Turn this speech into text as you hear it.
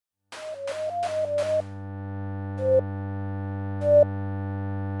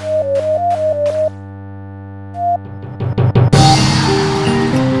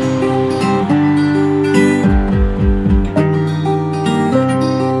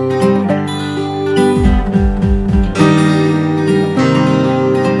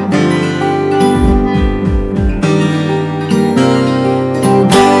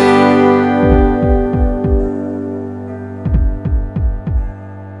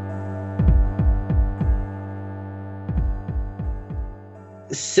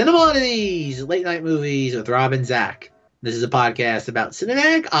Cinema Oddities, late night movies with Rob and Zach. This is a podcast about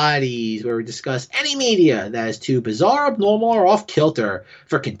cinematic oddities where we discuss any media that is too bizarre, abnormal, or off kilter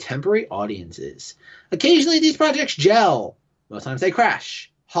for contemporary audiences. Occasionally, these projects gel. Most times, they crash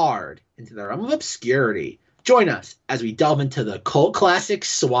hard into the realm of obscurity. Join us as we delve into the cult classic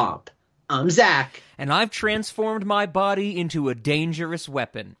swamp. I'm Zach. And I've transformed my body into a dangerous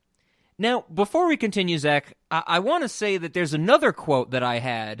weapon. Now, before we continue, Zach, I want to say that there's another quote that I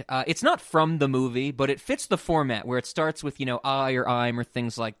had. It's not from the movie, but it fits the format where it starts with, I or I'm or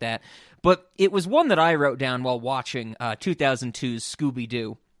things like that. But it was one that I wrote down while watching 2002's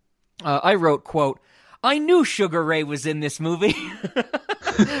Scooby-Doo. I wrote, quote, "I knew Sugar Ray was in this movie."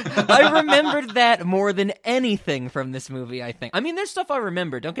 I remembered that more than anything from this movie, I think. I mean, there's stuff I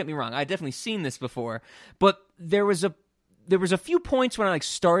remember, don't get me wrong. I'd definitely seen this before. But there was a few points when I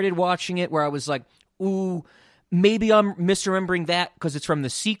started watching it where I was like, ooh, maybe I'm misremembering that because it's from the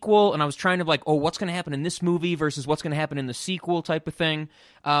sequel, and I was trying to what's going to happen in this movie versus what's going to happen in the sequel type of thing.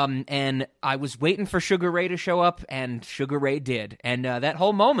 And I was waiting for Sugar Ray to show up, and Sugar Ray did. And that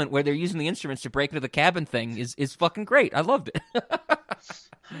whole moment where they're using the instruments to break into the cabin thing is fucking great. I loved it.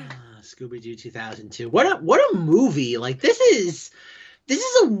 Scooby-Doo 2002. What a movie! This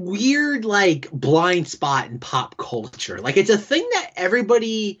is a weird, blind spot in pop culture. It's a thing that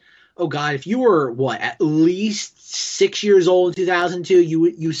everybody, oh God, if you were, at least 6 years old in 2002,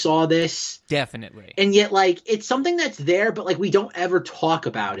 you saw this? Definitely. And yet, it's something that's there, but, we don't ever talk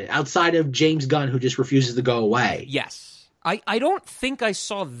about it, outside of James Gunn, who just refuses to go away. Yes. I don't think I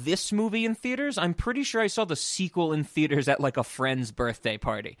saw this movie in theaters. I'm pretty sure I saw the sequel in theaters at, a friend's birthday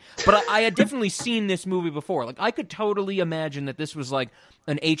party. But I had definitely seen this movie before. I could totally imagine that this was, an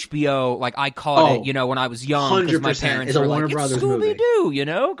HBO, I caught it, when I was young, because my parents were like, it's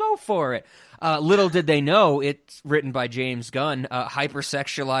Scooby-Doo, go for it. Little did they know, it's written by James Gunn,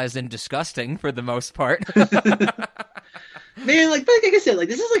 hypersexualized and disgusting for the most part. Man, like I said,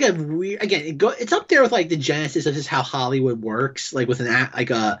 this is a weird. Again, it's up there with the genesis of just how Hollywood works, with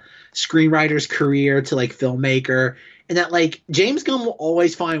a screenwriter's career to filmmaker, and that James Gunn will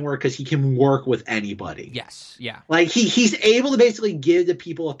always find work because he can work with anybody. Yes, yeah. He's able to basically give the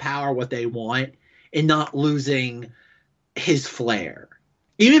people of power what they want and not losing his flair.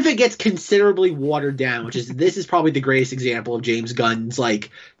 Even if it gets considerably watered down, this is probably the greatest example of James Gunn's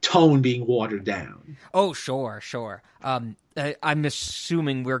tone being watered down. Oh, sure. I'm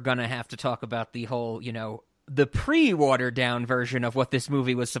assuming we're gonna have to talk about the whole, the pre-watered down version of what this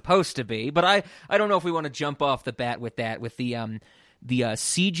movie was supposed to be. But I don't know if we want to jump off the bat with that, with the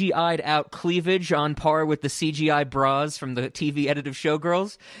CGI'd out cleavage on par with the CGI bras from the TV edit of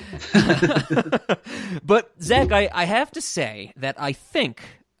Showgirls. But Zach, I have to say that I think,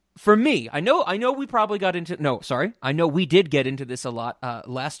 for me, I know we probably got into, I know we did get into this a lot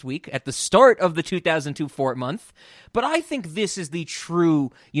last week at the start of the 2002 Fort month, but I think this is the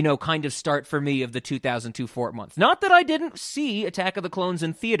true, kind of start for me of the 2002 Fort month. Not that I didn't see Attack of the Clones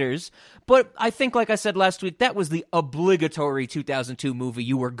in theaters, but I think, like I said last week, that was the obligatory 2002 movie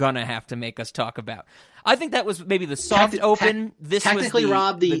you were gonna have to make us talk about. I think that was maybe the soft open. This was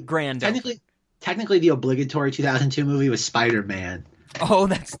the grand open. Technically, the obligatory 2002 movie was Spider-Man. Oh,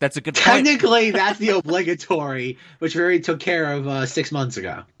 that's a good point. Technically, that's the obligatory, which we already took care of 6 months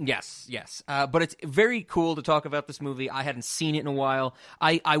ago. Yes. But it's very cool to talk about this movie. I hadn't seen it in a while.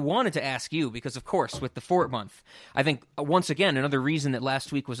 I wanted to ask you, because, of course, with the Fort month, I think, once again, another reason that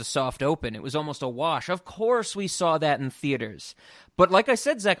last week was a soft open. It was almost a wash. Of course we saw that in theaters. But like I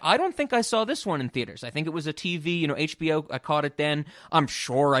said, Zach, I don't think I saw this one in theaters. I think it was a TV, HBO, I caught it then. I'm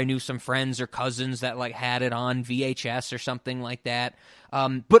sure I knew some friends or cousins that had it on VHS or something like that.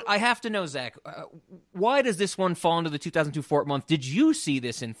 But I have to know, Zach, why does this one fall into the 2002 Fort month? Did you see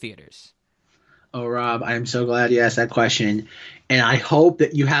this in theaters? Oh, Rob, I am so glad you asked that question. And I hope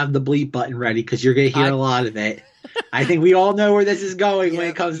that you have the bleep button ready, because you're going to hear a lot of it. I think we all know where this is going when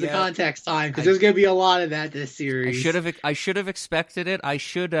it comes to context time, because there's going to be a lot of that this series. I should have expected it. I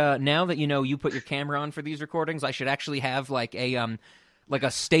should, now that you put your camera on for these recordings, I should actually have a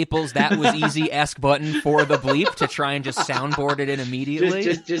Staples That Was Easy-esque button for the bleep to try and just soundboard it in immediately.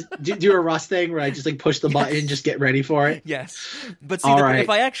 Just do a Russ thing where I just push the button and just get ready for it. Yes. But see, if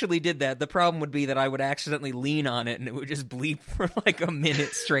I actually did that, the problem would be that I would accidentally lean on it and it would just bleep for a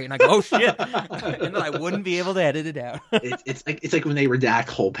minute straight, and I go, oh shit, and then I wouldn't be able to edit it out. It's like when they redact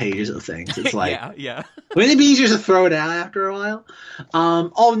whole pages of things. It's yeah. Wouldn't it be easier to throw it out after a while?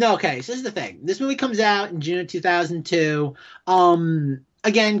 Okay, so this is the thing. This movie comes out in June of 2002.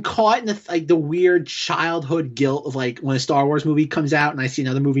 Again, caught in the weird childhood guilt of when a Star Wars movie comes out and I see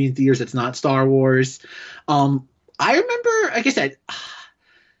another movie in theaters that's not Star Wars. I remember, like I said,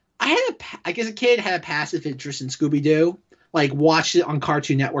 I guess a kid had a passive interest in Scooby-Doo. Like, watched it on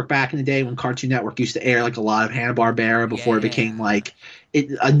Cartoon Network back in the day when Cartoon Network used to air like a lot of Hanna-Barbera before it became like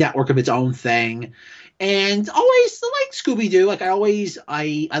a network of its own thing. And always like Scooby-Doo. Like,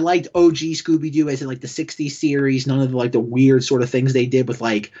 I liked OG Scooby-Doo as in like the 60s series. None of like the weird sort of things they did with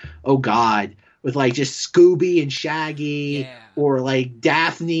like, oh God, with like just Scooby and Shaggy or like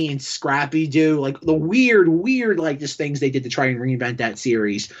Daphne and Scrappy-Doo. Like the weird, like just things they did to try and reinvent that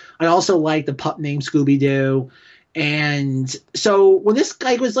series. I also liked the pup named Scooby-Doo. And so when this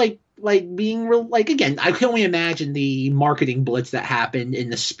guy was like being real, like, again, I can only imagine the marketing blitz that happened in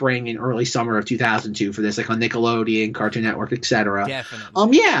the spring and early summer of 2002 for this, like on Nickelodeon, Cartoon Network, etc.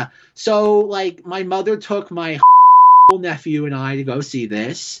 Definitely. Yeah. So like my mother took my nephew and I to go see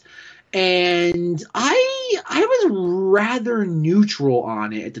this, and I was rather neutral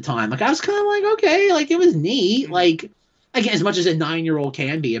on it at the time. Like I was kind of like, okay, like it was neat, like. Again, as much as a 9-year-old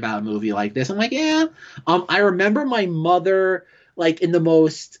can be about a movie like this, I'm like, yeah. I remember my mother, like, in the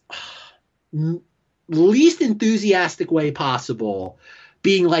most least enthusiastic way possible,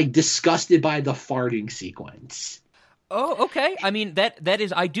 being like disgusted by the farting sequence. Oh, okay. I mean, that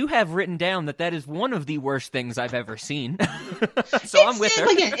is, I do have written down that is one of the worst things I've ever seen. So I'm with her.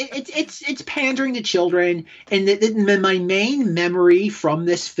 Again, it's pandering to children, and my main memory from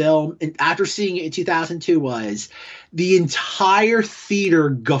this film, and after seeing it in 2002, was the entire theater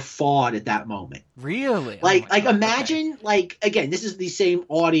guffawed at that moment. Really? Like imagine, like, again, this is the same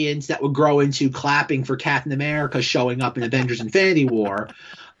audience that would grow into clapping for Captain America showing up in Avengers Infinity War.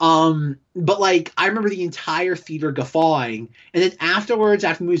 But like, I remember the entire theater guffawing, and then afterwards,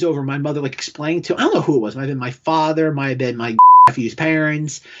 after the movie's over, my mother like explained to, I don't know who it was, might have been my father, might have been my nephew's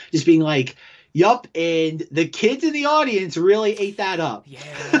parents, just being like, yup, and the kids in the audience really ate that up.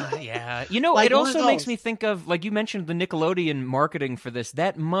 Yeah. You know, like, it also makes me think of, like you mentioned the Nickelodeon marketing for this,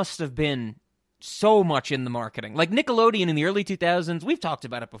 that must have been so much in the marketing. Like Nickelodeon in the early 2000s, we've talked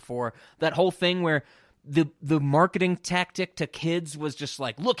about it before, that whole thing where the marketing tactic to kids was just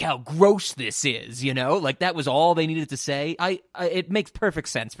like, look how gross this is, you know? Like that was all they needed to say. It makes perfect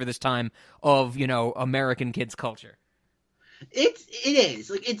sense for this time of, you know, American kids culture. It is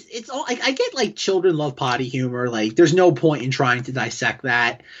like it's all like, I get like children love potty humor, like there's no point in trying to dissect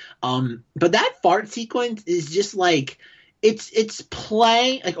that, but that fart sequence is just like it's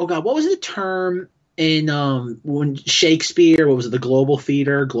playing like, oh God, what was the term in when Shakespeare, what was it, the Globe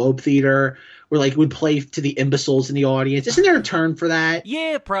Theater, where like would play to the imbeciles in the audience? Isn't there a term for that?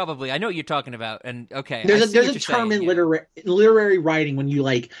 Yeah, probably. I know what you're talking about. And okay, there's a term in literary writing when you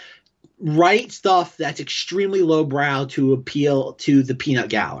like write stuff that's extremely lowbrow to appeal to the peanut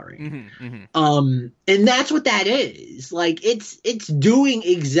gallery. And that's what that is. Like it's doing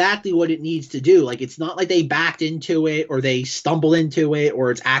exactly what it needs to do. Like it's not like they backed into it or they stumbled into it or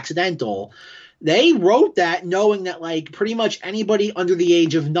it's accidental. They wrote that knowing that like pretty much anybody under the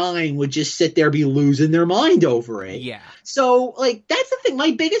age of 9 would just sit there, be losing their mind over it. Yeah. So like that's the thing. My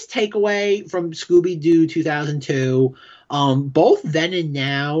biggest takeaway from Scooby-Doo 2002, both then and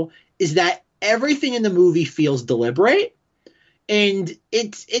now, is that everything in the movie feels deliberate, and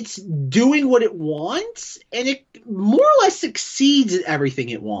it's doing what it wants, and it more or less succeeds at everything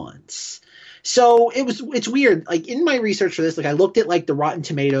it wants. So it's weird. Like in my research for this, like I looked at like the Rotten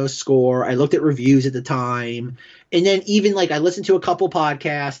Tomatoes score, I looked at reviews at the time, and then even like I listened to a couple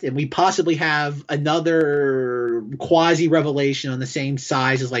podcasts, and we possibly have another quasi revelation on the same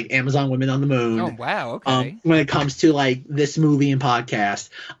size as like Amazon Women on the Moon. Oh wow, okay. When it comes to like this movie and podcast,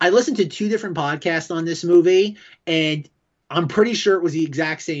 I listened to 2 different podcasts on this movie, and I'm pretty sure it was the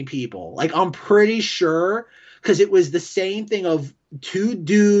exact same people. Like I'm pretty sure, because it was the same thing of 2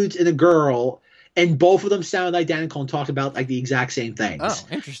 dudes and a girl, and both of them sounded identical and talked about like the exact same things. Oh,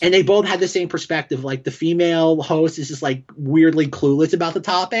 interesting. And they both had the same perspective. Like the female host is just like weirdly clueless about the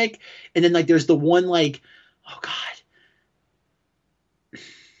topic, and then like there's the one like, oh God,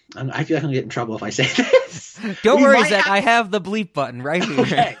 I feel like I'm gonna get in trouble if I say this. Don't worry, Zach. I have the bleep button right here.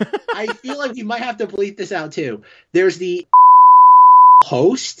 Okay. I feel like we might have to bleep this out too. There's the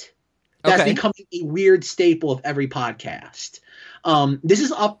host that's becoming a weird staple of every podcast. This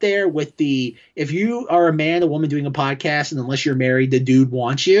is up there with the, if you are a man, a woman doing a podcast, and unless you're married, the dude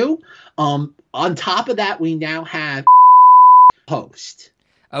wants you. On top of that, we now have host.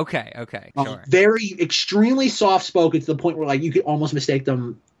 Okay, sure. Very extremely soft spoken to the point where like you could almost mistake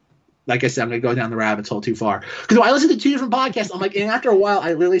them. Like I said, I'm going to go down the rabbit hole too far. Because when I listened to 2 different podcasts, I'm like, and after a while,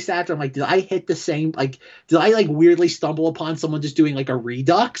 I literally sat there, I'm like, did I hit the same, like, did I like weirdly stumble upon someone just doing like a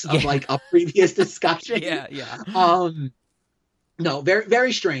redux of like a previous discussion? Yeah. No, very,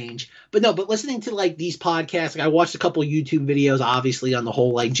 very strange. But no, but listening to like these podcasts, like I watched a couple of YouTube videos, obviously on the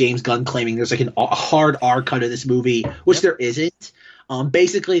whole like James Gunn claiming there's like a hard R cut of this movie, which there isn't.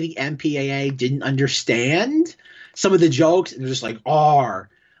 Basically, the MPAA didn't understand some of the jokes, and they're just like R.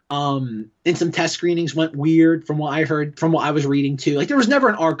 And some test screenings went weird from what I heard, from what I was reading too. Like there was never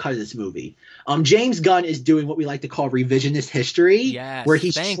an R cut of this movie. James Gunn is doing what we like to call revisionist history, where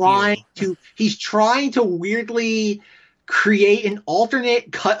he's trying to weirdly create an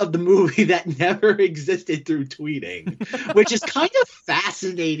alternate cut of the movie that never existed through tweeting, which is kind of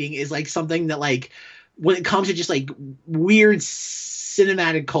fascinating. Is like something that like when it comes to just like weird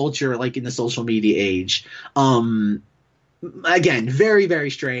cinematic culture, like in the social media age. Again, very, very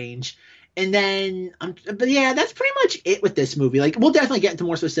strange. And then, but yeah, that's pretty much it with this movie. Like, we'll definitely get into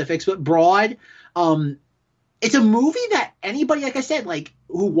more specifics, but broad, it's a movie that anybody, like I said, like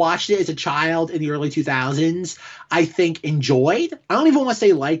who watched it as a child in the early 2000s, I think enjoyed. I don't even want to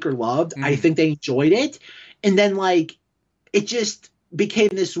say like or loved. I think they enjoyed it. And then like, it just became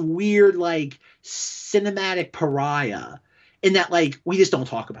this weird, like cinematic pariah in that like, we just don't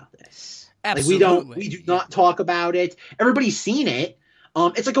talk about this. Absolutely. Like we do not talk about it. Everybody's seen it.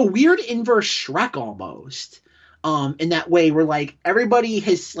 It's like a weird inverse Shrek almost. In that way where like everybody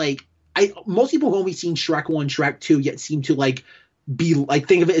has like most people have only seen Shrek 1, Shrek 2, yet seem to like be like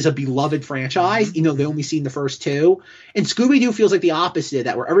think of it as a beloved franchise, even though they only seen the first two. And Scooby-Doo feels like the opposite of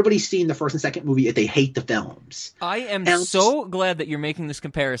that, where everybody's seen the first and second movie yet they hate the films. I am so glad that you're making this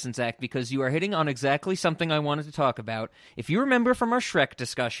comparison, Zach, because you are hitting on exactly something I wanted to talk about. If you remember from our Shrek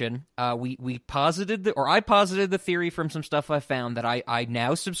discussion, we posited I posited the theory from some stuff I found that I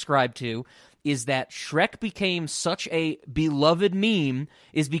now subscribe to, is that Shrek became such a beloved meme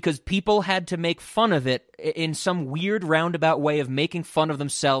is because people had to make fun of it in some weird roundabout way of making fun of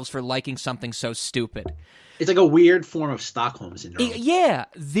themselves for liking something so stupid. It's like a weird form of Stockholm Syndrome. Yeah,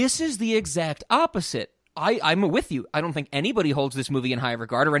 this is the exact opposite. I'm with you. I don't think anybody holds this movie in high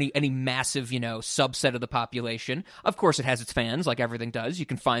regard, or any massive, subset of the population. Of course, it has its fans, like everything does. You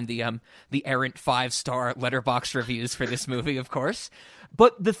can find the errant 5-star letterbox reviews for this movie, of course.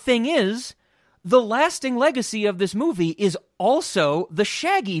 But the thing is, the lasting legacy of this movie is also the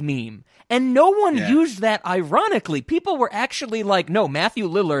Shaggy meme. And no one used that ironically. People were actually like, no, Matthew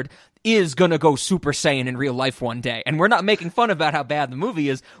Lillard is gonna go Super Saiyan in real life one day. And we're not making fun about how bad the movie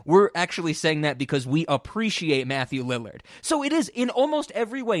is. We're actually saying that because we appreciate Matthew Lillard. So it is in almost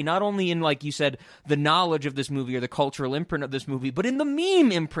every way, not only in, like you said, the knowledge of this movie or the cultural imprint of this movie, but in the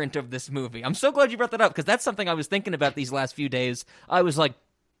meme imprint of this movie. I'm so glad you brought that up, because that's something I was thinking about these last few days. I was like,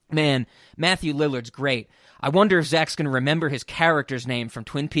 man, Matthew Lillard's great. I wonder if Zach's going to remember his character's name from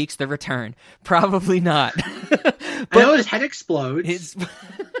Twin Peaks: The Return. Probably not. But I know his head explodes.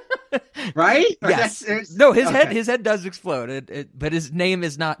 Right? Yes. No, his head does explode. But his name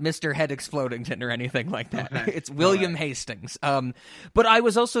is not Mr. Head Explodington or anything like that. Okay. It's William Hastings. But I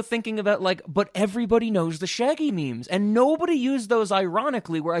was also thinking about, like, but everybody knows the Shaggy memes, and nobody used those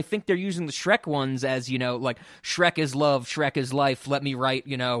ironically, where I think they're using the Shrek ones as, like, Shrek is love, Shrek is life, let me write,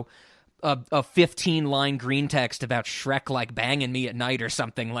 a 15-line green text about Shrek, like, banging me at night or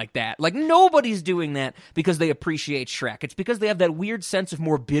something like that. Like, nobody's doing that because they appreciate Shrek. It's because they have that weird sense of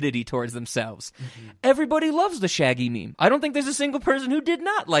morbidity towards themselves. Mm-hmm. Everybody loves the Shaggy meme. I don't think there's a single person who did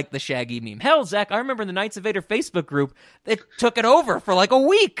not like the Shaggy meme. Hell, Zach, I remember in the Knights of Vader Facebook group, it took it over for like a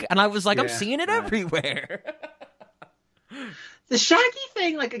week, and I was like, I'm seeing it everywhere. The Shaggy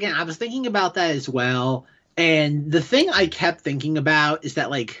thing, like, again, I was thinking about that as well, and the thing I kept thinking about is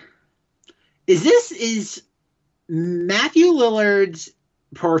that, like, is Matthew Lillard's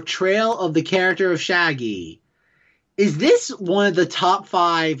portrayal of the character of Shaggy, is this one of the top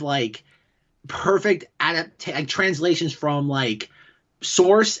 5 like perfect translations from like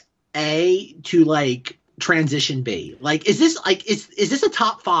source A to like transition B? Like, is this like is this a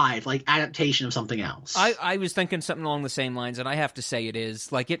top 5 like adaptation of something else? I was thinking something along the same lines, and I have to say it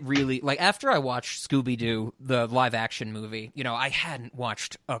is. Like, it really, like, after I watched Scooby-Doo, the live action movie, I hadn't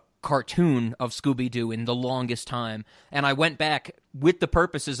watched a cartoon of Scooby-Doo in the longest time, and I went back with the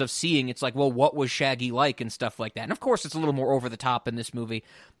purposes of seeing, it's like, well, what was Shaggy like and stuff like that. And of course it's a little more over the top in this movie.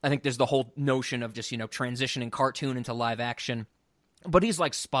 I think there's the whole notion of just, transitioning cartoon into live action. But he's,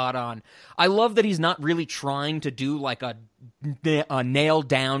 like, spot on. I love that he's not really trying to do, like, a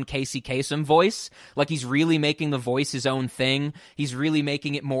nailed-down Casey Kasem voice. Like, he's really making the voice his own thing. He's really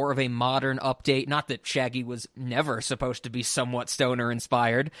making it more of a modern update. Not that Shaggy was never supposed to be somewhat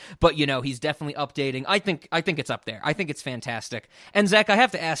stoner-inspired, but, he's definitely updating. I think it's up there. I think it's fantastic. And, Zach, I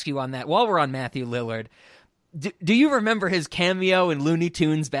have to ask you on that, while we're on Matthew Lillard, do you remember his cameo in Looney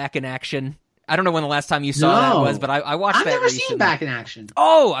Tunes Back in Action? I don't know when the last time you saw that was, but I watched I've that never recently. seen Back in Action.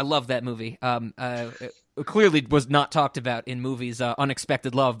 Oh, I love that movie. It clearly was not talked about in movies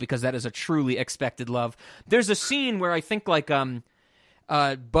Unexpected Love, because that is a truly expected love. There's a scene where I think like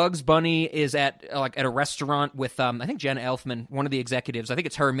Bugs Bunny is at a restaurant with I think Jenna Elfman, one of the executives. I think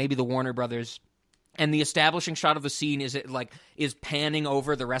it's her, maybe the Warner Brothers. And the establishing shot of the scene is panning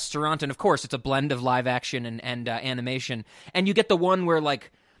over the restaurant, and of course it's a blend of live action and animation. And you get the one where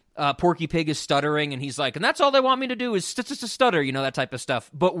Porky Pig is stuttering, and he's like, and that's all they want me to do is stutter, that type of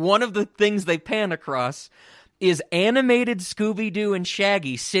stuff. But one of the things they pan across is animated Scooby-Doo and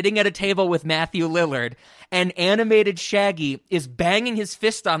Shaggy sitting at a table with Matthew Lillard, and animated Shaggy is banging his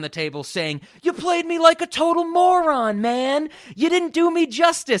fist on the table saying, "You played me like a total moron, man! You didn't do me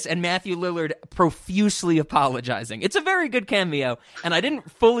justice!" And Matthew Lillard profusely apologizing. It's a very good cameo, and I didn't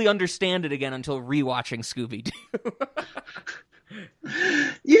fully understand it again until rewatching Scooby-Doo.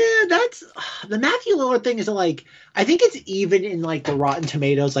 Yeah, that's the Matthew Lillard thing is I think it's even in the Rotten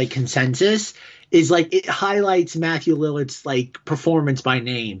Tomatoes consensus is it highlights Matthew Lillard's performance by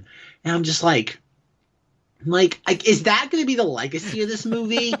name, and I'm just is that going to be the legacy of this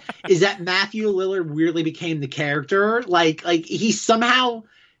movie? Is that Matthew Lillard weirdly became the character? He somehow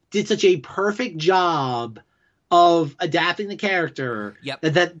did such a perfect job of adapting the character, yep,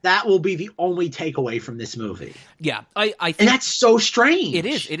 that will be the only takeaway from this movie. Yeah, I think, and that's so strange.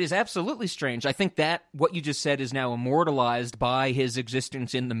 It is absolutely strange. I think that what you just said is now immortalized by his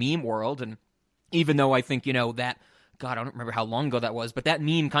existence in the meme world, and even though I think, that, God, I don't remember how long ago that was, but that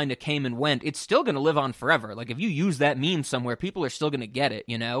meme kind of came and went, it's still going to live on forever. If you use that meme somewhere, people are still going to get it,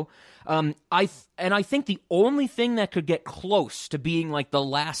 I think the only thing that could get close to being the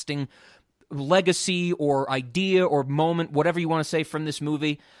lasting legacy or idea or moment, whatever you want to say, from this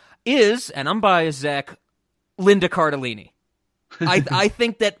movie is, and I'm biased, Zach, Linda Cardellini. I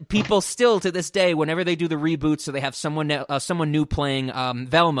think that people still, to this day, whenever they do the reboots, so they have someone new playing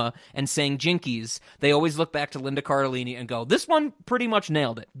Velma and saying Jinkies, they always look back to Linda Cardellini and go, this one pretty much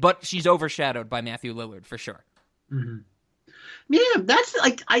nailed it. But she's overshadowed by Matthew Lillard, for sure. Mm-hmm. Yeah, that's,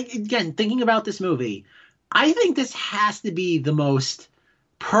 again, thinking about this movie, I think this has to be the most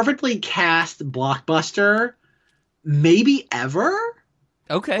perfectly cast blockbuster maybe ever.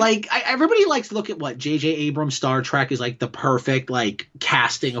 Okay. Everybody likes to look at what J.J. Abrams' Star Trek is the perfect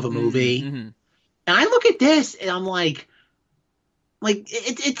casting of a movie. Mm-hmm. And I look at this and I'm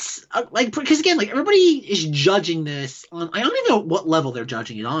it's because again, everybody is judging this on, I don't even know what level they're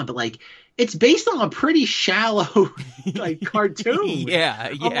judging it on, but it's based on a pretty shallow cartoon.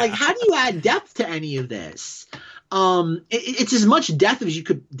 Yeah. I'm how do you add depth to any of this? It's as much depth as you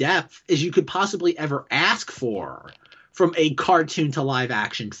could possibly ever ask for from a cartoon to live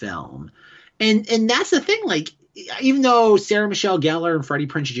action film. And that's the thing, even though Sarah Michelle Gellar and Freddie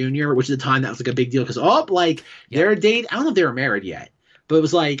Prinze Jr., which at the time that was a big deal because they're dating. I don't know if they were married yet, but it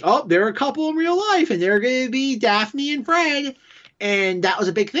was they're a couple in real life and they're going to be Daphne and Fred. And that was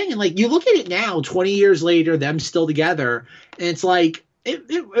a big thing. And you look at it now, 20 years later, them still together, and it's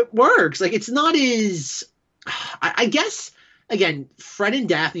it works. It's not as, I guess, again, Fred and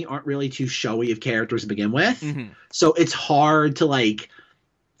Daphne aren't really too showy of characters to begin with. Mm-hmm. So it's hard to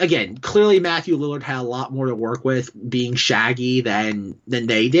again, clearly Matthew Lillard had a lot more to work with being Shaggy than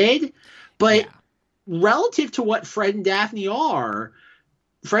they did. But relative to what Fred and Daphne are,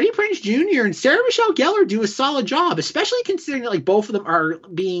 Freddie Prinze Jr. and Sarah Michelle Gellar do a solid job, especially considering that both of them are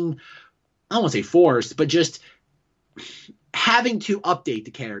being, I don't want to say forced, but just having to update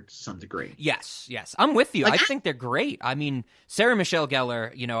the character to some degree. Yes. I'm with you. I think they're great. I mean, Sarah Michelle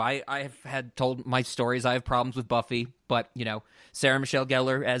Gellar, I've had told my stories. I have problems with Buffy, but, Sarah Michelle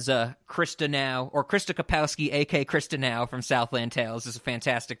Gellar as Krista Now, or Krista Kapowski, a.k.a. Krista Now from Southland Tales, is a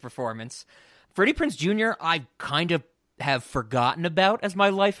fantastic performance. Freddie Prinze Jr., I kind of have forgotten about as my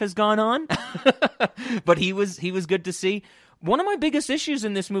life has gone on, but he was good to see. One of my biggest issues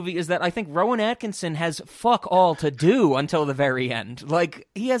in this movie is that I think Rowan Atkinson has fuck all to do until the very end.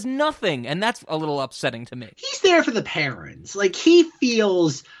 He has nothing, and that's a little upsetting to me. He's there for the parents. He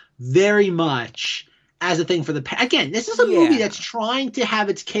feels very much as a thing for the again, this is a movie that's trying to have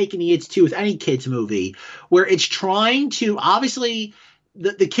its cake and eat its too with any kids movie, where it's trying to, obviously,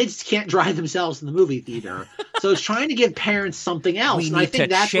 the kids can't drive themselves in the movie theater, so it's trying to give parents something else. We and need I think to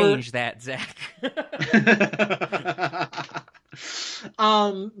that's change that, Zach.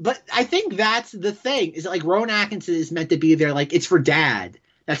 But I think that's the thing, is Rowan Atkinson is meant to be there, it's for dad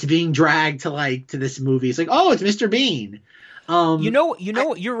that's being dragged to this movie. It's it's Mr. Bean.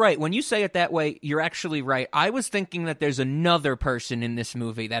 You're right. When you say it that way, you're actually right. I was thinking that there's another person in this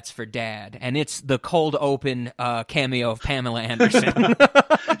movie that's for dad, and it's the cold open cameo of Pamela Anderson.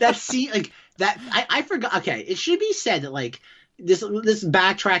 That scene, that I forgot. Okay, it should be said that like this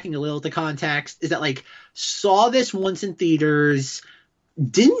backtracking a little to context is that like saw this once in theaters,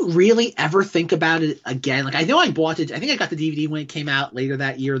 didn't really ever think about it again. Like I know I bought it. I think I got the DVD when it came out later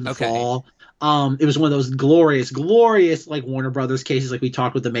that year in the fall. It was one of those glorious like Warner Brothers cases, like we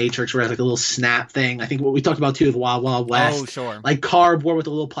talked with The Matrix, where it has like a little snap thing. I think what we talked about too with Wild Wild West. Oh, sure. Like cardboard with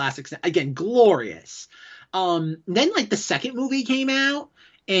a little plastic snap. Again, glorious. Then like the second movie came out,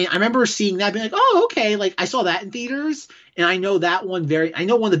 and I remember seeing that, being like, oh, okay. Like I saw that in theaters, and I know one of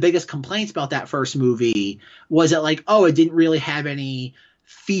the biggest complaints about that first movie was that like, oh, it didn't really have any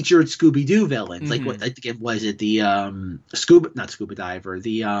featured Scooby-Doo villains. Like what I think it was it the not scuba diver,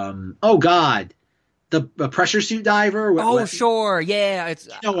 the the pressure suit diver. Sure, yeah, it's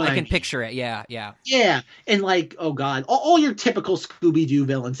I can mean. picture it. Yeah, and like, oh god, all your typical Scooby-Doo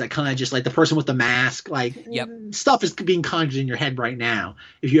villains that kind of just like the person with the mask, like stuff is being conjured in your head right now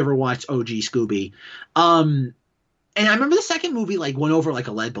if you ever watched OG Scooby. And I remember the second movie like went over like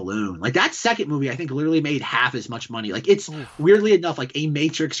a lead balloon. Like that second movie, I think literally made half as much money. Like it's weirdly enough like a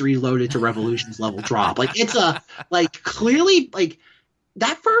Matrix Reloaded to Revolutions level drop. Like it's a like clearly like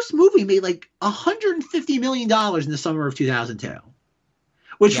that first movie made like $150 million in the summer of 2002,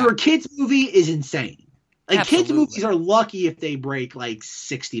 which for a kids movie is insane. Like Absolutely. Kids movies are lucky if they break like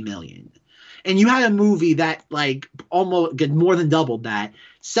 60 million. And you had a movie that like almost more than doubled that.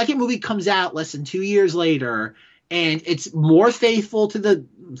 Second movie comes out less than 2 years later, and it's more faithful to the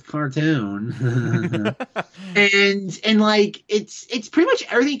cartoon. and like it's pretty much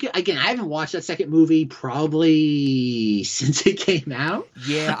everything. Again, I haven't watched that second movie probably since it came out.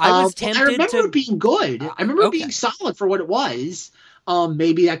 Yeah, I was tempted. I remember it being good. I remember it being solid for what it was.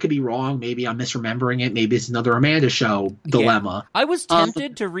 Maybe that could be wrong. Maybe I'm misremembering it. Maybe it's another Amanda Show dilemma. Yeah. I was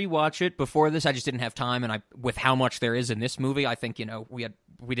tempted to rewatch it before this. I just didn't have time, and with how much there is in this movie, I think we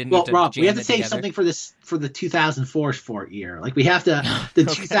didn't. Well, Rob, we have to save together. Something for the 2004 year. Like we have to the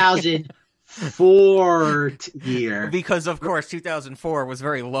 2004 year, because of course 2004 was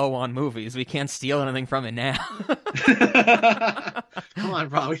very low on movies. We can't steal anything from it now. Come on,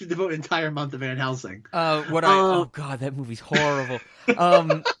 Rob. We should devote an entire month to Van Helsing. Oh god, that movie's horrible.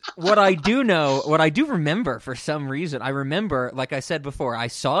 What I do remember for some reason, I remember, like I said before, I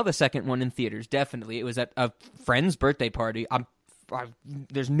saw the second one in theaters. Definitely, it was at a friend's birthday party.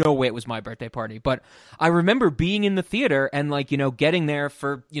 There's no way it was my birthday party, but I remember being in the theater and like, getting there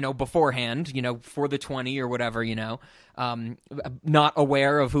for, beforehand, for the 20 or whatever, not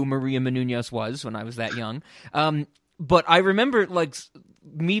aware of who Maria Menounos was when I was that young. But I remember like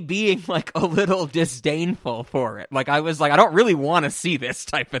me being like a little disdainful for it. Like I was like, I don't really want to see this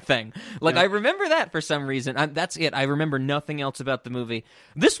type of thing. Like I remember that for some reason. That's it. I remember nothing else about the movie.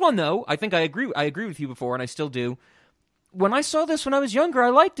 This one though, I think I agree with you before, and I still do. When I saw this when I was younger,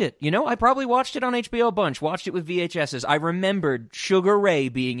 I liked it. I probably watched it on HBO a bunch, watched it with VHSs. I remembered Sugar Ray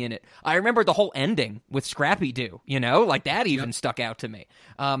being in it. I remembered the whole ending with Scrappy Doo, like that even stuck out to me.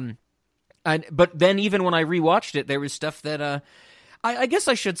 But then even when I rewatched it, there was stuff that I guess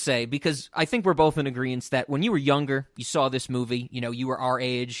I should say, because I think we're both in agreement that when you were younger, you saw this movie, you were our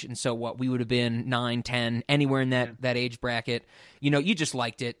age, and so what, we would have been 9, 10, anywhere in that age bracket. You just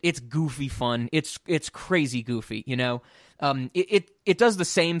liked it. It's goofy fun. It's crazy goofy, It does the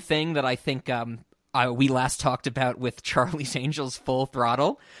same thing that I think we last talked about with Charlie's Angels Full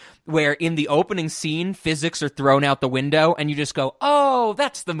Throttle, where in the opening scene, physics are thrown out the window, and you just go, oh,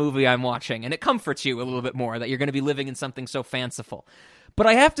 that's the movie I'm watching. And it comforts you a little bit more that you're going to be living in something so fanciful. But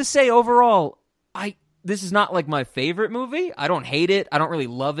I have to say, overall, this is not like my favorite movie. I don't hate it. I don't really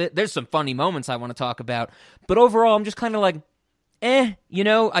love it. There's some funny moments I want to talk about. But overall, I'm just kind of like,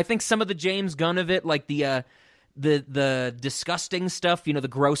 I think some of the James Gunn of it, like the disgusting stuff, the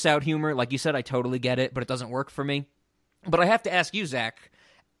gross out humor, like you said, I totally get it, but it doesn't work for me. But I have to ask you, Zach,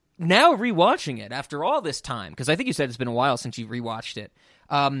 now rewatching it after all this time, because I think you said it's been a while since you rewatched it.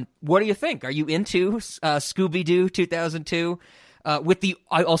 What do you think? Are you into Scooby-Doo 2002?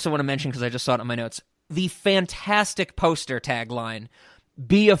 I also want to mention, because I just saw it in my notes, the fantastic poster tagline,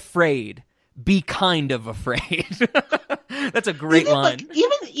 "Be afraid, be kind of afraid." That's a great line. Like,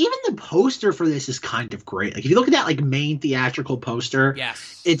 even the poster for this is kind of great. Like if you look at that like main theatrical poster,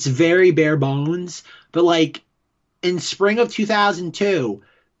 yes, it's very bare bones. But like in spring of 2002,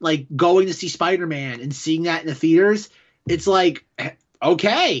 like going to see Spider-Man and seeing that in the theaters, it's like,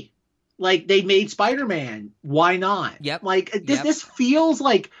 okay, like they made Spider-Man, why not? Yep. Like this feels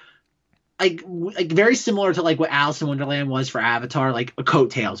like very similar to like what Alice in Wonderland was for Avatar, like a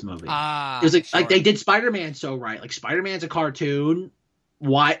coattails movie. It was like they did Spider-Man so right. Like Spider-Man's a cartoon.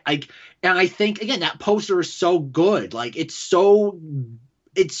 Why? And I think again that poster is so good. Like it's so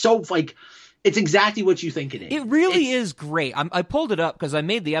like It's exactly what you think it is. It really is great. I pulled it up because I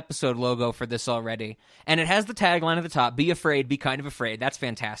made the episode logo for this already, and it has the tagline at the top, "Be afraid, be kind of afraid." That's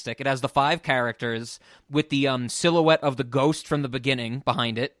fantastic. It has the 5 characters with the silhouette of the ghost from the beginning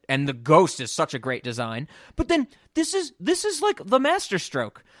behind it, and the ghost is such a great design. But then this is like the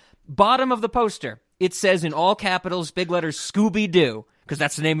masterstroke. Bottom of the poster, it says in all capitals, big letters, Scooby-Doo, because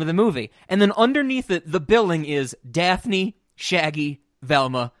that's the name of the movie. And then underneath it, the billing is Daphne, Shaggy,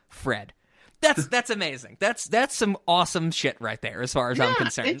 Velma, Fred. That's amazing. That's some awesome shit right there, as far as I'm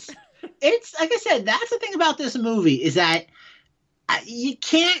concerned. It's like I said. That's the thing about this movie is that you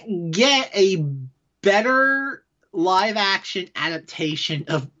can't get a better live action adaptation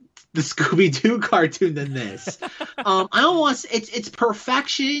of the Scooby-Doo cartoon than this. I don't want. It's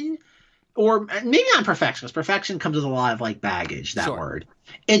perfection, or maybe not perfection, because perfection comes with a lot of like baggage. That word.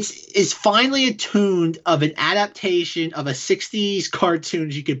 It's finally attuned of an adaptation of a 60s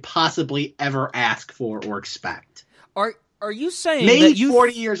cartoon you could possibly ever ask for or expect. Are you saying made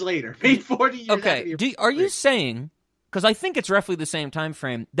 40 years later? Made 40 years. Okay. Are you saying, because I think it's roughly the same time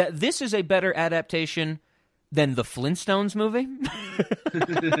frame, that this is a better adaptation than the Flintstones movie?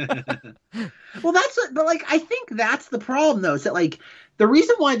 Well, but like I think that's the problem though. Is that like the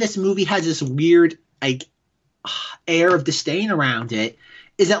reason why this movie has this weird like air of disdain around it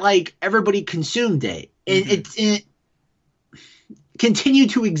is that like everybody consumed it, and it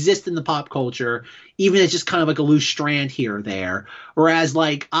continued to exist in the pop culture, even as just kind of like a loose strand here or there. Whereas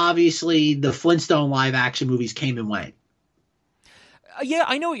like obviously the Flintstone live action movies came and went. Yeah,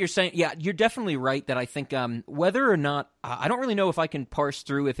 I know what you're saying. Yeah, you're definitely right that I think whether or not I don't really know if I can parse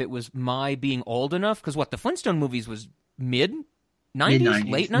through if it was my being old enough, because the Flintstone movies was mid 90s,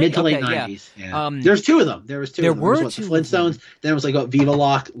 late 90s, mid to late 90s. Yeah. There's 2 of them. There was 2. There of them. were there was, 2 the Flintstones. Then it was like Viva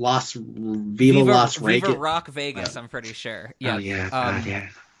Las Vegas. Viva Rock Vegas. I'm pretty sure. Yeah. Oh yeah. God, yeah.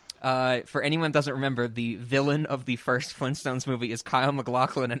 For anyone who doesn't remember, the villain of the first Flintstones movie is Kyle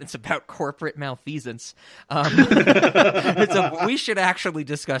MacLachlan, and it's about corporate malfeasance. We should actually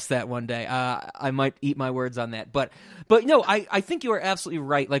discuss that one day. I might eat my words on that. But no, I think you are absolutely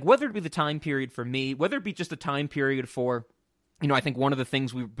right. Like, whether it be the time period for me, whether it be just the time period for, I think one of the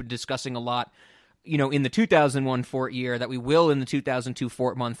things we've been discussing a lot, in the 2001 Fort year, that we will in the 2002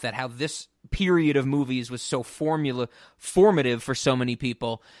 Fort month, that how this period of movies was so formative for so many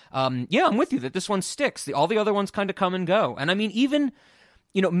people. Yeah, I'm with you that this one sticks. All the other ones kind of come and go. And I mean, even,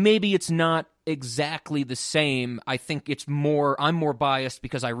 maybe it's not exactly the same. I think I'm more biased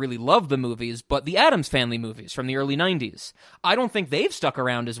because I really love the movies, but the Addams Family movies from the early 90s, I don't think they've stuck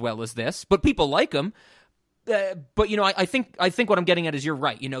around as well as this, but people like them. But I think what I'm getting at is you're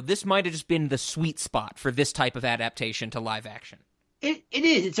right. This might have just been the sweet spot for this type of adaptation to live action. It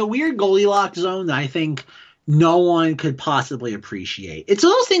is. It's a weird Goldilocks zone that I think no one could possibly appreciate. It's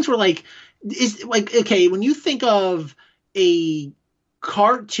one of those things where okay, when you think of a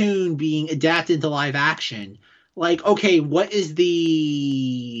cartoon being adapted into live action, like, okay, what are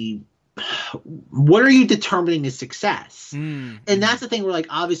you determining as success? And that's the thing where, like,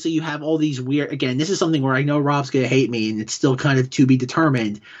 obviously you have all these weird, again, this is something where I know Rob's going to hate me and it's still kind of to be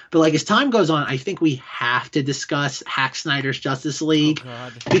determined. But like, as time goes on, I think we have to discuss Zack Snyder's Justice League,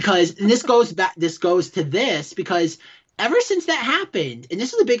 because, and this goes to this, because ever since that happened, and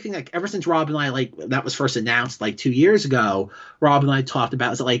this is a big thing, like ever since Rob and I, like, that was first announced like 2 years ago, Rob and I talked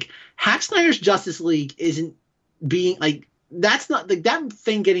about, is that like Zack Snyder's Justice League isn't being like, that's not like that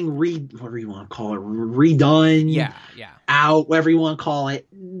thing getting whatever you want to call it, redone, out, whatever you want to call it.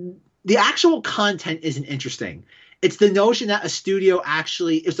 The actual content isn't interesting. It's the notion that a studio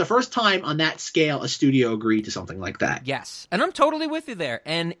it's the first time on that scale a studio agreed to something like that. Yes, and I'm totally with you there.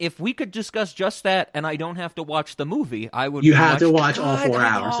 And if we could discuss just that, and I don't have to watch the movie, I would. You have to watch all 4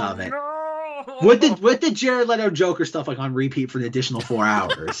 hours of it. No. With the Jared Leto Joker stuff like on repeat for the additional 4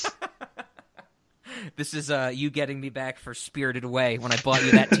 hours. This is you getting me back for Spirited Away when I bought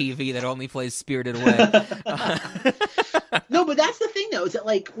you that TV that only plays Spirited Away. No, but that's the thing, though, is that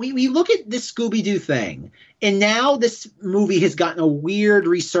like we look at this Scooby-Doo thing, and now this movie has gotten a weird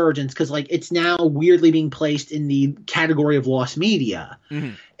resurgence because like it's now weirdly being placed in the category of lost media,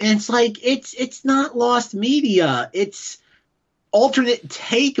 and it's like it's not lost media, it's alternate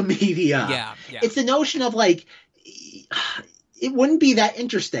take media. Yeah. It's the notion of like. It wouldn't be that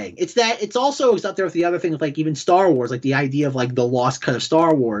interesting. It's up there with the other thing with like even Star Wars, like the idea of like the lost cut of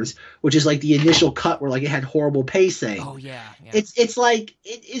Star Wars, which is like the initial cut where like it had horrible pacing. Oh yeah. It's like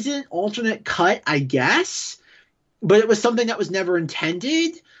it is an alternate cut, I guess, but it was something that was never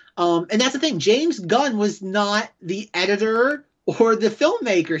intended. And that's the thing. James Gunn was not the editor or the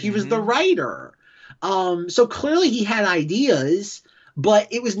filmmaker. He was the writer. So clearly he had ideas, but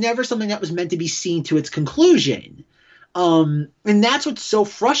it was never something that was meant to be seen to its conclusion. And that's what's so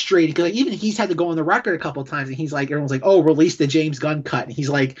frustrating, because like, even he's had to go on the record a couple of times, and he's like, everyone's like, oh, release the James Gunn cut, and he's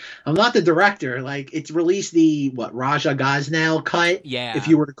like, I'm not the director. Like, it's released the Raja Gosnell cut, if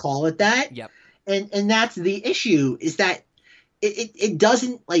you were to call it that. Yep. And that's the issue, is that it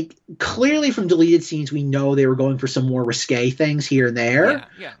doesn't, like, clearly from deleted scenes we know they were going for some more risque things here and there.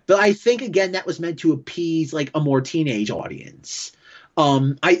 Yeah. But I think again that was meant to appease like a more teenage audience.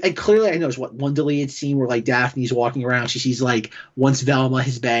 I clearly, I noticed one deleted scene where like Daphne's walking around. She sees like, once Velma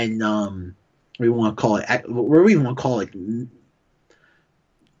has been, what do we want to call it? What do we want to call it?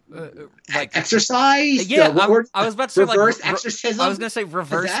 Like exercise? Yeah, I was about to say reverse like exorcism. I was going to say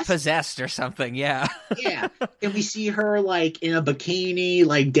reverse possessed or something. Yeah. Yeah. And we see her like in a bikini,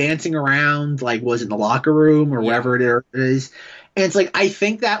 like dancing around, like was in the locker room or wherever it is. And it's like, I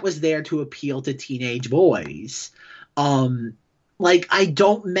think that was there to appeal to teenage boys. Like, I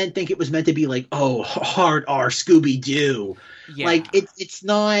don't think it was meant to be like, oh, hard R Scooby-Doo. Yeah. Like, it's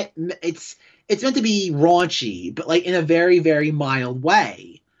not, it's meant to be raunchy, but like in a very, very mild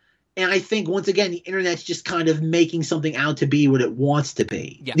way. And I think, once again, the internet's just kind of making something out to be what it wants to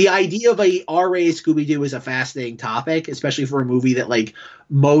be. Yeah. The idea of a R-rated Scooby-Doo is a fascinating topic, especially for a movie that like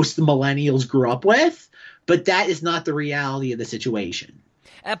most millennials grew up with, but that is not the reality of the situation.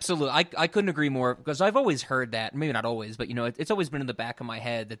 Absolutely. I couldn't agree more, because I've always heard that, maybe not always, but, you know, it's always been in the back of my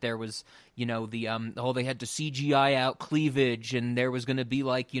head that there was, you know, they had to CGI out cleavage, and there was going to be,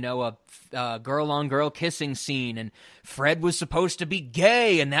 like, you know, a girl-on-girl kissing scene, and Fred was supposed to be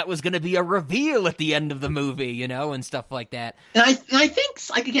gay, and that was going to be a reveal at the end of the movie, you know, and stuff like that. And I think,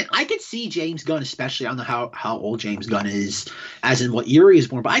 like, again, I could see James Gunn, especially, I don't know how old James Gunn is, as in what year he was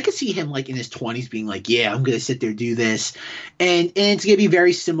born, but I could see him, like, in his 20s being like, yeah, I'm going to sit there and do this, and it's going to be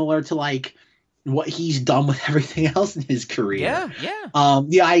very similar to like what he's done with everything else in his career. Yeah.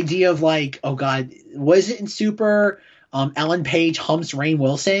 The idea of like, oh God, was it in Super? Ellen Page humps Rainn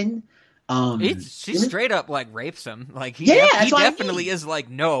Wilson. She straight up like rapes him. Like he definitely is like,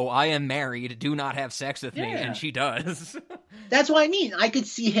 no, I am married. Do not have sex with me, and she does. That's what I mean. I could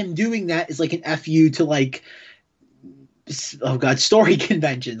see him doing that as like an FU to like, oh God, story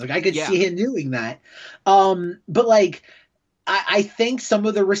conventions. Like I could see him doing that. But like, I think some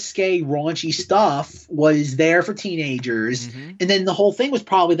of the risque, raunchy stuff was there for teenagers, and then the whole thing was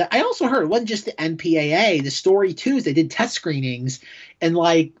probably that. I also heard it wasn't just the MPAA. The story too is they did test screenings, and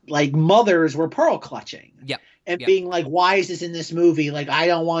like mothers were pearl clutching, being like, "Why is this in this movie? Like, I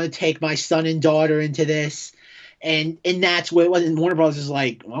don't want to take my son and daughter into this." And that's what it was. And Warner Bros. Is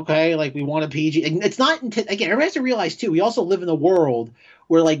like, okay, like we want a PG. And it's not again. Everybody has to realize too. We also live in a world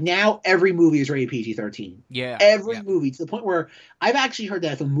where like now every movie is rated PG-13. Yeah, every movie, to the point where I've actually heard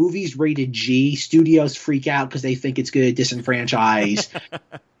that if a movie's rated G, studios freak out because they think it's going to disenfranchise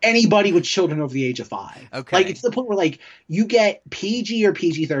anybody with children over the age of 5. Okay, like it's the point where like you get PG or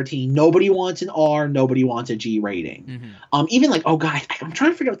PG-13, nobody wants an R, nobody wants a G rating. Even like, oh God, I'm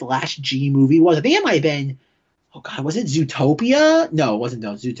trying to figure out what the last G movie was. I think it might have been. Oh God, was it Zootopia? No, it wasn't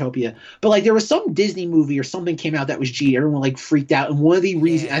Zootopia. But like there was some Disney movie or something came out that was G. Everyone like freaked out. And one of the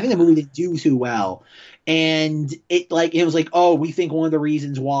reasons, I think the movie didn't do too well. And it was like, oh, we think one of the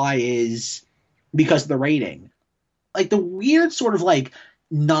reasons why is because of the rating. Like the weird sort of like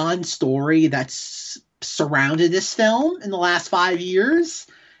non-story that's surrounded this film in the last 5 years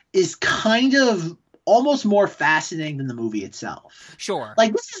is kind of almost more fascinating than the movie itself. Sure.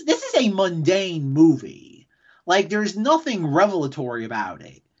 Like this is a mundane movie. Like, there's nothing revelatory about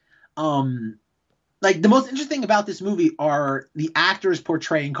it. Like, the most interesting thing about this movie are the actors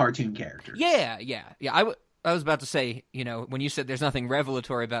portraying cartoon characters. Yeah. I was about to say, you know, when you said there's nothing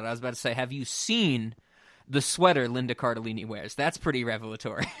revelatory about it, I was about to say, have you seen the sweater Linda Cardellini wears? That's pretty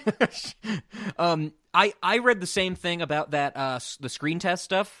revelatory. I read the same thing about that, the screen test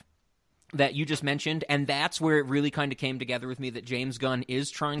stuff that you just mentioned, and that's where it really kind of came together with me that James Gunn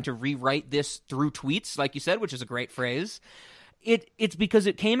is trying to rewrite this through tweets, like you said, which is a great phrase. It's because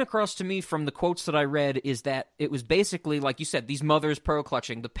it came across to me from the quotes that I read is that it was basically, like you said, these mothers pearl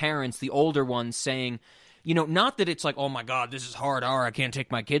clutching, the parents, the older ones saying, you know, not that it's like, oh my God, this is hard R, I can't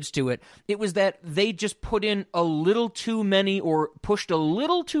take my kids to it. It was that they just put in a little too many or pushed a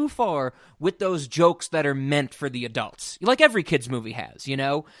little too far with those jokes that are meant for the adults. Like every kid's movie has, you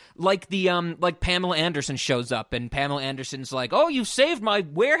know? Like the, like Pamela Anderson shows up and Pamela Anderson's like, oh, you saved my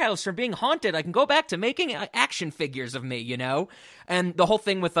warehouse from being haunted. I can go back to making action figures of me, you know? And the whole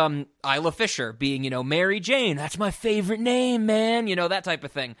thing with Isla Fisher being, you know, Mary Jane, that's my favorite name, man, you know, that type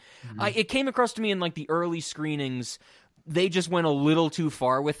of thing. It came across to me in like the early screenings, they just went a little too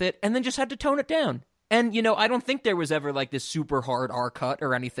far with it and then just had to tone it down. And, I don't think there was ever like this super hard R cut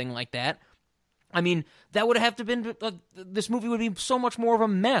or anything like that. I mean, that would have to been this movie would be so much more of a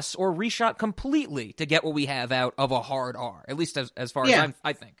mess or reshot completely to get what we have out of a hard R, at least as far as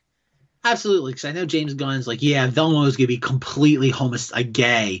I think. Absolutely, because I know James Gunn's like, Velma's gonna be completely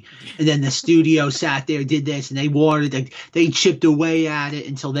gay, and then the studio sat there, did this, and they chipped away at it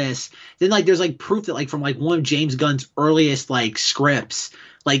until this. Then there's proof that from one of James Gunn's earliest scripts,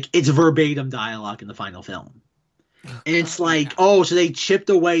 it's verbatim dialogue in the final film. And it's so they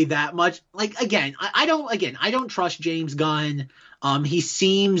chipped away that much. I don't trust James Gunn. He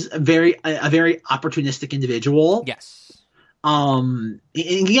seems a very opportunistic individual. Yes. And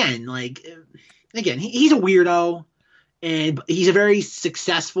again, he's a weirdo, and he's a very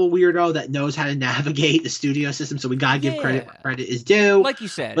successful weirdo that knows how to navigate the studio system. So we gotta give credit where credit is due, like you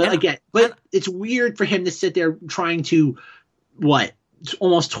said. But it's weird for him to sit there trying to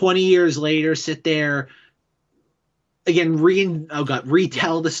almost 20 years later sit there. Again,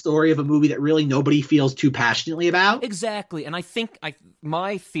 retell the story of a movie that really nobody feels too passionately about. Exactly, and I think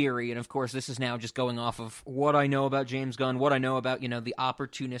my theory, and of course this is now just going off of what I know about James Gunn, what I know about, the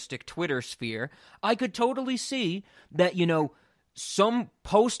opportunistic Twitter sphere, I could totally see that, some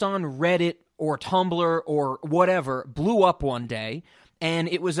post on Reddit or Tumblr or whatever blew up one day, and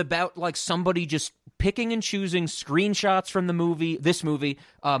it was about somebody just picking and choosing screenshots from this movie,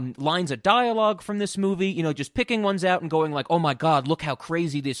 lines of dialogue from this movie, just picking ones out and going oh my God, look how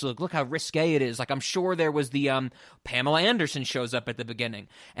crazy this look how risque it is. I'm sure there was the Pamela Anderson shows up at the beginning,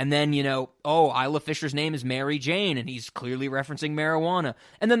 and then Isla Fisher's name is Mary Jane, and he's clearly referencing marijuana,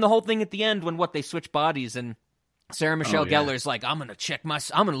 and then the whole thing at the end when they switch bodies and Sarah Michelle Gellar's I'm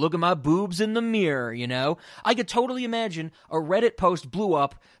gonna look at my boobs in the mirror, I could totally imagine a Reddit post blew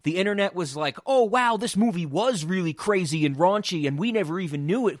up, the internet was oh wow, this movie was really crazy and raunchy, and we never even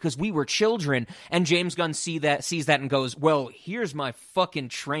knew it because we were children, and James Gunn sees that and goes, well, here's my fucking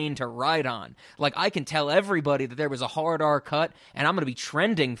train to ride on. I can tell everybody that there was a hard R cut, and I'm gonna be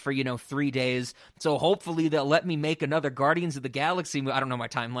trending for 3 days, so hopefully they'll let me make another Guardians of the Galaxy movie. I don't know my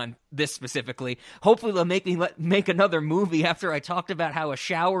timeline this specifically. Hopefully they'll make another movie after I talked about how a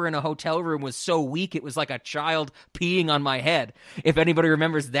shower in a hotel room was so weak it was like a child peeing on my head. If anybody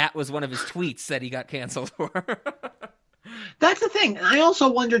remembers, that was one of his tweets that he got canceled for. That's the thing. And I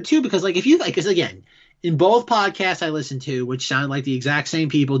also wonder too, because because again, in both podcasts I listened to, which sound like the exact same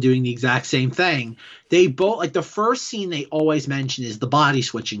people doing the exact same thing, they both the first scene they always mention is the body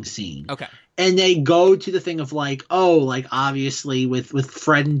switching scene. Okay. And they go to the thing of obviously with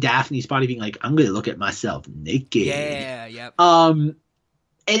Fred and Daphne's body being I'm going to look at myself naked. Yeah, yep. And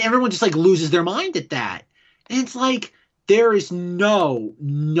everyone just loses their mind at that. And it's there is no,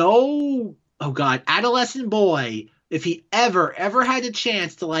 oh God, adolescent boy, if he ever had a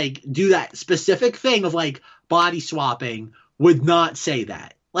chance to do that specific thing of body swapping, would not say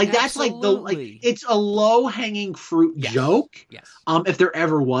that. That's it's a low hanging fruit joke. Yes. If there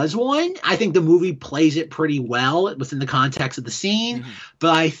ever was one, I think the movie plays it pretty well within the context of the scene. Mm-hmm.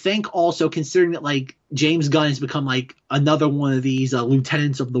 But I think also considering that James Gunn has become another one of these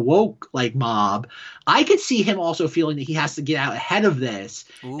lieutenants of the woke mob, I could see him also feeling that he has to get out ahead of this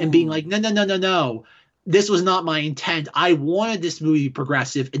and being no. This was not my intent. I wanted this movie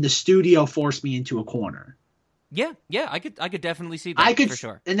progressive, and the studio forced me into a corner. Yeah, I could definitely see that for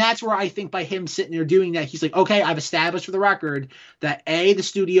sure. And that's where I think by him sitting there doing that, he's okay, I've established for the record that the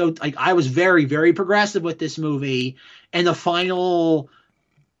studio, I was very, very progressive with this movie, and the final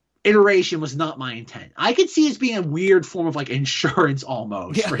iteration was not my intent. I could see it being a weird form of insurance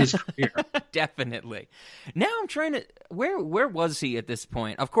almost for his career. Definitely. Now I'm trying to where was he at this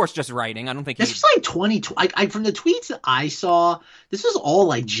point? Of course, just writing. I don't think this was 2020. From the tweets that I saw, this was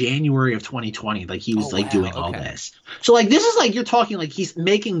all January of 2020. He was doing all this. So this is you're talking he's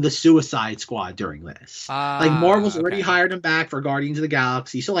making the Suicide Squad during this. Marvel's already hired him back for Guardians of the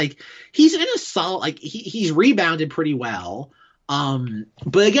Galaxy. So he's in a solid he's rebounded pretty well.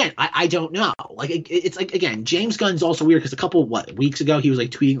 But again, I don't know. It's again, James Gunn's also weird because a couple weeks ago he was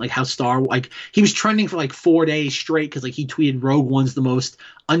tweeting how he was trending for 4 days straight because he tweeted Rogue One's the most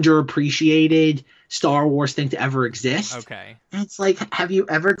underappreciated Star Wars thing to ever exist. Okay. And it's have you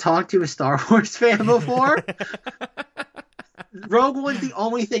ever talked to a Star Wars fan before? Rogue One's the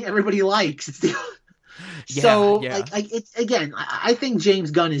only thing everybody likes. It's the it's again, I think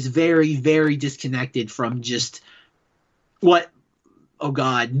James Gunn is very, very disconnected from just what. Oh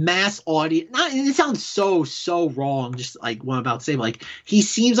God, mass audience. It sounds so wrong. Just what I'm about to say, but he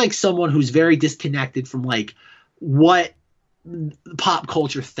seems like someone who's very disconnected from what pop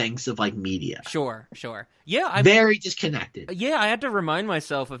culture thinks of like media. Sure. Yeah, Very disconnected. Yeah, I had to remind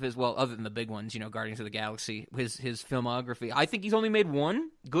myself of his, well, other than the big ones, Guardians of the Galaxy, his filmography. I think he's only made one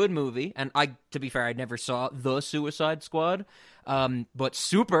good movie, and to be fair, I never saw The Suicide Squad, but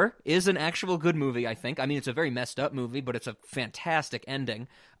Super is an actual good movie, I think. I mean, it's a very messed up movie, but it's a fantastic ending.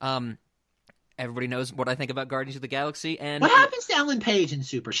 Everybody knows what I think about Guardians of the Galaxy. And what happens to Ellen Page in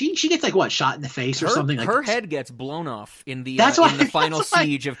Super? She gets like what, shot in the face or something like her head gets blown off in the final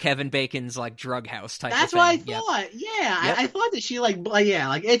siege of Kevin Bacon's like drug house type. That's of thing. What I thought. Yep. Yeah, yep. I thought that she like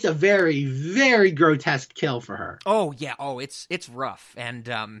it's a very, very grotesque kill for her. Oh yeah, it's rough, and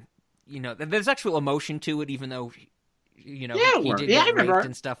there's actual emotion to it, even though. He did get raped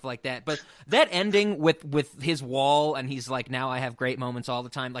and stuff like that. But that ending with his wall, and he's like, now I have great moments all the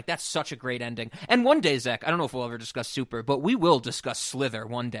time. Like, that's such a great ending. And one day, Zach, I don't know if we'll ever discuss Super, but we will discuss Slither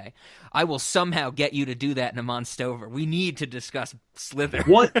one day. I will somehow get you to do that in a Monstover. We need to discuss Slither.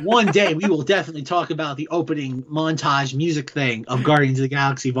 One day, we will definitely talk about the opening montage music thing of Guardians of the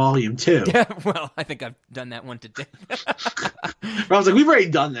Galaxy Volume 2. Yeah, well, I think I've done that one today. I was like, we've already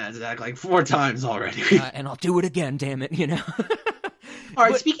done that, Zach, like 4 times already. And I'll do it again, damn it. All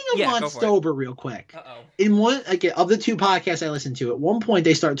right, speaking of Monstober real quick. In one of the 2 podcasts I listened to, at one point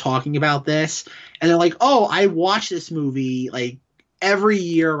they start talking about this, and they're like, oh, I watch this movie like every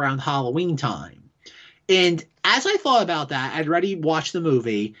year around Halloween time. And as I thought about that, I'd already watched the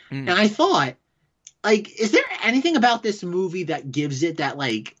movie, and I thought, like, is there anything about this movie that gives it that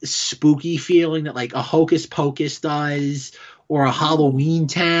like spooky feeling that like a Hocus Pocus does, or a Halloween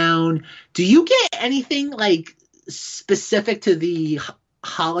Town? Do you get anything like specific to the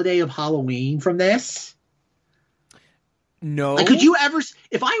holiday of Halloween from this? No. Like, could you ever,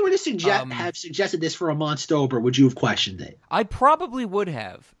 if I were to have suggested this for a Monstober, would you have questioned it? I probably would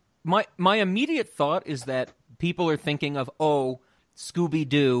have. My immediate thought is that people are thinking of,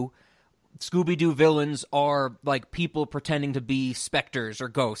 Scooby-Doo villains are like people pretending to be specters or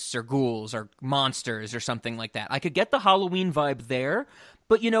ghosts or ghouls or monsters or something like that. I could get the Halloween vibe there,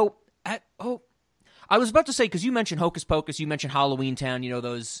 but I was about to say, because you mentioned Hocus Pocus, you mentioned Halloween Town,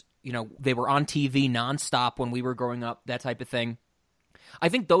 those, they were on TV nonstop when we were growing up, that type of thing. I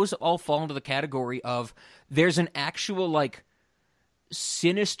think those all fall into the category of there's an actual, like,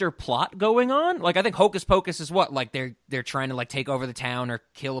 sinister plot going on. Like, I think Hocus Pocus is what? Like, they're trying to, like, take over the town or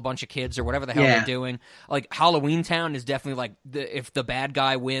kill a bunch of kids or whatever the hell they're doing. Like, Halloween Town is definitely, like, if the bad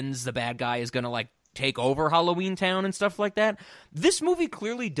guy wins, the bad guy is going to, like, take over Halloween Town and stuff like that. This movie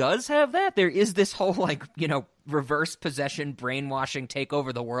clearly does have that. There is this whole, like, reverse possession, brainwashing, take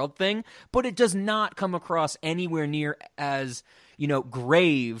over the world thing, but it does not come across anywhere near as,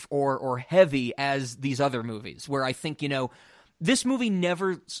 grave or heavy as these other movies, where I think, this movie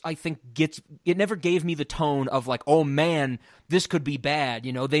never, I think, never gave me the tone of like, oh man, this could be bad,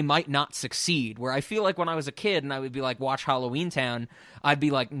 they might not succeed. Where I feel like when I was a kid and I would be like, watch Halloween Town, I'd be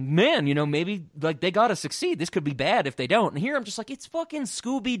like, man, maybe like they gotta succeed. This could be bad if they don't. And here I'm just like, it's fucking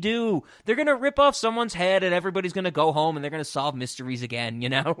Scooby-Doo. They're gonna rip off someone's head and everybody's gonna go home and they're gonna solve mysteries again,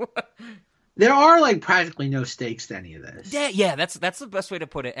 There are like practically no stakes to any of this. Yeah, that's the best way to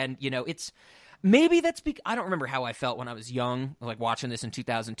put it. And, it's... Maybe that's because I don't remember how I felt when I was young, like watching this in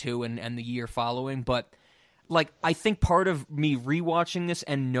 2002 and the year following, but like I think part of me rewatching this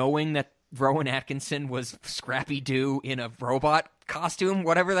and knowing that Rowan Atkinson was Scrappy-Doo in a robot costume,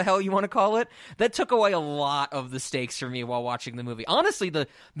 whatever the hell you want to call it, that took away a lot of the stakes for me while watching the movie. Honestly, the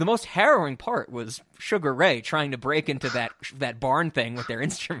most harrowing part was Sugar Ray trying to break into that barn thing with their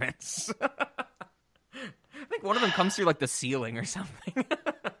instruments. I think one of them comes through like the ceiling or something.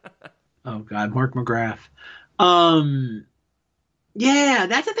 Oh God, Mark McGrath. Yeah,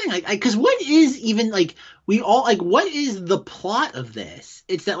 that's the thing. Like, because what is even like what is the plot of this?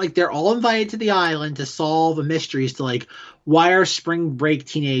 It's that like they're all invited to the island to solve a mystery as to like why are spring break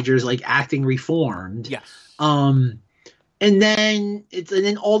teenagers like acting reformed? Yes. And then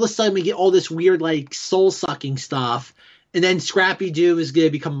all of a sudden we get all this weird like soul sucking stuff, and then Scrappy-Doo is gonna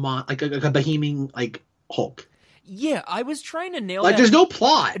become like a Bohemian like Hulk. Yeah, I was trying to nail that. Like, there's no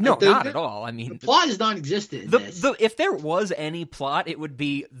plot. No, not at all. I mean, the plot is non-existent. If there was any plot, it would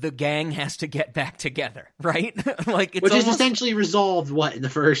be the gang has to get back together, right? Like, it's is essentially resolved in the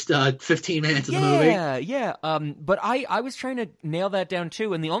first 15 minutes of the movie. Yeah. But I was trying to nail that down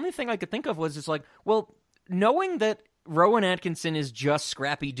too, and the only thing I could think of was just like, well, knowing that Rowan Atkinson is just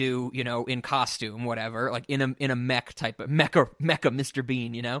Scrappy-Doo, in costume, whatever, like in a mech type of mecha Mr.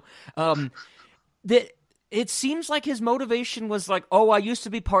 Bean, that. It seems like his motivation was like, oh, I used to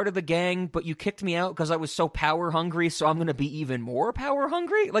be part of the gang, but you kicked me out because I was so power hungry, so I'm going to be even more power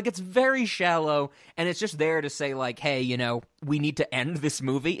hungry? Like, it's very shallow, and it's just there to say, like, hey, you know, we need to end this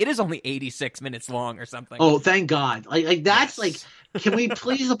movie. It is only 86 minutes long or something. Oh, thank God. Like that's Yes. like, can we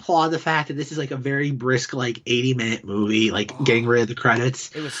please applaud the fact that this is like a very brisk, like 80-minute movie, like getting rid of the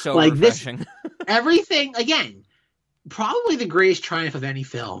credits. It was so like refreshing. Everything, again, probably the greatest triumph of any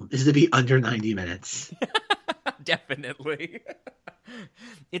film is to be under 90 minutes. Definitely.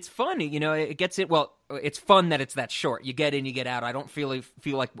 It's funny, you know, it gets it. Well, it's fun that it's that short. You get in, you get out. I don't feel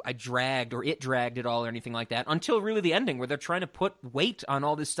like I dragged or it dragged at all or anything like that until really the ending where they're trying to put weight on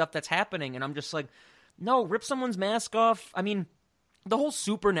all this stuff that's happening. And I'm just like, no, rip someone's mask off. I mean, the whole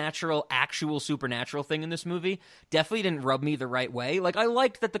actual supernatural thing in this movie definitely didn't rub me the right way. Like, I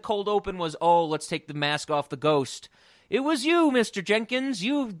liked that the cold open was, oh, let's take the mask off the ghost. It was you, Mr. Jenkins.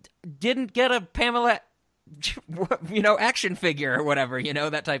 You didn't get a Pamela, you know, action figure or whatever, you know,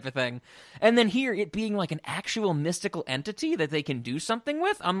 that type of thing. And then here, it being like an actual mystical entity that they can do something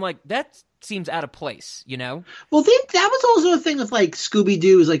with, I'm like, that seems out of place, you know? Well, that was also a thing with like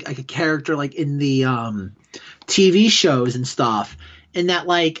Scooby-Doo is like a character like in the TV shows and stuff. And that,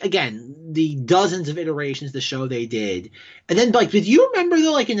 like, again, the dozens of iterations the show they did. And then, like, did you remember,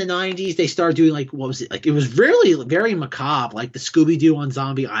 though, like, in the 90s, they started doing, like, what was it? Like, it was really very macabre, like the Scooby-Doo on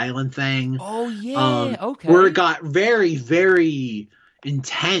Zombie Island thing. Oh, yeah, okay. Where it got very, very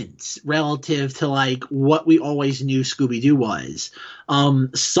intense relative to, like, what we always knew Scooby-Doo was.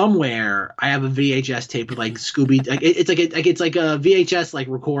 Somewhere, I have a VHS tape of, like, Scooby... Like, it's like a VHS, like,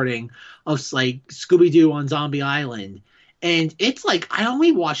 recording of, like, Scooby-Doo on Zombie Island. And it's like, I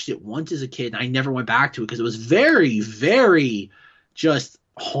only watched it once as a kid, and I never went back to it because it was very, very just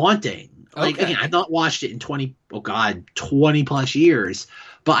haunting. Like, Okay. again, I've not watched it in 20 plus years.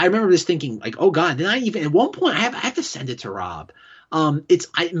 But I remember just thinking, like, oh, God. Then at one point, I have to send it to Rob.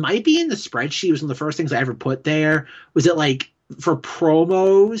 It might be in the spreadsheet. It was one of the first things I ever put there. Was it, like, for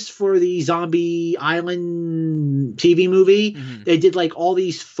promos for the Zombie Island TV movie? Mhm. They did, like, all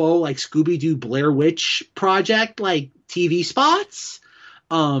these faux, like, Scooby-Doo Blair Witch Project, like, TV spots.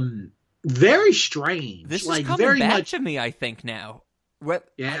 Very strange. This like is coming very back much to me, I think, now. What?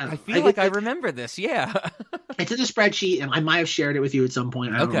 Yeah. I feel like I remember this, yeah. It's in the spreadsheet, and I might have shared it with you at some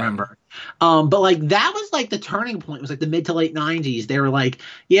point. I don't Okay. remember. But like that was like the turning point. It was like the mid to late 90s. They were like,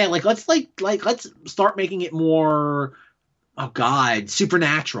 yeah, let's start making it more, oh God,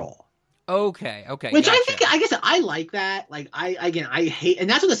 supernatural. Okay, Which gotcha. I guess I like that. Like I hate, and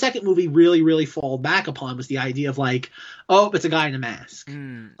that's what the second movie really, really fall back upon was the idea of like, oh, it's a guy in a mask.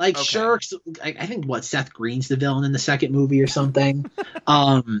 Like okay. Shirks, I think Seth Green's the villain in the second movie or something.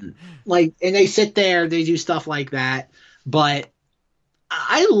 Like, and they sit there, they do stuff like that. But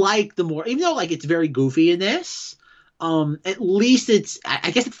I like the more, even though like it's very goofy in this. At least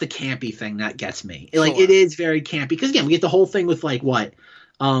I guess it's the campy thing that gets me. Like Sure. it is very campy because again, we get the whole thing with like what.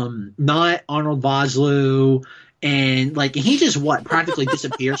 Not Arnold Vosloo, and like he just practically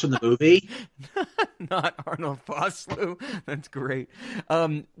disappears from the movie. Not Arnold Vosloo. That's great.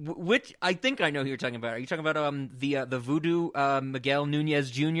 Which I think I know who you're talking about. Are you talking about the voodoo Miguel Nunez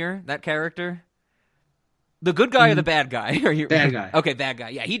Jr., that character? The good guy or the bad guy? Bad guy. Okay, bad guy.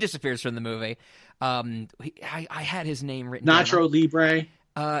 Yeah, he disappears from the movie. I had his name written down. Nacho Libre,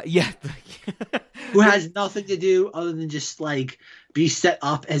 Yeah. who has nothing to do other than just like be set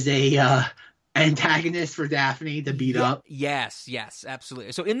up as a antagonist for Daphne to beat up. Yes,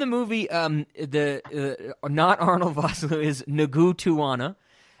 absolutely. So in the movie, the not Arnold Vosloo is Nagu Tuana,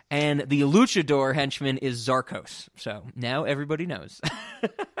 and the luchador henchman is Zarkos. So now everybody knows.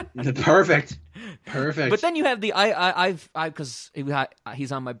 Perfect. But then you have the because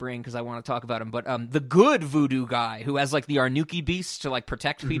he's on my brain because I want to talk about him. But the good voodoo guy who has like the Arnuki beast to like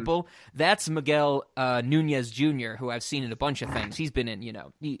protect people. That's Miguel Nunez Jr., who I've seen in a bunch of things. He's been in,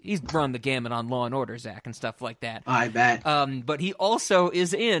 he's run the gamut on Law and Order, Zach, and stuff like that. I bet. But he also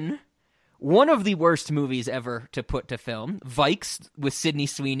is in one of the worst movies ever to put to film, Vikes with Sydney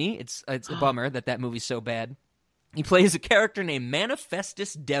Sweeney. It's a bummer that movie's so bad. He plays a character named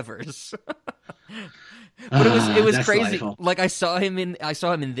Manifestus Devers. But it was crazy. Delightful. Like I saw him in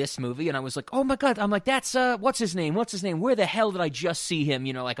this movie, and I was like, oh my God. I'm like, that's what's his name? Where the hell did I just see him?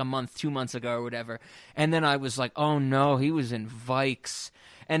 like a month, 2 months ago or whatever. And then I was like, oh no, he was in Vikes.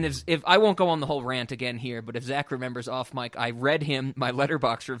 And if I won't go on the whole rant again here, but if Zach remembers off mic, I read him my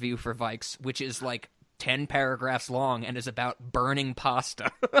Letterboxd review for Vikes, which is like 10 paragraphs long and is about burning pasta.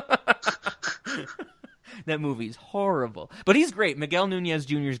 That movie's horrible, but he's great. Miguel Nunez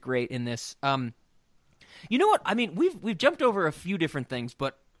Jr. is great in this. You know what? I mean, we've jumped over a few different things,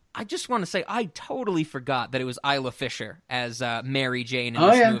 but I just want to say I totally forgot that it was Isla Fisher as Mary Jane in Oh,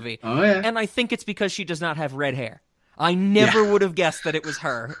 this yeah. movie. Oh, yeah. And I think it's because she does not have red hair. I never would have guessed that it was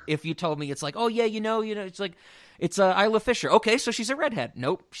her if you told me it's like, oh yeah, you know, it's like it's Isla Fisher. Okay, so she's a redhead.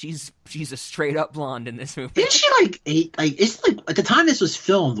 Nope, she's a straight up blonde in this movie. Didn't she it's like at the time this was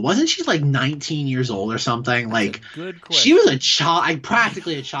filmed, wasn't she like 19 years old or something? That's like a good question. she was a child,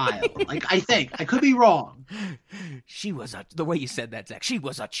 practically a child. Like I think I could be wrong. She was the way you said that, Zach. She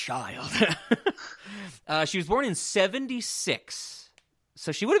was a child. She was born in 1976,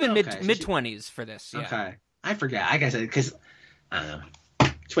 so she would have been mid-20s for this. Yeah. Okay, I forget. Like I said, because I don't know.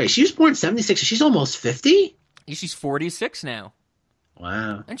 Wait, she was born in 1976. She's almost 50. She's 46 now.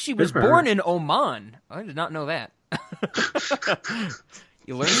 Wow. And she was born in Oman. I did not know that.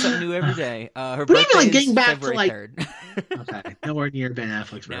 You learn something new every day. Her But birthday even like getting is back February to like 3rd. okay, nowhere near Ben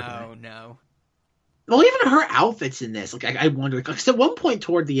Affleck's birthday. No. Well, even her outfits in this, like I wonder, because at one point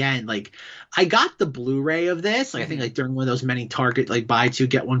toward the end, like I got the Blu-ray of this, like I think like during one of those many Target like buy two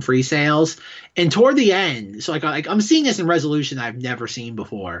get one free sales, and toward the end, so like I'm seeing this in resolution I've never seen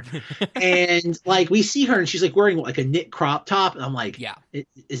before, and like we see her and she's like wearing like a knit crop top, and I'm like, yeah,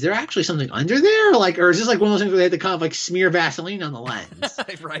 is there actually something under there, like, or is this like one of those things where they had to kind of like smear Vaseline on the lens,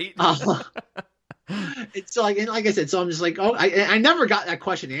 right? It's so like, and like I said, so I'm just like, oh, I never got that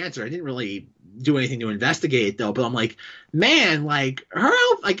question answered. I didn't really do anything to investigate though, but I'm like, man, like her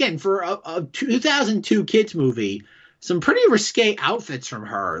again for a 2002 kids movie, some pretty risque outfits from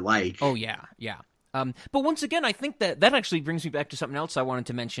her. Like, oh yeah. But once again, I think that actually brings me back to something else I wanted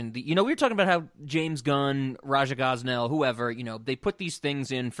to mention. We were talking about how James Gunn, Raja Gosnell, whoever, they put these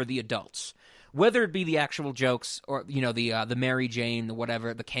things in for the adults, whether it be the actual jokes or the Mary Jane, the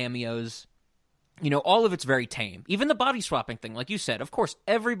whatever, the cameos. All of it's very tame. Even the body swapping thing, like you said, of course,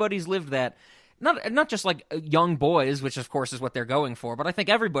 everybody's lived that. Not just like young boys, which of course is what they're going for, but I think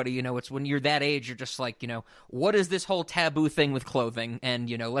everybody, it's when you're that age, you're just like, what is this whole taboo thing with clothing? And,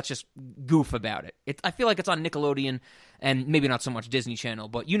 let's just goof about it. I feel like it's on Nickelodeon and maybe not so much Disney Channel,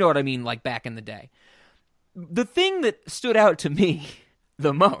 but you know what I mean, like back in the day. The thing that stood out to me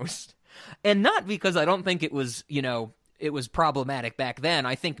the most, and not because I don't think it was, it was problematic back then.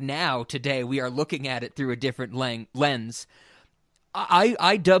 I think now, today, we are looking at it through a different lens.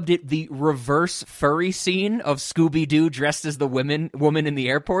 I dubbed it the reverse furry scene of Scooby-Doo dressed as the woman in the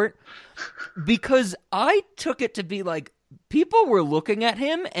airport, because I took it to be like people were looking at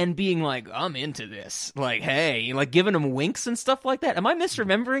him and being like, I'm into this. Like, hey, like giving him winks and stuff like that. Am I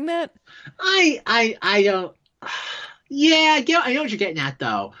misremembering that? I don't. Yeah, I know what you're getting at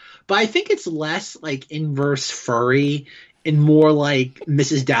though, but I think it's less like inverse furry and more like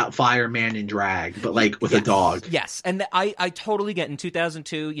Mrs. Doubtfire Man in Drag, but like with a dog. Yes, and I totally get in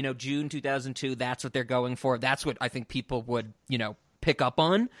 2002, June 2002, that's what they're going for. That's what I think people would, pick up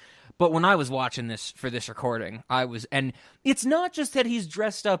on. But when I was watching this for this recording, and it's not just that he's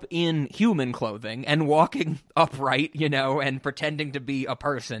dressed up in human clothing and walking upright, and pretending to be a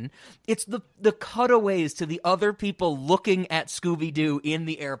person. It's the cutaways to the other people looking at Scooby-Doo in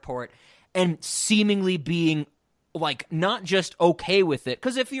the airport and seemingly being like not just okay with it,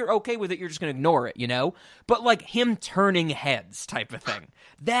 because if you're okay with it, you're just going to ignore it, but like him turning heads type of thing.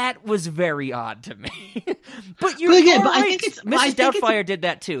 That was very odd to me. But right. I think it's Mrs. Doubtfire did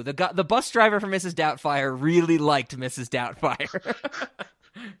that too. The bus driver for Mrs. Doubtfire really liked Mrs. Doubtfire.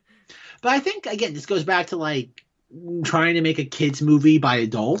 But I think again, this goes back to like trying to make a kids movie by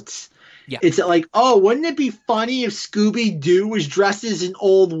adults. Yeah. It's like, oh, wouldn't it be funny if Scooby-Doo was dressed as an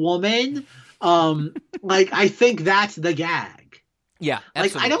old woman? Like I think that's the gag. Yeah,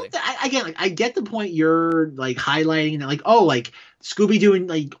 absolutely. Like I get the point you're like highlighting, and like, oh, like Scooby-Doo and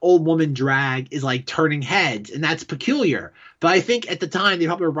like old woman drag is like turning heads, and that's peculiar. But I think at the time they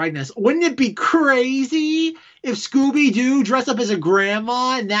probably were writing this. Wouldn't it be crazy if Scooby-Doo dressed up as a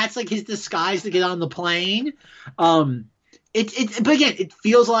grandma and that's like his disguise to get on the plane? But again, it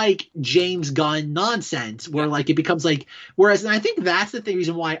feels like James Gunn nonsense where like it becomes like, whereas, and I think that's the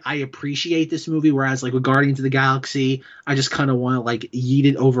reason why I appreciate this movie. Whereas like with Guardians of the Galaxy, I just kind of want to like yeet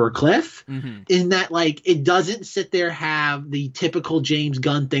it over a cliff. Mm-hmm. In that like, it doesn't sit there have the typical James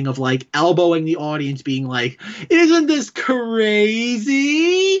Gunn thing of like elbowing the audience being like, isn't this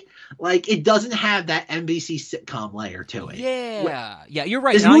crazy? Like it doesn't have that NBC sitcom layer to it. Yeah, you're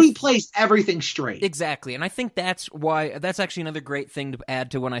right. This movie plays everything straight. Exactly, and I think that's actually another great thing to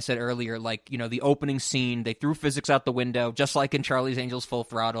add to when I said earlier, like, the opening scene, they threw physics out the window, just like in Charlie's Angels Full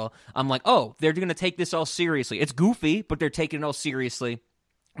Throttle. I'm like, oh, they're going to take this all seriously. It's goofy, but they're taking it all seriously.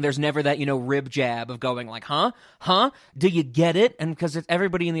 There's never that, rib jab of going like, huh? Do you get it? And because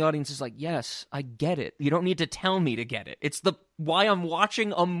everybody in the audience is like, yes, I get it. You don't need to tell me to get it. It's why I'm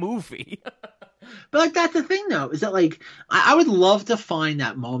watching a movie. But like that's the thing though, is that like I would love to find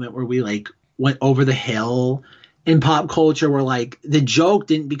that moment where we like went over the hill in pop culture where like the joke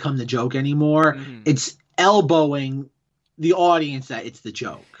didn't become the joke anymore. Mm-hmm. It's elbowing the audience that it's the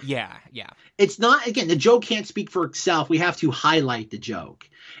joke. Yeah. It's not, again, the joke can't speak for itself. We have to highlight the joke.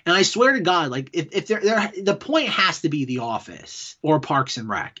 And I swear to God, like if the point has to be The Office or Parks and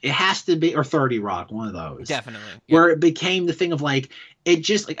Rec. It has to be, or 30 Rock, one of those. Definitely. Yeah. Where it became the thing of like, it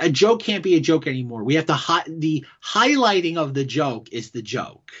just like a joke can't be a joke anymore. We have to the highlighting of the joke is the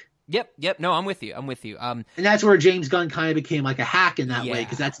joke. Yep. No, I'm with you. And that's where James Gunn kind of became like a hack in that way,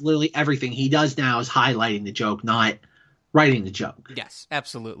 because that's literally everything he does now is highlighting the joke, not writing the joke. Yes,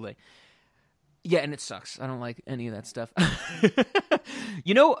 absolutely. Yeah, and it sucks. I don't like any of that stuff.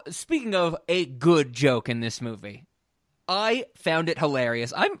 Speaking of a good joke in this movie, I found it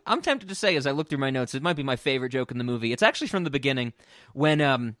hilarious. I'm tempted to say, as I look through my notes, it might be my favorite joke in the movie. It's actually from the beginning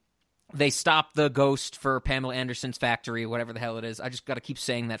when they stop the ghost for Pamela Anderson's factory, whatever the hell it is. I just got to keep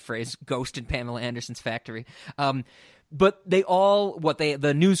saying that phrase, ghost in Pamela Anderson's factory. But they all,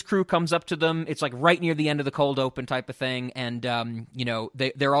 the news crew comes up to them. It's like right near the end of the cold open type of thing. And,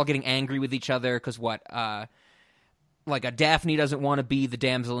 they're all getting angry with each other because like a Daphne doesn't want to be the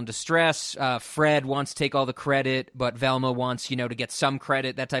damsel in distress. Fred wants to take all the credit, but Velma wants, to get some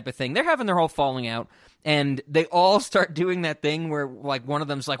credit, that type of thing. They're having their whole falling out. And they all start doing that thing where, like, one of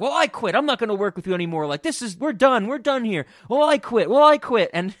them's like, well, I quit. I'm not going to work with you anymore. Like, we're done here. Well, I quit.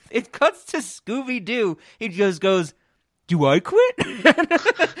 And it cuts to Scooby-Doo. He just goes, do I quit?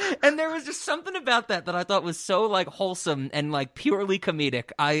 And there was just something about that I thought was so, like, wholesome and, like, purely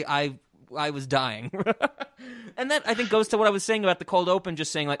comedic. I was dying. And that, I think, goes to what I was saying about the cold open,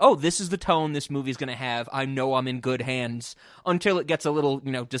 just saying, like, oh, this is the tone this movie's going to have. I know I'm in good hands, until it gets a little,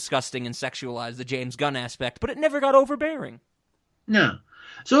 disgusting and sexualized, the James Gunn aspect, but it never got overbearing. No.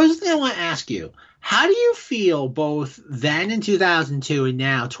 So here's the thing I want to ask you. How do you feel both then in 2002 and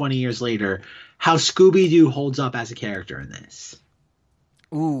now, 20 years later, how Scooby-Doo holds up as a character in this?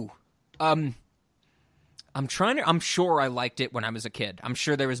 Ooh. I'm sure I liked it when I was a kid. I'm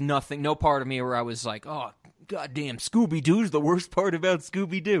sure there was no part of me where I was like, oh, goddamn, Scooby-Doo's the worst part about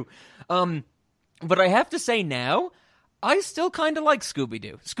Scooby-Doo. But I have to say now, I still kind of like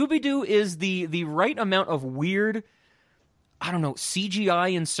Scooby-Doo. Scooby-Doo is the right amount of weird, I don't know,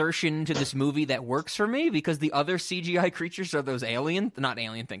 CGI insertion into this movie that works for me, because the other CGI creatures are those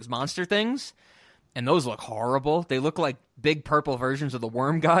monster things. And those look horrible. They look like big purple versions of the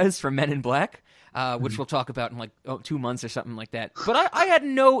worm guys from Men in Black, which we'll talk about in like 2 months or something like that. But I had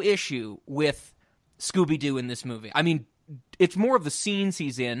no issue with Scooby-Doo in this movie. I mean, it's more of the scenes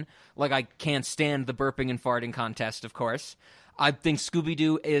he's in. Like, I can't stand the burping and farting contest, of course. I think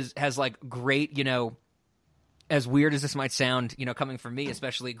Scooby-Doo has like great, as weird as this might sound, coming from me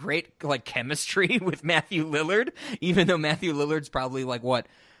especially, great like chemistry with Matthew Lillard, even though Matthew Lillard's probably like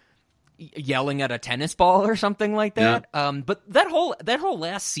yelling at a tennis ball or something like that. Yeah. But that whole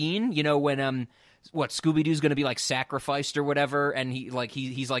last scene, when Scooby-Doo's going to be like sacrificed or whatever, and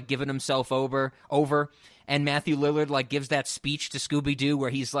he's like giving himself over, and Matthew Lillard like gives that speech to Scooby-Doo where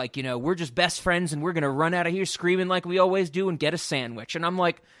he's like, we're just best friends and we're going to run out of here screaming like we always do and get a sandwich. And I'm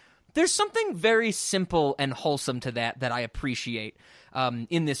like, there's something very simple and wholesome to that I appreciate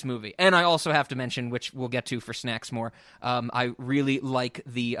in this movie. And I also have to mention, which we'll get to for snacks more, I really like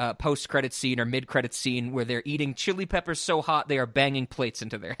the post-credit scene or mid-credit scene where they're eating chili peppers so hot they are banging plates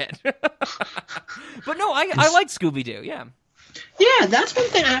into their head. But no, I like Scooby-Doo, yeah. Yeah, that's one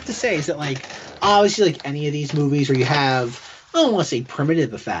thing I have to say is that, like, obviously, like, any of these movies where you have, I don't want to say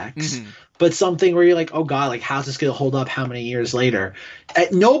primitive effects, but something where you're like, oh God, like, how's this going to hold up how many years later?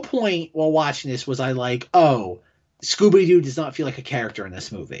 At no point while watching this was I like, oh, Scooby-Doo does not feel like a character in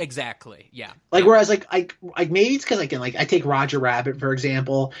this movie. Exactly, yeah. Like, whereas, like maybe it's because, like, I take Roger Rabbit, for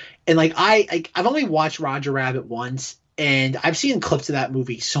example, and, like, I've only watched Roger Rabbit once, and I've seen clips of that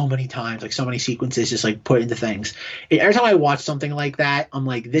movie so many times, like, so many sequences just, like, put into things. And every time I watch something like that, I'm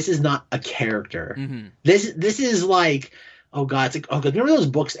like, this is not a character. Mm-hmm. This is, like... Oh God, it's like, oh God, remember those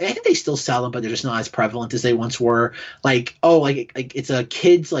books? I think they still sell them, but they're just not as prevalent as they once were. Like, like it's a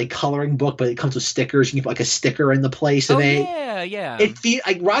kid's like coloring book, but it comes with stickers. You can put like a sticker in the place of it. Yeah. It feels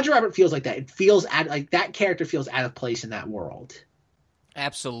like Roger Rabbit feels like that. It feels like that character feels out of place in that world.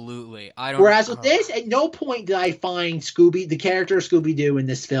 Absolutely. Whereas with this, at no point did I find the character Scooby-Doo in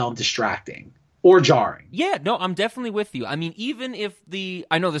this film distracting. or jarring. Yeah, no, I'm definitely with you. I mean, even if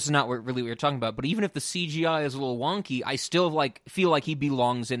I know this is not really what you're talking about, but even if the CGI is a little wonky, I still feel like he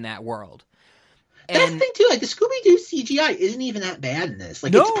belongs in that world. That's the thing too. Like the Scooby-Doo CGI isn't even that bad in this.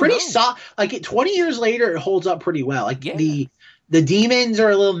 Like it's pretty solid. Like 20 years later, it holds up pretty well. Like the demons are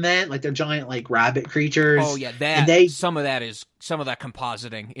a little meh. Like they're giant like rabbit creatures. Oh yeah, some of that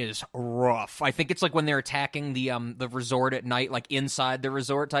compositing is rough. I think it's like when they're attacking the resort at night, like inside the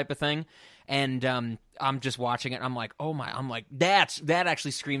resort type of thing. And I'm just watching it. I'm like, oh my! I'm like, that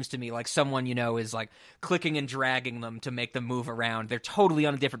actually screams to me like someone is like clicking and dragging them to make them move around. They're totally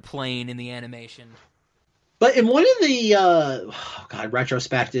on a different plane in the animation. But in one of the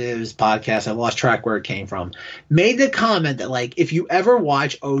retrospectives podcasts, I lost track where it came from, made the comment that like if you ever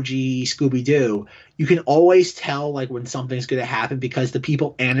watch OG Scooby-Doo, you can always tell like when something's going to happen because the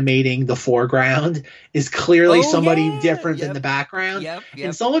people animating the foreground is clearly somebody different than the background. Yep.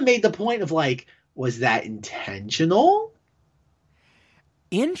 And someone made the point of like, was that intentional?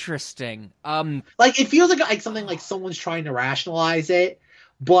 Interesting. Like it feels like something like someone's trying to rationalize it,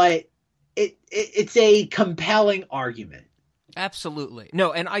 but it's a compelling argument. Absolutely.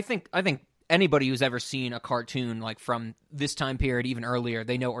 No, and I think anybody who's ever seen a cartoon like from this time period, even earlier,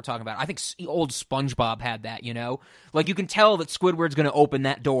 they know what we're talking about. I think old SpongeBob had that, like you can tell that Squidward's going to open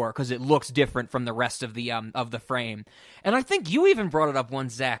that door because it looks different from the rest of the frame. And I think you even brought it up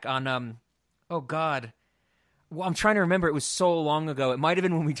once, Zach, on oh God. Well, I'm trying to remember. It was so long ago. It might have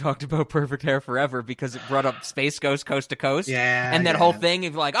been when we talked about Perfect Hair Forever because it brought up Space Ghost Coast to Coast. Yeah. And that whole thing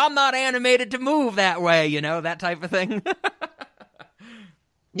of like, I'm not animated to move that way, that type of thing.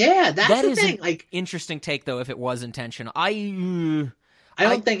 Yeah, that's the thing. An like interesting take though if it was intentional. I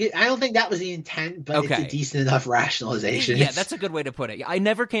don't think that was the intent, but it's a decent enough rationalization. Yeah, that's a good way to put it. I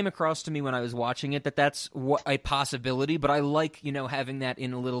never came across to me when I was watching it that's a possibility, but I like, having that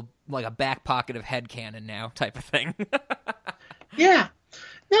in a little, like a back pocket of headcanon now type of thing. Yeah.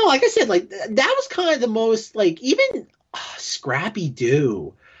 No, like I said, like that was kind of the most, like even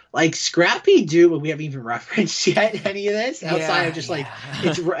Scrappy-Doo. Like Scrappy-Doo, we haven't even referenced yet any of this outside of just like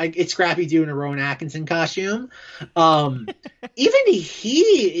it's Scrappy-Doo in a Rowan Atkinson costume. Even he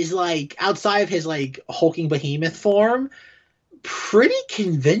is like outside of his like hulking behemoth form, pretty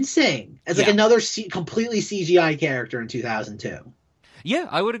convincing as like another completely CGI character in 2002. Yeah,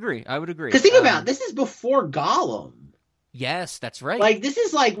 I would agree. Because think about it, this is before Gollum. Yes, that's right. Like this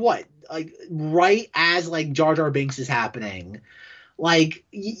is like what, like right as like Jar Jar Binks is happening. Like,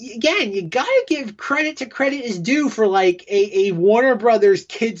 again, you gotta give credit to credit is due for, like, a Warner Brothers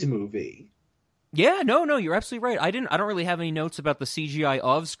kids movie. Yeah, no, you're absolutely right. I don't really have any notes about the CGI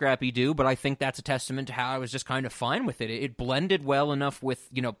of Scrappy-Doo, but I think that's a testament to how I was just kind of fine with it. It blended well enough with,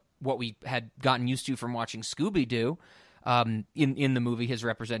 what we had gotten used to from watching Scooby-Doo in the movie, his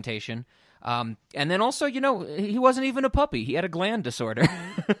representation. And then also, he wasn't even a puppy. He had a gland disorder.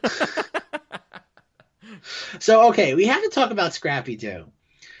 So, okay, we have to talk about Scrappy-Doo.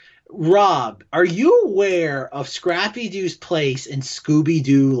 Rob, are you aware of Scrappy-Doo's place in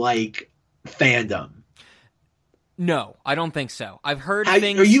Scooby-Doo, like, fandom? No, I don't think so. I've heard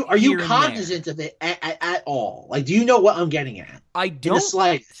things. Are you cognizant of it at all? Like, do you know what I'm getting at? I don't. In the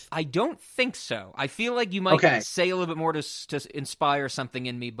slightest. I don't think so. I feel like you might say a little bit more to inspire something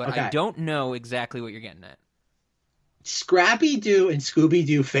in me, but I don't know exactly what you're getting at. Scrappy-Doo and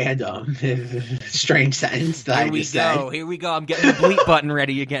Scooby-Doo fandom. Strange sentence. Here we go. I'm getting the bleep button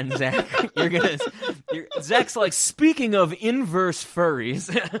ready again, Zach. Zach's like, speaking of inverse furries.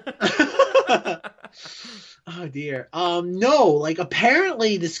 Oh dear. No, like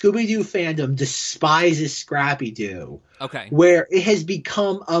apparently the Scooby-Doo fandom despises Scrappy-Doo. Okay. Where it has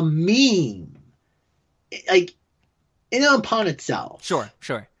become a meme. Like in and upon itself. Sure.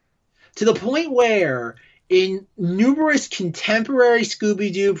 To the point where in numerous contemporary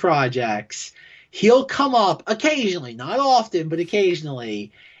Scooby-Doo projects, he'll come up occasionally, not often, but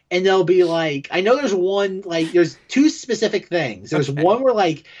occasionally, and they'll be like, I know there's one, like, there's two specific things. There's one where,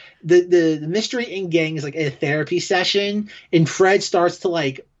 like, the Mystery Inc. gang is, like, at a therapy session, and Fred starts to,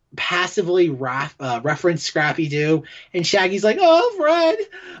 like, passively reference Scrappy-Doo, and Shaggy's like, oh, Fred,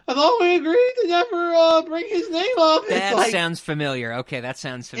 I thought we agreed to never bring his name up. That sounds familiar. Okay, that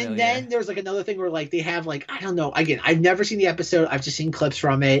sounds familiar. And then there's like another thing where like they have like, I don't know, again, I've never seen the episode, I've just seen clips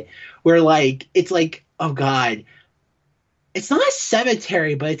from it, where like, it's like, oh God, it's not a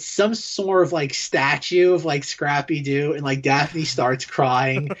cemetery, but it's some sort of like statue of like Scrappy-Doo, and like Daphne starts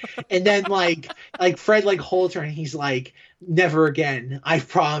crying, and then like Fred like holds her and he's like, never again, I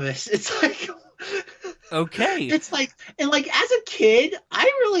promise. It's like Okay. It's like, and like as a kid, I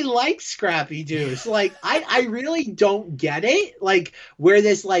really like Scrappy Doo. So like, I really don't get it, like where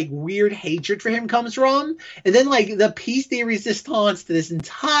this like weird hatred for him comes from. And then like the piece de resistance to this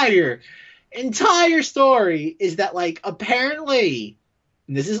entire story is that like apparently,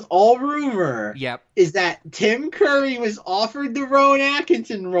 and this is all rumor, Yep. is that Tim Curry was offered the Rowan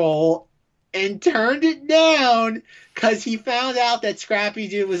Atkinson role and turned it down because he found out that Scrappy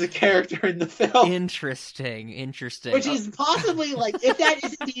Doo was a character in the film. Interesting. Which is possibly, like, if that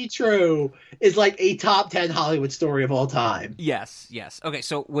is indeed true, is like a top 10 Hollywood story of all time. Yes. Okay,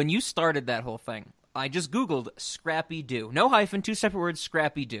 so when you started that whole thing, I just Googled Scrappy Doo. No hyphen, 2 separate words,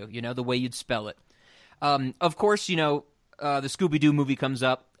 Scrappy Doo, the way you'd spell it. Of course, the Scooby-Doo movie comes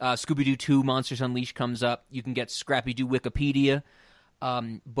up. Scooby-Doo 2 Monsters Unleashed comes up. You can get Scrappy Doo Wikipedia.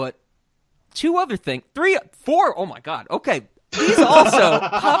 But 2 other things. 3, 4, oh my god. Okay. These also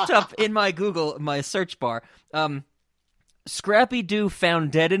popped up in my Google, my search bar. Scrappy Doo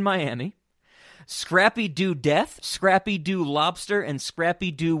Found Dead in Miami. Scrappy Doo Death, Scrappy Doo Lobster, and Scrappy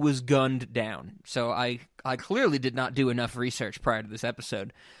Doo Was Gunned Down. So I clearly did not do enough research prior to this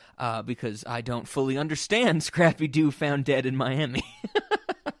episode because I don't fully understand Scrappy Doo Found Dead in Miami.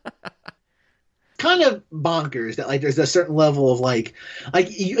 Kind of bonkers that like there's a certain level of like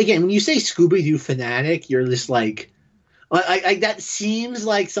again, when you say Scooby-Doo fanatic, you're just like that seems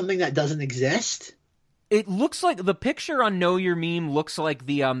like something that doesn't exist. It looks like the picture on Know Your Meme looks like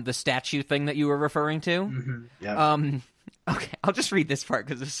the statue thing that you were referring to. Mm-hmm. Yeah. Okay, I'll just read this part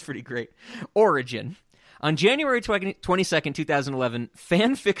because this is pretty great. Origin. On January 22nd, 2011,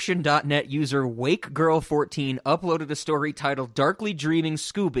 fanfiction.net user WakeGirl14 uploaded a story titled Darkly Dreaming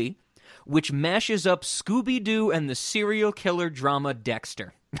Scooby, which mashes up Scooby-Doo and the serial killer drama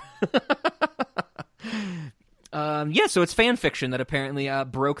Dexter. So it's fan fiction that apparently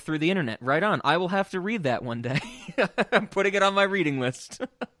broke through the internet. Right on. I will have to read that one day. I'm putting it on my reading list.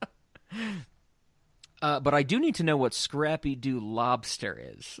 But I do need to know what Scrappy Doo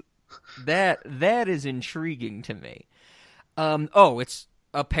Lobster is. That is intriguing to me. It's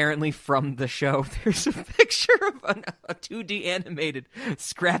apparently from the show. There's a picture of a 2D animated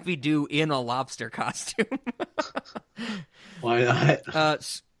Scrappy Doo in a lobster costume. Why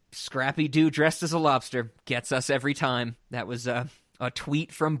not? Scrappy Doo dressed as a lobster gets us every time. That was a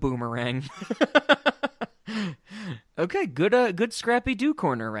tweet from Boomerang. Okay, good Scrappy Doo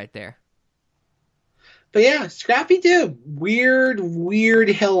corner right there. But yeah, Scrappy Doo, weird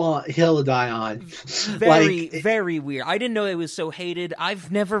hill to die on. Very weird. I didn't know it was so hated.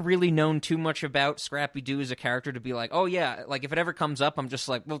 I've never really known too much about Scrappy Doo as a character to be like, oh yeah, like if it ever comes up, I'm just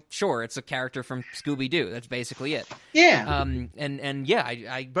like, well, sure, it's a character from Scooby-Doo. That's basically it. Yeah.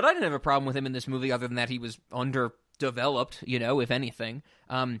 But I didn't have a problem with him in this movie other than that he was underdeveloped, if anything.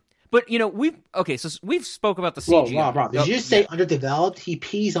 But we've spoke about the CGI. Whoa, Rob, did you just say underdeveloped? He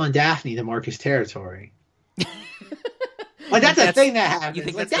pees on Daphne to mark his territory. Like that's a thing that happens. You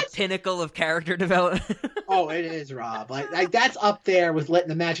think like, that's the pinnacle of character development? Oh, it is, Rob. Like that's up there with letting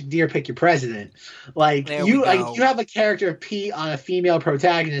the magic deer pick your president. Like there you have a character pee on a female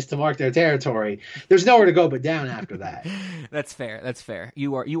protagonist to mark their territory. There's nowhere to go but down after that. That's fair.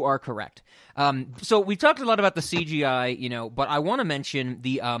 You are correct. So we talked a lot about the CGI, but I want to mention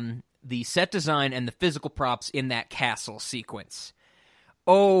the set design and the physical props in that castle sequence.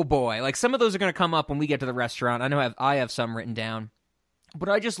 Oh boy, like some of those are going to come up when we get to the restaurant. I know I have some written down. But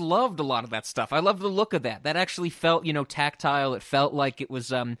I just loved a lot of that stuff. I loved the look of that. That actually felt, tactile. It felt like it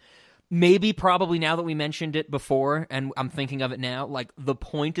was probably now that we mentioned it before, and I'm thinking of it now, like the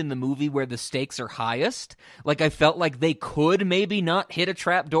point in the movie where the stakes are highest. Like I felt like they could maybe not hit a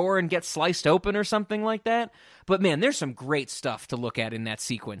trap door and get sliced open or something like that. But man, there's some great stuff to look at in that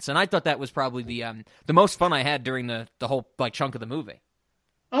sequence, and I thought that was probably the most fun I had during the whole chunk of the movie.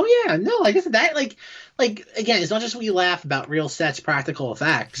 Oh yeah, no, like I said, that like again, it's not just we laugh about real sets, practical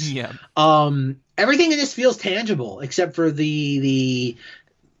effects. Yeah. Everything in this feels tangible except for the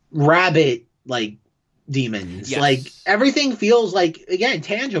rabbit demons. Yes. Like everything feels again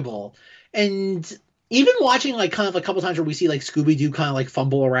tangible. And even watching kind of a couple times where we see Scooby-Doo kind of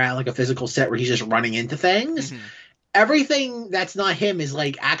fumble around like a physical set where he's just running into things. Mm-hmm. Everything that's not him is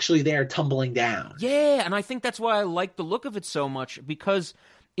actually there tumbling down. Yeah, and I think that's why I like the look of it so much, because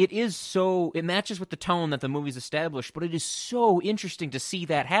it matches with the tone that the movie's established, but it is so interesting to see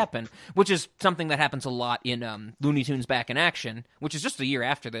that happen, which is something that happens a lot in Looney Tunes Back in Action, which is just a year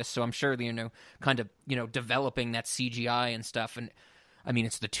after this, so I'm sure developing that CGI and stuff, and I mean,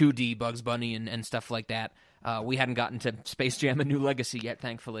 it's the 2D Bugs Bunny and stuff like that. We hadn't gotten to Space Jam: A New Legacy yet,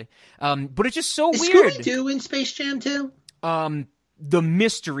 thankfully. But it's just so weird. Scooby-Doo in Space Jam too? The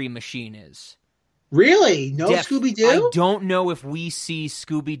Mystery Machine is. Really? No Scooby-Doo? I don't know if we see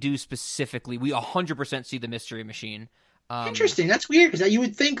Scooby-Doo specifically. We 100% see the Mystery Machine. Interesting. That's weird because you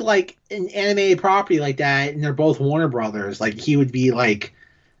would think like an animated property like that, and they're both Warner Brothers, like he would be like,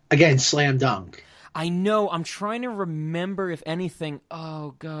 again, slam dunk. I know. I'm trying to remember if anything.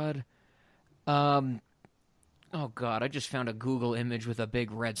 Oh God. Oh God, I just found a Google image with a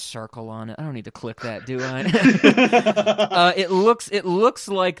big red circle on it. I don't need to click that, do I? It looks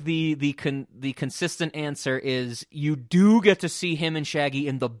like the consistent answer is you do get to see him and Shaggy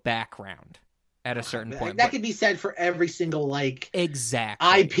in the background at a certain point. That could be said for every single like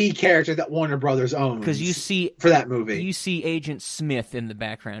exactly IP character that Warner Brothers owns. Because you see for that movie, you see Agent Smith in the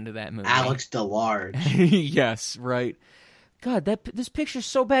background of that movie. Alex DeLarge. Yes, right. God, this picture's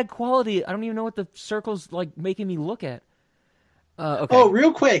so bad quality. I don't even know what the circle's like making me look at. Okay. Oh,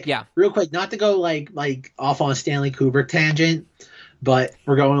 real quick. Yeah. Real quick. Not to go like off on a Stanley Kubrick tangent, but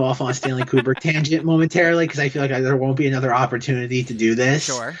we're going off on a Stanley Kubrick tangent momentarily because I feel like there won't be another opportunity to do this.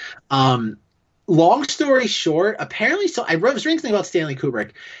 Sure. Long story short, apparently, so I was reading something about Stanley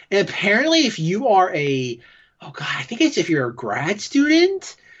Kubrick, and apparently, if you are I think it's if you're a grad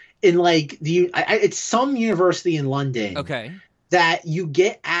student in like it's some university in London. Okay. That you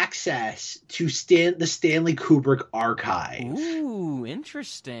get access to the Stanley Kubrick archive. Ooh,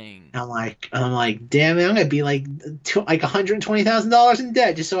 interesting. I'm like, damn it, I'm gonna be like $120,000 in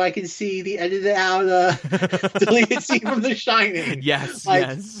debt just so I can see the edited out deleted scene from The Shining. Yes, like,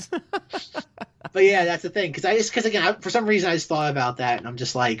 yes. But yeah, that's the thing. Because again, for some reason I just thought about that, and I'm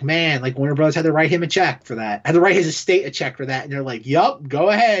just like, man, like Warner Bros. Had to write him a check for that. Had to write his estate a check for that, and they're like, yup, go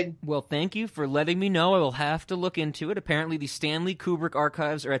ahead. Well, thank you for letting me know. I will have to look into it. Apparently, the Stanley Kubrick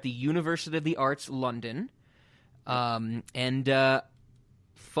archives are at the University of the Arts, London. Fuck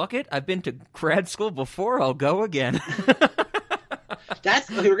it, I've been to grad school before. I'll go again.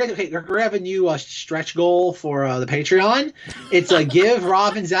 That's okay. We're gonna have a new stretch goal for the Patreon. It's give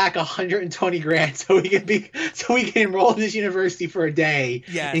Rob and Zach 120 grand so we can enroll in this university for a day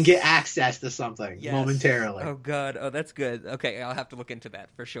and get access to something momentarily. Oh God, oh that's good. Okay, I'll have to look into that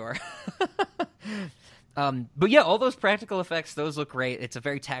for sure. But yeah, all those practical effects, those look great. It's a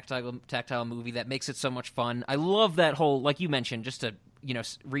very tactile movie that makes it so much fun. I love that whole, like you mentioned, just to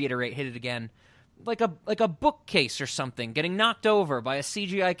reiterate, hit it again. Like a bookcase or something getting knocked over by a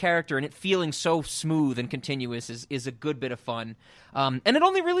CGI character and it feeling so smooth and continuous is a good bit of fun. And it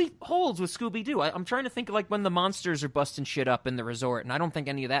only really holds with Scooby-Doo. I'm trying to think of like when the monsters are busting shit up in the resort, and I don't think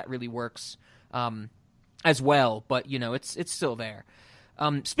any of that really works as well, but it's still there.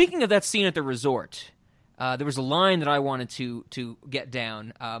 Speaking of that scene at the resort, there was a line that I wanted to get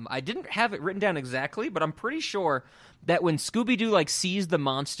down. I didn't have it written down exactly, but I'm pretty sure that when Scooby-Doo sees the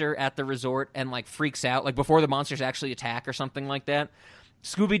monster at the resort and freaks out, before the monsters actually attack or something like that,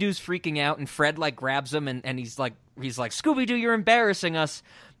 Scooby-Doo's freaking out and Fred grabs him and he's like Scooby-Doo, you're embarrassing us.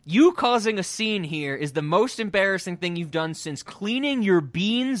 You causing a scene here is the most embarrassing thing you've done since cleaning your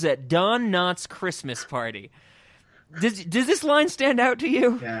beans at Don Knotts' Christmas party. Does this line stand out to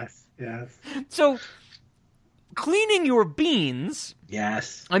you? Yes. So, cleaning your beans.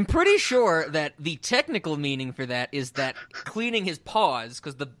 Yes. I'm pretty sure that the technical meaning for that is that cleaning his paws,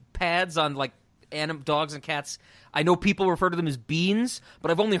 because the pads on dogs and cats, I know people refer to them as beans,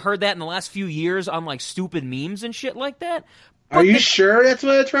 but I've only heard that in the last few years on stupid memes and shit like that. But are you sure that's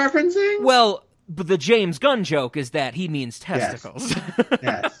what it's referencing? Well, but the James Gunn joke is that he means testicles.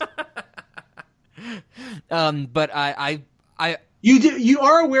 Yes. But I You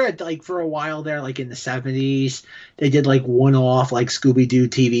are aware that for a while there, in the 70s, they did one-off Scooby-Doo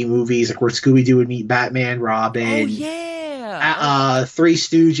TV movies, where Scooby-Doo would meet Batman, Robin. Oh yeah. Three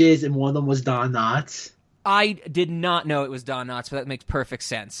Stooges, and one of them was Don Knotts. I did not know it was Don Knotts, but that makes perfect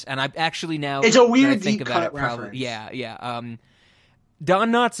sense. And I actually now it's a weird deep cut reference. Yeah.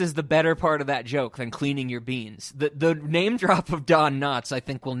 Don Knotts is the better part of that joke than cleaning your beans. The name drop of Don Knotts, I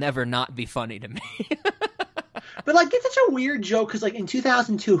think, will never not be funny to me. But it's such a weird joke because in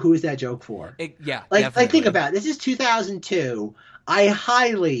 2002, who is that joke for? Think about it. This is 2002. I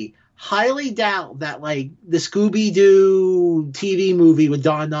highly doubt that the Scooby-Doo TV movie with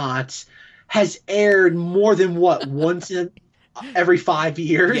Don Knotts has aired more than once in every 5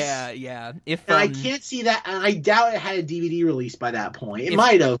 years. Yeah. I can't see that, and I doubt it had a DVD release by that point. It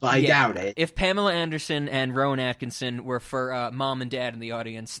might have, but I doubt it. If Pamela Anderson and Rowan Atkinson were for mom and dad in the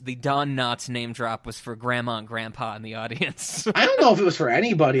audience, the Don Knotts name drop was for grandma and grandpa in the audience. I don't know if it was for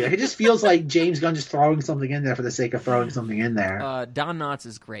anybody. It just feels like James Gunn just throwing something in there for the sake of throwing something in there. Don Knotts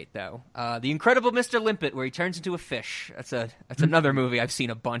is great, though. The Incredible Mr. Limpet, where he turns into a fish. That's another movie I've seen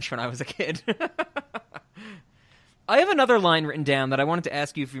a bunch when I was a kid. I have another line written down that I wanted to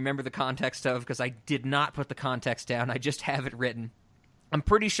ask you if you remember the context of, because I did not put the context down. I just have it written. I'm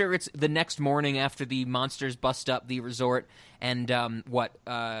pretty sure it's the next morning after the monsters bust up the resort, and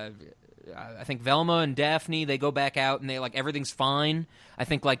I think Velma and Daphne, they go back out and they like everything's fine. I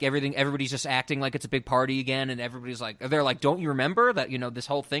think like everybody's just acting like it's a big party again, and everybody's like, they're like, don't you remember that, this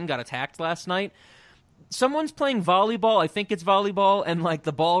whole thing got attacked last night? Someone's playing volleyball, I think it's volleyball, and like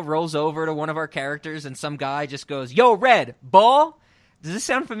the ball rolls over to one of our characters, and some guy just goes, "Yo, Red, ball." Does this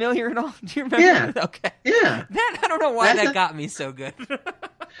sound familiar at all? Do you remember? Yeah. Okay. Yeah. I don't know why that got me so good.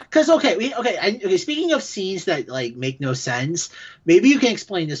 Because speaking of scenes that like make no sense, maybe you can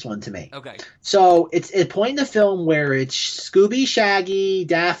explain this one to me. Okay. So it's a point in the film where it's Scooby, Shaggy,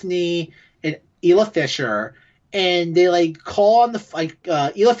 Daphne, and Ela Fisher, and they like call on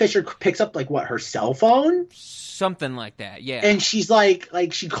Ela Fisher picks up her cell phone, something like that. Yeah. And she's like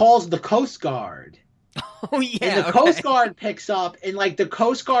she calls the Coast Guard. Oh yeah. And the Coast Guard picks up, and like the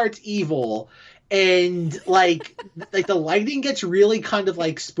Coast Guard's evil. And like the lighting gets really kind of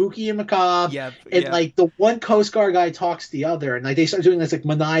like spooky and macabre. Yep, and like the one Coast Guard guy talks to the other, and like they start doing this like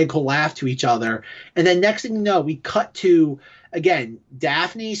maniacal laugh to each other. And then next thing you know, we cut to again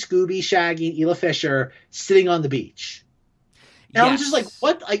Daphne, Scooby, Shaggy, and Ela Fisher sitting on the beach. And I was just like,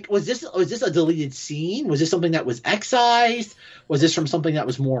 what? Like, was this a deleted scene? Was this something that was excised? Was this from something that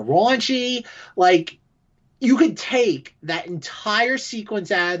was more raunchy? Like, you could take that entire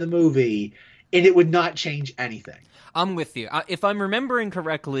sequence out of the movie and it would not change anything. I'm with you. If I'm remembering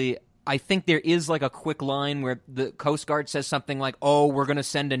correctly, I think there is like a quick line where the Coast Guard says something like, "Oh, we're going to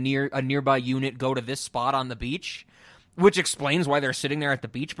send a nearby unit go to this spot on the beach," which explains why they're sitting there at the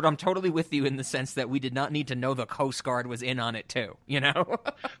beach. But I'm totally with you in the sense that we did not need to know the Coast Guard was in on it too,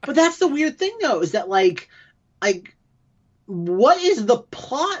 But that's the weird thing, though, is that like what is the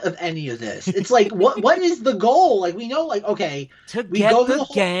plot of any of this? It's like, what is the goal? Like, we know, like, okay, we get the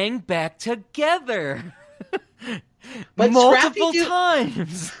gang back together. But multiple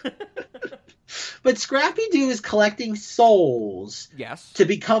times. But Scrappy-Doo is collecting souls. Yes. To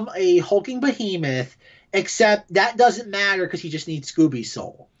become a hulking behemoth, except that doesn't matter because he just needs Scooby's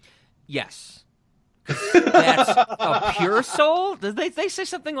soul. Yes. That's a pure soul? Did they say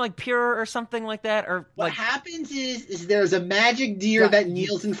something like pure or something like that? Or what happens is there's a magic deer that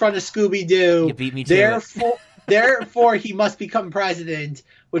kneels in front of Scooby-Doo. You beat me to it. Therefore, he must become president,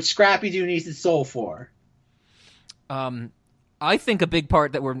 which Scrappy-Doo needs his soul for. I think a big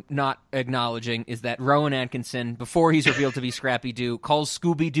part that we're not acknowledging is that Rowan Atkinson, before he's revealed to be Scrappy-Doo, calls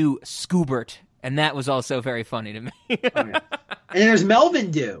Scooby-Doo Scoobert, and that was also very funny to me. Oh, yeah. And then there's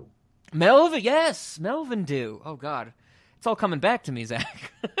Melvin Doo. Melvin Doo. Oh, God. It's all coming back to me,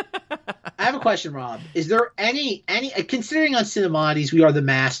 Zach. I have a question, Rob. Is there any considering on Cinemodities we are the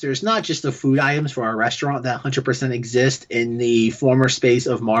masters, not just of food items for our restaurant that 100% exist in the former space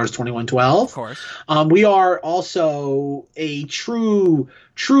of Mars 2112. Of course. We are also a true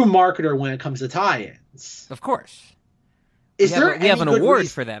marketer when it comes to tie-ins. Of course. We have an award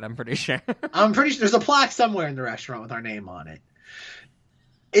for that, I'm pretty sure. I'm pretty sure there's a plaque somewhere in the restaurant with our name on it.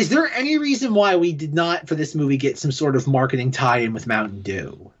 Is there any reason why we did not, for this movie, get some sort of marketing tie-in with Mountain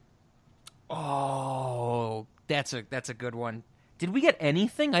Dew? Oh, that's a good one. Did we get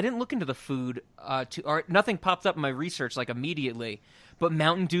anything? I didn't look into the food. Or nothing popped up in my research like immediately. But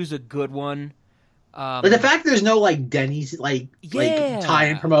Mountain Dew's a good one. But the fact there's no like Denny's like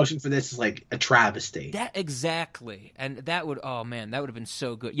tie-in promotion for this is like a travesty. That exactly, and that would that would have been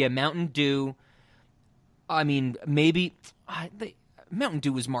so good. Yeah, Mountain Dew. I mean, maybe Mountain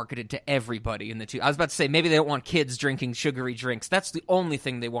Dew was marketed to everybody in the I was about to say, maybe they don't want kids drinking sugary drinks. That's the only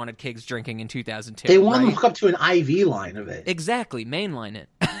thing they wanted kids drinking in 2002. They want to hook up to an IV line of it. Exactly. Mainline it.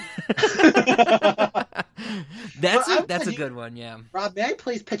 That's a good one, yeah. Rob, may I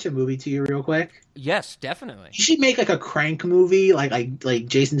please pitch a movie to you real quick? Yes, definitely. You should make like a Crank movie, like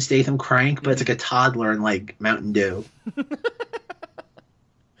Jason Statham Crank, but it's like a toddler and like Mountain Dew.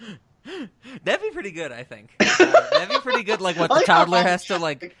 That'd be pretty good, I think. That'd be pretty good. Like what the toddler has to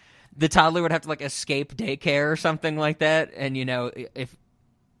like. The toddler would have to like escape daycare or something like that. And if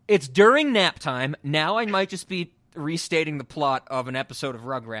it's during nap time, now I might just be restating the plot of an episode of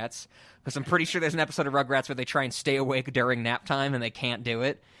Rugrats, because I'm pretty sure there's an episode of Rugrats where they try and stay awake during nap time and they can't do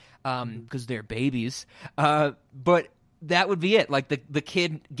it because they're babies. But that would be it. Like the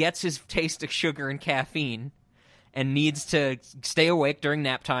kid gets his taste of sugar and caffeine. and needs to stay awake during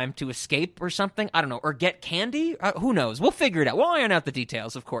nap time to escape or something. I don't know, or get candy. Who knows? We'll figure it out. We'll iron out the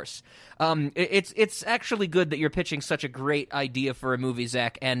details, of course. It's actually good that you're pitching such a great idea for a movie,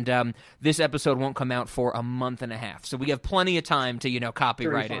 Zach. And this episode won't come out for a month and a half, so we have plenty of time to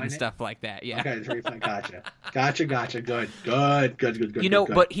copyright it and stuff like that. Yeah. Okay, gotcha. Good.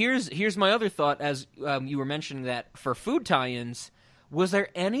 But here's my other thought. As you were mentioning that for food tie-ins, was there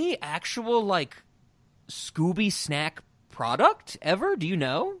any actual Scooby snack product ever? Do you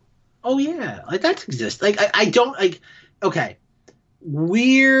know? Oh yeah, that exists. I don't Okay,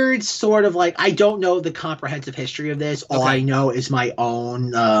 weird sort of I don't know the comprehensive history of this. All I know is my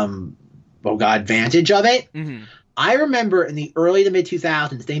own vantage of it. Mm-hmm. I remember in the early to mid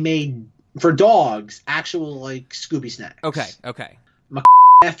 2000s they made for dogs actual Scooby snacks. Okay. My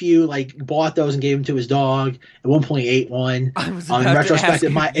nephew bought those and gave them to his dog. At one point ate one. I was about to ask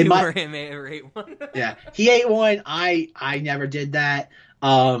if you or him ever ate one. Yeah, he ate one. I never did that.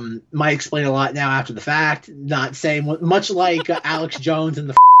 Might explain a lot now after the fact. Not saying much like Alex Jones and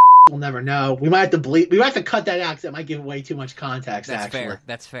the we'll never know. We might have to bleep. We might have to cut that out because it might give away too much context.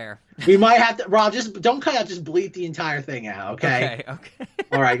 That's fair. We might have to. Rob, just don't cut out. Just bleep the entire thing out. Okay.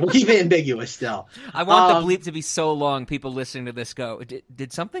 All right. We'll keep it ambiguous still. I want the bleep to be so long. People listening to this go,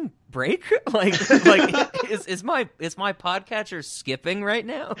 did something break? Is my podcatcher skipping right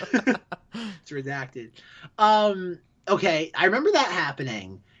now? It's redacted. Okay. I remember that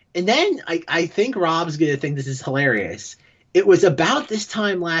happening, and then I think Rob's gonna think this is hilarious. It was about this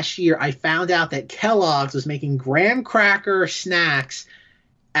time last year I found out that Kellogg's was making graham cracker snacks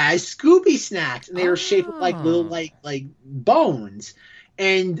as Scooby snacks, and they were shaped like little bones,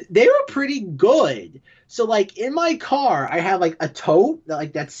 and they were pretty good. So in my car I have a tote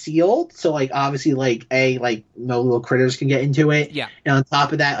that that's sealed, so obviously no little critters can get into it. Yeah. And on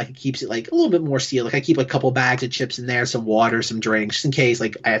top of that it keeps it a little bit more sealed. I keep a couple bags of chips in there, some water, some drinks, just in case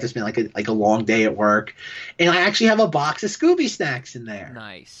I have to spend a long day at work. And I actually have a box of Scooby snacks in there.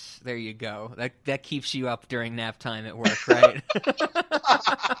 Nice. There you go. That keeps you up during nap time at work, right?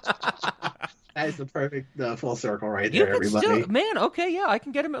 That is the perfect full circle right there, everybody. Okay, yeah, I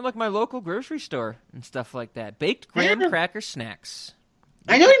can get them at my local grocery store and stuff like that. Baked graham cracker snacks.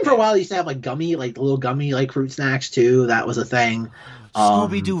 I know even for a while they used to have gummy, little gummy fruit snacks too. That was a thing.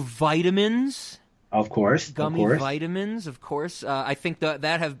 Scooby-Doo vitamins. Of course, gummy vitamins. Of course, I think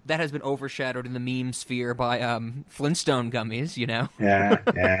that has been overshadowed in the meme sphere by Flintstone gummies. Yeah,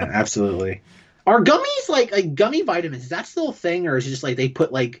 absolutely. Are gummies gummy vitamins? Is that still a thing, or is it just they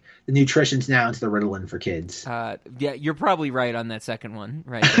put the nutritions now into the Ritalin for kids? Yeah, you're probably right on that second one,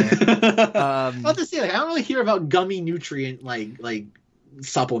 right there. I was to say I don't really hear about gummy nutrient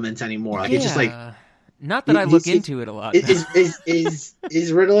supplements anymore. It's just not that I look into it a lot. Is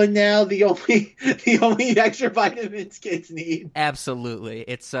Ritalin now the only extra vitamins kids need? Absolutely.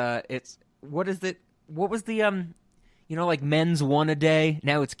 It's what is it? What was the men's one a day.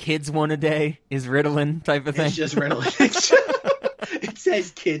 Now it's kids one a day is Ritalin type of thing. It's just Ritalin. It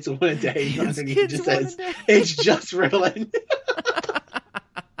says kids one a day. It's just Ritalin.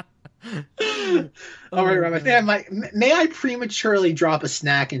 All right, Rob. I think may I prematurely drop a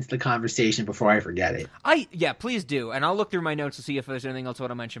snack into the conversation before I forget it? Yeah, please do, and I'll look through my notes to see if there's anything else I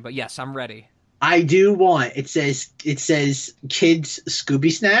want to mention. But yes, I'm ready. I do want. It says kids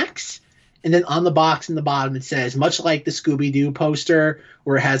Scooby snacks. And then on the box in the bottom, it says, much like the Scooby-Doo poster,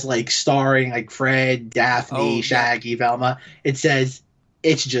 where it has starring Fred, Daphne, Shaggy, Velma, it says,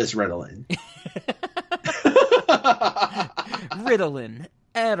 it's just Ritalin. Ritalin,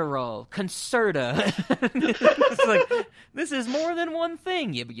 Adderall, Concerta. It's this is more than one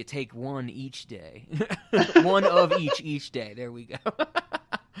thing. Yeah, but you take one each day. One of each day. There we go.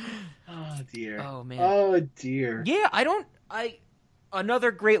 Oh, dear. Oh, man. Oh, dear. Yeah,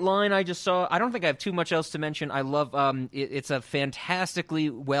 Another great line I just saw. I don't think I have too much else to mention. I love it's a fantastically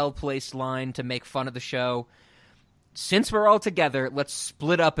well-placed line to make fun of the show. Since we're all together, let's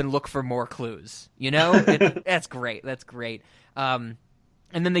split up and look for more clues. That's great. That's great. And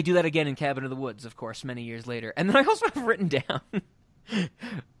then they do that again in Cabin in the Woods, of course, many years later. And then I also have written down,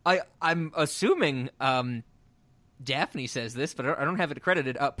 I'm assuming Daphne says this, but I don't have it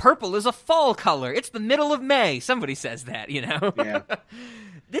credited. Purple is a fall color. It's the middle of May. Somebody says that, Yeah.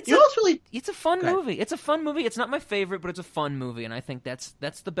 It's a fun movie. It's a fun movie. It's not my favorite, but it's a fun movie, and I think that's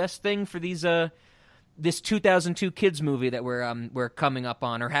the best thing for this 2002 kids movie that we're coming up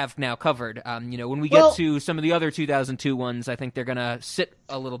on or have now covered. When we get to some of the other 2002 ones, I think they're gonna sit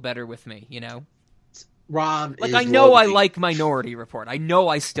a little better with me. Rob, I know I like Minority Report. I know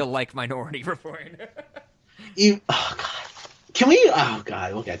I still like Minority Report. Oh God, Can we? Oh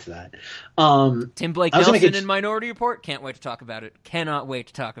God, we'll get to that. Tim Blake I was gonna Nelson make in Minority Report. Can't wait to talk about it. Cannot wait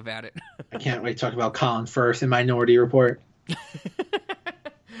to talk about it. I can't wait to talk about Colin Firth in Minority Report.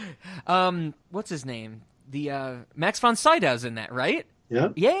 What's his name? The Max von Sydow's in that, right? Yeah.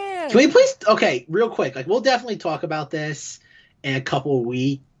 Yeah. Can we please? Okay, real quick. Like, we'll definitely talk about this in a couple of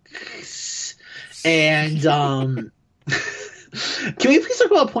weeks. And can we please talk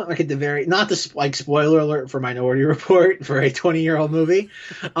about a point like at the very, not the like spoiler alert for Minority Report for a 20-year-old movie,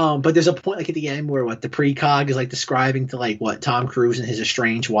 but there's a point like at the end where what the precog is like describing to like what Tom Cruise and his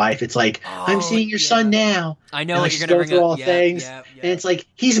estranged wife. It's like, I'm seeing your son now. I know and, what like, you're gonna bring through up. all things, yeah. and it's like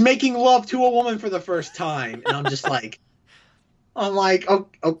he's making love to a woman for the first time, and I'm just like, oh,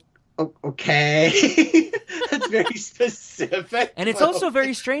 okay. That's very specific. And it's also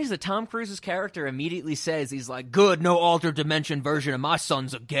very strange that Tom Cruise's character immediately says, he's like, good, no altered dimension version of my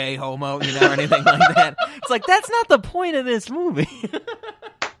son's a gay homo, you know, or anything like that. It's like, that's not the point of this movie.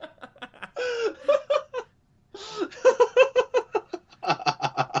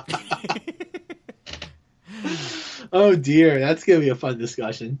 Oh dear, that's gonna be a fun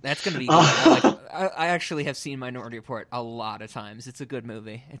discussion. That's gonna be good. I actually have seen Minority Report a lot of times. It's a good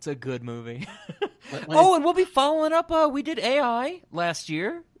movie. Oh, and we'll be following up. We did AI last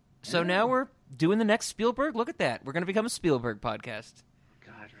year, so now we're doing the next Spielberg. Look at that. We're gonna become a Spielberg podcast.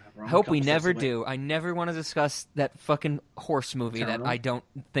 God, Hope we never do. I never want to discuss that fucking horse movie that I don't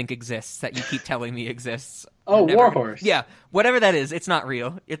think exists, that you keep telling me exists. Oh, War Horse. Yeah, whatever that is, it's not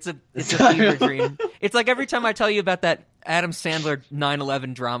real. It's a fever dream. It's like every time I tell you about that Adam Sandler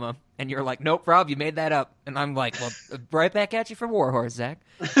 9/11 drama, and you're like, nope, Rob, you made that up. And I'm like, well, right back at you for War Horse, Zach.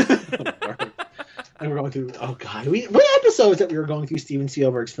 And we're going through, oh God, what episodes that we were going through Steven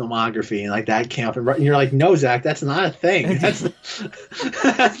Spielberg's filmography, and like that came up, and you're like, no, Zach, that's not a thing.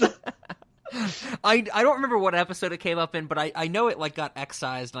 I don't remember what episode it came up in, but I know it like got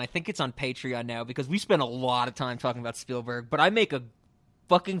excised, and I think it's on Patreon now because we spend a lot of time talking about Spielberg. But I make a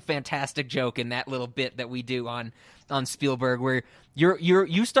fucking fantastic joke in that little bit that we do on Spielberg, where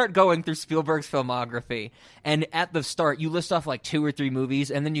you start going through Spielberg's filmography, and at the start you list off like 2 or 3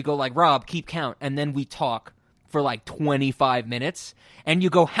 movies, and then you go like, Rob, keep count, and then we talk for like 25 minutes, and you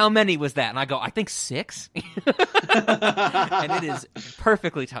go, how many was that? And I go, I think 6. And it is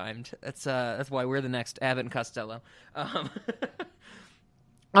perfectly timed. That's why we're the next Abbott and Costello. Other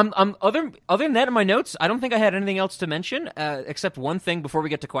than that, in my notes, I don't think I had anything else to mention, except one thing before we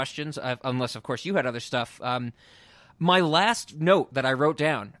get to questions, unless, of course, you had other stuff. My last note that I wrote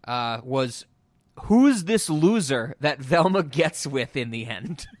down was, who's this loser that Velma gets with in the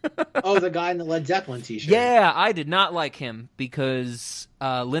end? Oh, the guy in the Led Zeppelin t-shirt. Yeah, I did not like him because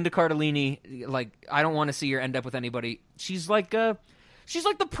Linda Cardellini, like, I don't want to see her end up with anybody. She's like the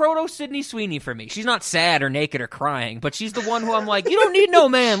proto Sydney Sweeney for me. She's not sad or naked or crying, but she's the one who I'm like, you don't need no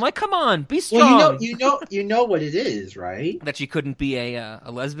man. Like, come on, be strong. Well, you know what it is, right? That she couldn't be a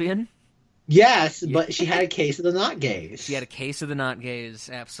lesbian. Yes, but she had a case of the not gays. She had a case of the not gays,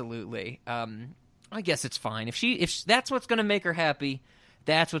 absolutely. I guess it's fine if that's what's going to make her happy.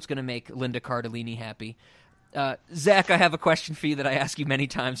 That's what's going to make Linda Cardellini happy. Zach, I have a question for you that I ask you many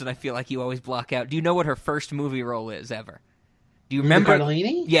times, and I feel like you always block out. Do you know what her first movie role is ever? Do you remember? Linda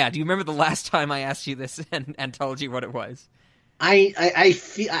Cardellini? Yeah. Do you remember the last time I asked you this and told you what it was?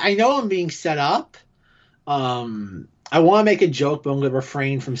 I know I'm being set up. I want to make a joke, but I'm going to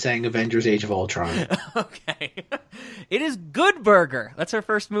refrain from saying Avengers: Age of Ultron. Okay. It is Good Burger. That's her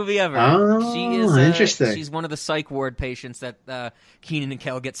first movie ever. Oh, she is, interesting. She's one of the psych ward patients that Keenan and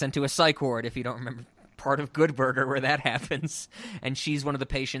Kel get sent to a psych ward, if you don't remember part of Good Burger where that happens. And she's one of the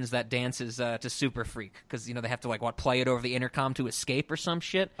patients that dances to Super Freak because, they have to, play it over the intercom to escape or some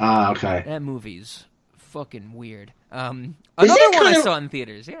shit. Ah, okay. That movie's fucking weird. Another one I saw in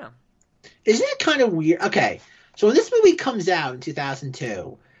theaters, yeah. Isn't it kind of weird? Okay. So when this movie comes out in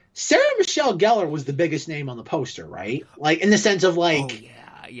 2002, Sarah Michelle Gellar was the biggest name on the poster, right? Like, in the sense of, like...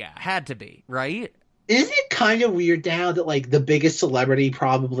 Oh, yeah, had to be, right? Isn't it kind of weird now that, like, the biggest celebrity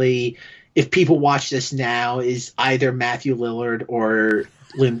probably, if people watch this now, is either Matthew Lillard or...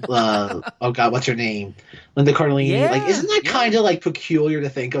 oh, God, what's her name? Linda Cardellini. Yeah, like, isn't that kind of, like, peculiar to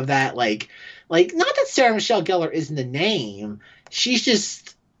think of that? Like, not that Sarah Michelle Gellar isn't the name. She's just...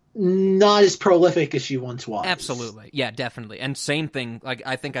 not as prolific as she once was. Absolutely. Yeah, definitely. And same thing, like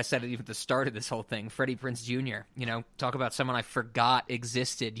I think I said it even at the start of this whole thing, Freddie Prinze Jr., talk about someone I forgot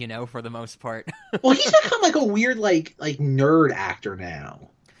existed, for the most part. Well, he's become like a weird like nerd actor now.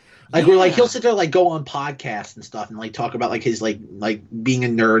 Like where like he'll sit there like go on podcasts and stuff and like talk about like his like being a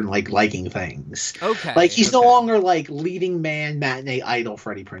nerd and like liking things. Okay. Like he's no longer like leading man matinee idol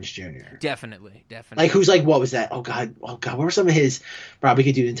Freddie Prinze Jr. Definitely. Like who's like what was that? Oh god, what were some of his? Probably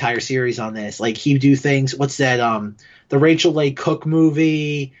could do an entire series on this. Like he'd do things. What's that? The Rachel Leigh Cook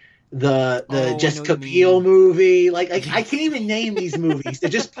movie. The Jessica Biel movie. Like I can't even name these movies. They're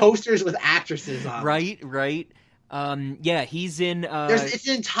just posters with actresses on. Right. Yeah, he's in. It's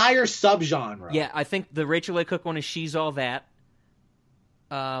an entire subgenre. Yeah, I think the Rachel Leigh Cook one is She's All That.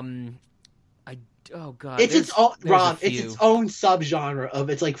 Oh god, it's its own subgenre of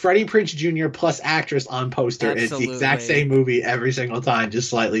it's like Freddie Prinze Jr. plus actress on poster. Absolutely. It's the exact same movie every single time, just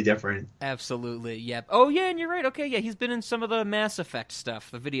slightly different. Absolutely, yep. Oh yeah, and you're right. Okay, yeah, he's been in some of the Mass Effect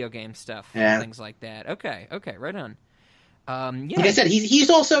stuff, the video game stuff, and things like that. Okay, right on. Yeah. Like I said, he's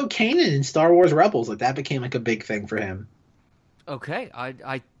also Kanan in Star Wars Rebels. Like that became like a big thing for him. Okay,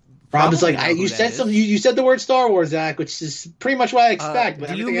 I Rob is like, you said something. You said the word Star Wars, Zach, which is pretty much what I expect. But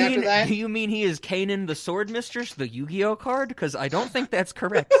everything after that, do you mean he is Kanan the Sword Mistress, the Yu-Gi-Oh card? Because I don't think that's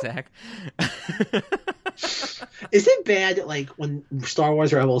correct, Zach. Is it bad that like when Star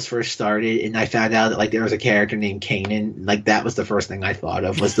Wars Rebels first started, and I found out that like there was a character named Kanan, like that was the first thing I thought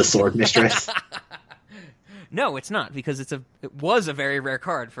of was the Sword Mistress? No, it's not, because it was a very rare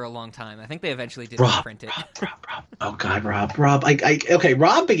card for a long time. I think they eventually did print it. Rob. Oh God, Rob. Okay,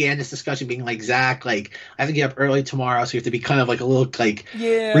 Rob began this discussion being like, Zach, like I have to get up early tomorrow, so we have to be kind of like a little like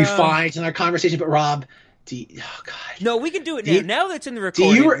refined in our conversation. But Rob, oh God. No, we can do it now. Now that's in the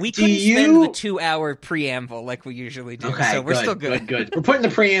recording, we couldn't spend the 2-hour preamble like we usually do. Okay, so we're still good. Good. We're putting the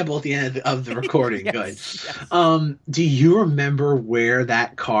preamble at the end of the recording. Yes. Good. Do you remember where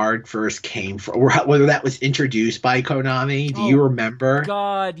that card first came from? Or whether that was introduced by Konami? Do you remember?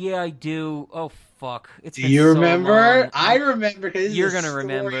 God, yeah, I do. Oh fuck. Do you remember? I remember because you're gonna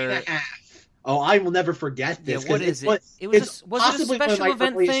remember. Oh, I will never forget this. Yeah, what is it? Was it a special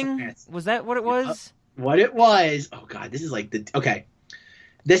event thing? Was that what it was? What it was? Oh God, this is like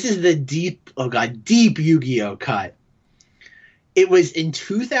this is the deep Yu-Gi-Oh cut. It was in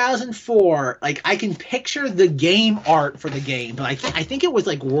 2004. Like I can picture the game art for the game, but I think it was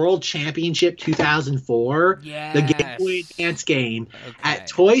like World Championship 2004. Yes. The Game Boy Advance game. Okay. At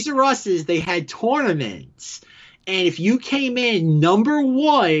Toys R Us's, they had tournaments, and if you came in number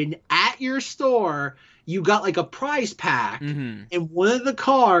 1 at your store, you got like a prize pack, and one of the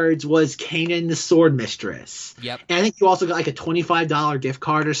cards was Kanan the Sword Mistress. Yep. And I think you also got like a $25 gift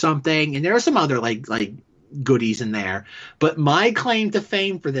card or something, and there were some other like goodies in there. But my claim to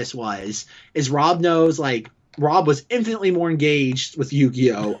fame for this is Rob knows, like Rob was infinitely more engaged with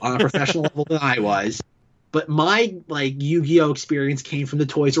Yu-Gi-Oh on a professional level than I was. But my like Yu-Gi-Oh experience came from the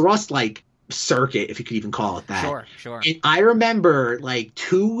Toys R Us like circuit, if you could even call it that. Sure. And I remember like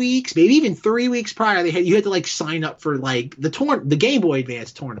 2 weeks, maybe even 3 weeks prior, you had to like sign up for like the Game Boy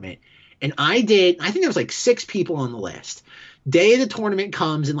Advance tournament. And I think there was like 6 people on the list. Day of the tournament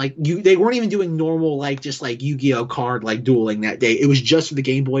comes, and like they weren't even doing normal like just like Yu-Gi-Oh card like dueling that day. It was just for the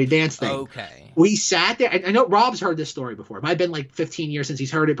Game Boy Advance thing. Okay. We sat there. I know Rob's heard this story before. It might have been like 15 years since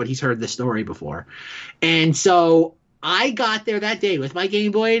he's heard it, but he's heard this story before. And so I got there that day with my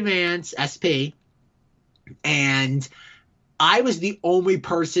Game Boy Advance SP, and I was the only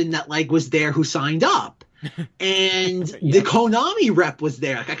person that like was there who signed up. And the Konami rep was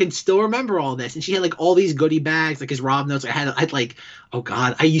there. Like I can still remember all this, and she had like all these goodie bags. Like as Rob knows, I had like, oh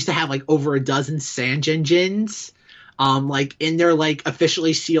God, I used to have like over a dozen Sanjinjins, like in their like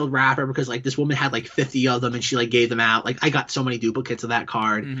officially sealed wrapper, because like this woman had like 50 of them, and she like gave them out. Like I got so many duplicates of that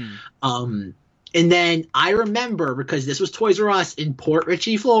card. And then I remember, because this was Toys R Us in Port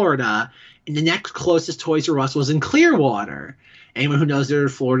Richey, Florida, and the next closest Toys R Us was in Clearwater. Anyone who knows their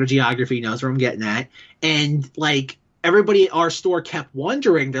Florida geography knows where I'm getting at. And like everybody at our store kept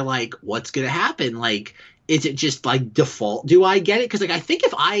wondering, they're like, what's going to happen? Like, is it just like default? Do I get it? Because like I think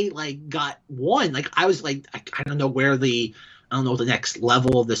if I like got one, like I was like, I don't know what the next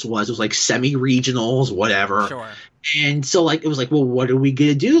level of this was. It was like semi-regionals, whatever. Sure. And so like it was like, well, what are we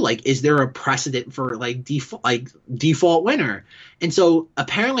gonna do? Like, is there a precedent for like default winner? And so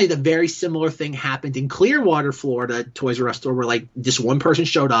apparently the very similar thing happened in Clearwater, Florida, Toys R Us store, where like this one person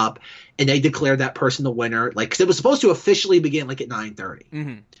showed up and they declared that person the winner, like because it was supposed to officially begin like at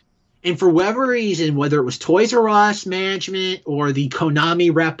 9:30. And for whatever reason, whether it was Toys R Us management or the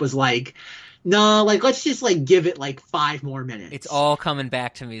Konami rep was like, no, like let's just like give it like 5 more minutes. It's all coming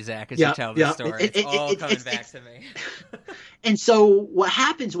back to me, Zach, as you tell this story. It's all coming back to me. And so what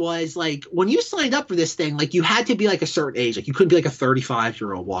happens was, like, when you signed up for this thing, like you had to be like a certain age. Like you couldn't be like a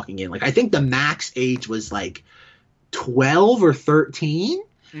 35-year-old walking in. Like I think the max age was like 12 or 13.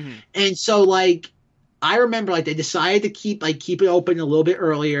 Mm-hmm. And so like I remember like they decided to keep it open a little bit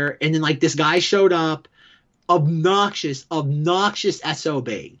earlier, and then like this guy showed up, obnoxious SOB.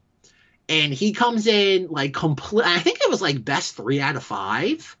 And he comes in like complete. I think it was like best 3 out of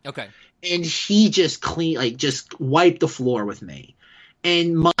 5. Okay. And he just just wiped the floor with me.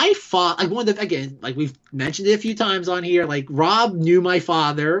 And my father, like again, like we've mentioned it a few times on here, like Rob knew my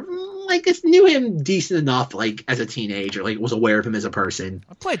father, like knew him decent enough, like as a teenager, like was aware of him as a person.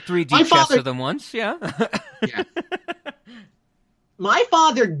 I played 3D chess with him once, yeah. Yeah. My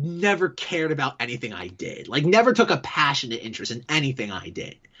father never cared about anything I did, like never took a passionate interest in anything I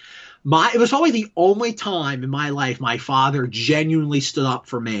did. It was probably the only time in my life my father genuinely stood up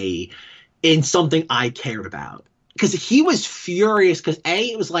for me in something I cared about. Because he was furious because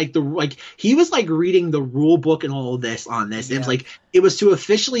it was like he was like reading the rule book and all of this on this. Yeah. It was like it was to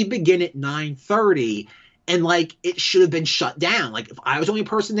officially begin at 9:30 and like it should have been shut down. Like if I was the only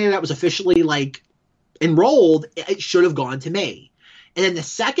person there that was officially like enrolled, it should have gone to me. And then the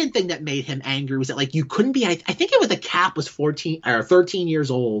second thing that made him angry was that like you couldn't be. I think it was the cap was 14 or 13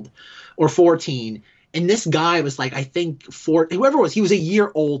 years old or 14. And this guy was like, I think whoever it was, he was a year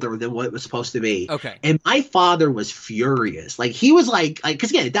older than what it was supposed to be. Okay. And my father was furious. Like he was like,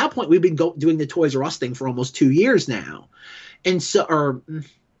 because again, at that point we've been doing the Toys R Us thing for almost 2 years now. And so, or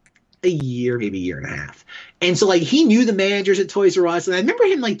a year, maybe a year and a half. And so like he knew the managers at Toys R Us. And I remember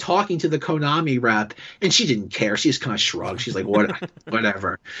him like talking to the Konami rep and she didn't care. She just kind of shrugged. She's like,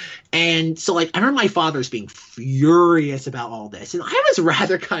 whatever. And so like, I remember my father's being furious about all this. And I was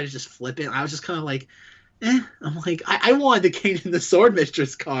rather kind of just flippant. I was just kind of like, I'm like, I wanted the Kanan the Sword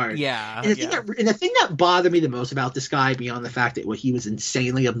Mistress card. Yeah. And the thing that bothered me the most about this guy, beyond the fact that he was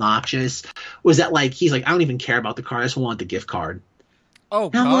insanely obnoxious, was that like, he's like, I don't even care about the card. I just want the gift card. Oh,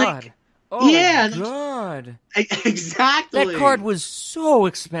 God. Like, oh, yeah. God. Exactly. That card was so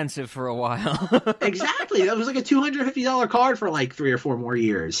expensive for a while. Exactly. That was like a $250 card for like 3 or 4 more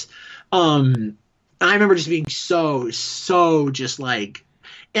years. I remember just being so just like,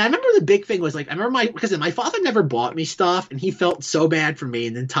 and I remember the big thing was like, I remember because my father never bought me stuff and he felt so bad for me,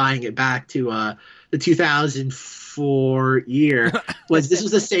 and then tying it back to the 2004 year was this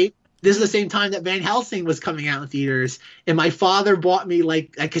was the same time that Van Helsing was coming out in theaters, and my father bought me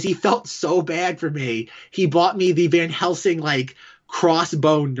like, because he felt so bad for me, he bought me the Van Helsing like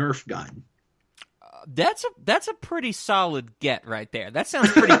crossbow Nerf gun. That's a pretty solid get right there. That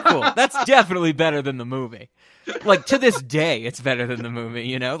sounds pretty cool. That's definitely better than the movie. Like to this day, it's better than the movie.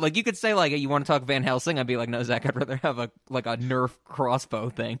 You know, like you could say like, hey, you want to talk Van Helsing? I'd be like, no, Zach, I'd rather have a Nerf crossbow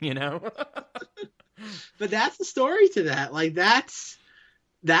thing. You know. But that's the story to that. Like that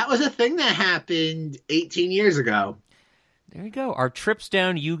was a thing that happened 18 years ago. There you go. Our trips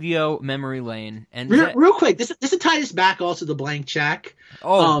down Yu-Gi-Oh! Memory lane. And real quick, this will tie us back also to Blank Check.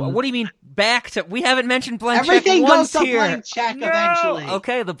 Oh, what do you mean back to? We haven't mentioned Blank Check once here. Everything goes to here. Blank Check eventually.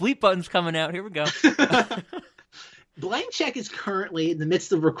 Okay, the bleep button's coming out. Here we go. Blank Check is currently in the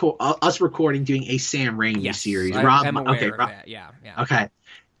midst of us recording, doing a Sam Raimi series. I'm aware of that. Yeah. Okay.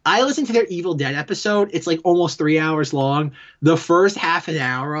 I listened to their Evil Dead episode. It's like almost 3 hours long. The first half an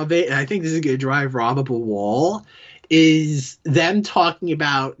hour of it, and I think this is going to drive Rob up a wall, is them talking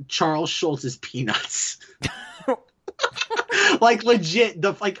about Charles Schultz's Peanuts. Like legit,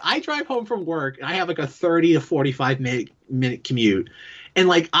 I drive home from work and I have like a 30 to 45 minute commute. And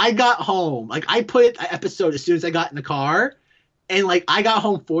like I got home, like I put it episode as soon as I got in the car, and like I got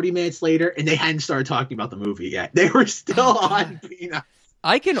home 40 minutes later and they hadn't started talking about the movie yet. They were still on Peanuts.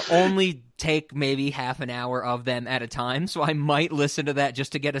 I can only take maybe half an hour of them at a time, so I might listen to that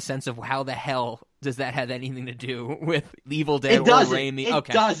just to get a sense of how the hell does that have anything to do with Evil Dead or Raimi? It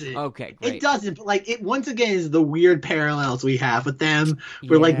doesn't. Okay, great. It doesn't. But like it once again is the weird parallels we have with them.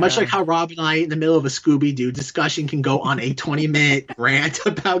 Where like much like how Rob and I in the middle of a Scooby-Doo discussion can go on a 20-minute rant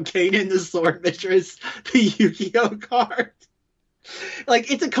about Kanan the Sword Mistress, the Yu-Gi-Oh card.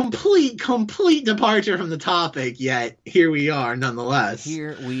 Like it's a complete departure from the topic, yet here we are nonetheless.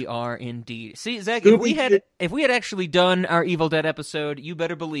 Here we are indeed. See, Zach, if we had actually done our Evil Dead episode, you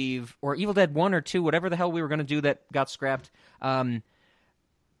better believe, or Evil Dead 1 or 2, whatever the hell we were going to do that got scrapped,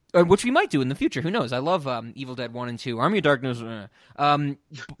 which we might do in the future. Who knows? I love Evil Dead 1 and 2. Army of Darkness.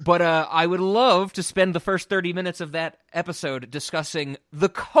 But I would love to spend the first 30 minutes of that episode discussing the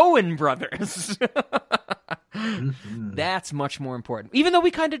Coen brothers. Mm-hmm. That's much more important. Even though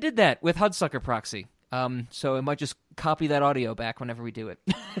we kind of did that with Hudsucker Proxy. So I might just copy that audio back whenever we do it.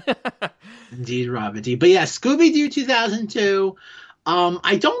 Indeed, Rob, indeed. But yeah, Scooby-Doo 2002.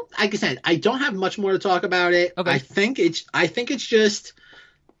 I don't have much more to talk about it. Okay. I think it's just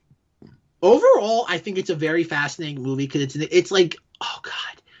overall, I think it's a very fascinating movie because it's like, oh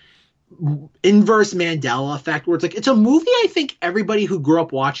God, inverse Mandela effect, where it's like, it's a movie I think everybody who grew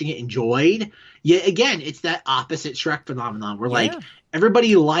up watching it enjoyed. Yet again, it's that opposite Shrek phenomenon where like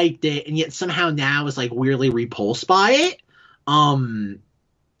everybody liked it, and yet somehow now is like weirdly repulsed by it. And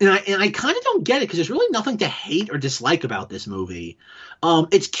I kind of don't get it because there's really nothing to hate or dislike about this movie.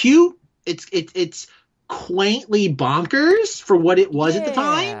 It's cute. It's quaintly bonkers for what it was at the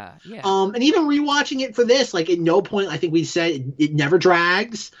time. Yeah. And even rewatching it for this, like at no point I think we said it never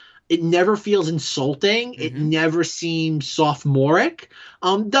drags. It never feels insulting. It never seems sophomoric.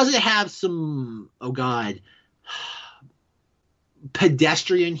 Does it have some, oh God,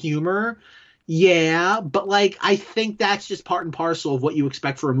 pedestrian humor? Yeah, but like I think that's just part and parcel of what you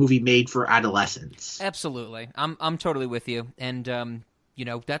expect for a movie made for adolescents. Absolutely. I'm totally with you. And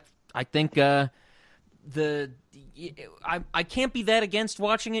that I think I can't be that against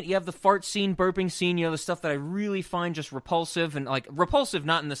watching it. You have the fart scene, burping scene, the stuff that I really find just repulsive, and like repulsive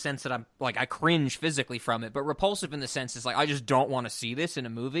not in the sense that I'm like I cringe physically from it, but repulsive in the sense is like I just don't want to see this in a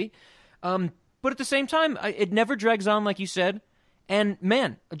movie. But at the same time, it never drags on, like you said. And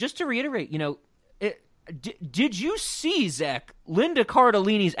man, just to reiterate, did you see, Zach, Linda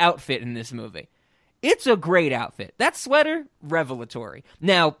Cardellini's outfit in this movie? It's a great outfit. That sweater, revelatory.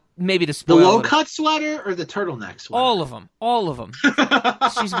 Now, maybe to spoil the low-cut sweater or the turtleneck sweater? All of them.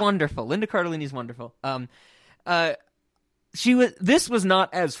 She's wonderful. Linda Cardellini's wonderful. This was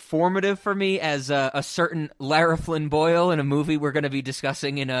not as formative for me as a certain Lara Flynn Boyle in a movie we're going to be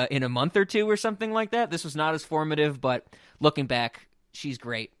discussing in a month or two or something like that. This was not as formative, but looking back, she's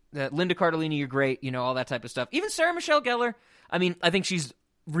great. Linda Cardellini, you're great. All that type of stuff. Even Sarah Michelle Gellar. I mean, I think she's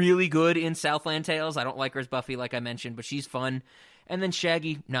really good in Southland Tales. I don't like her as Buffy, like I mentioned, but she's fun. And then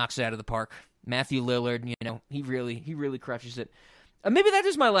Shaggy knocks it out of the park. Matthew Lillard, he really crushes it. Maybe that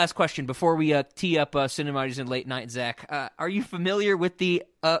is my last question before we tee up Cinemodities and Late Night, Zach. Are you familiar with the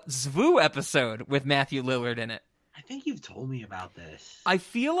Zvoo episode with Matthew Lillard in it? I think you've told me about this. I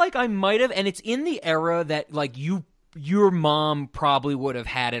feel like I might have, and it's in the era that like your mom probably would have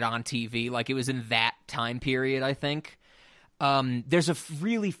had it on TV. Like it was in that time period, I think. There's a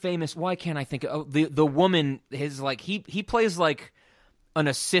really famous. Why can't I think of the woman? His like he plays like an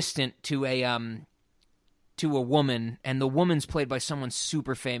assistant to a woman, and the woman's played by someone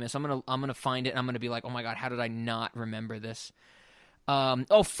super famous. I'm gonna find it, and I'm gonna be like, oh my God, how did I not remember this?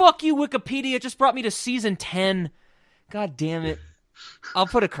 Oh fuck you, Wikipedia just brought me to season 10. God damn it. I'll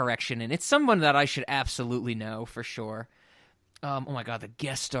put a correction in. It's someone that I should absolutely know for sure. Oh my God, the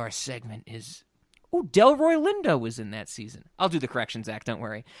guest star segment is. Oh, Delroy Lindo was in that season. I'll do the correction, Zach, don't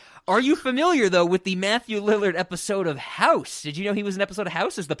worry. Are you familiar, though, with the Matthew Lillard episode of House? Did you know he was in an episode of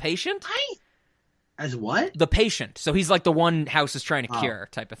House as the patient? As what? The patient. So he's like the one House is trying to cure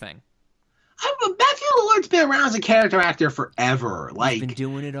type of thing. Matthew Lillard's been around as a character actor forever. Like, he's been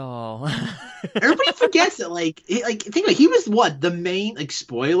doing it all. Everybody forgets that, he was what, the main,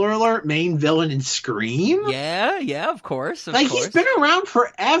 spoiler alert, main villain in Scream? Yeah, of course. He's been around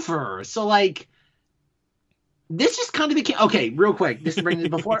forever. So, this just kind of became okay. Real quick, this is bringing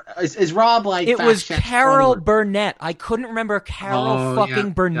it before. Is Rob like? It was Carol Burnett. I couldn't remember Carol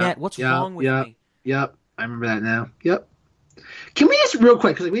Burnett. Yep, What's wrong with me? Yep, I remember that now. Yep. Can we just real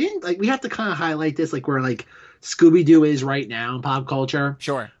quick because we didn't we have to kind of highlight this where Scooby Doo is right now in pop culture.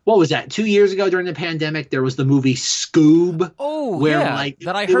 Sure. What was that? 2 years ago during the pandemic, there was the movie Scoob. Oh, where,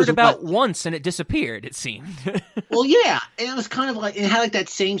 that I heard about once and it disappeared. It seemed. Well, yeah, and it was kind of it had that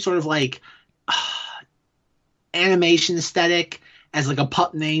same sort of animation aesthetic as a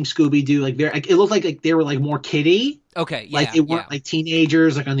pup named Scooby Doo. It looked like they were more kiddie. Okay, yeah, they weren't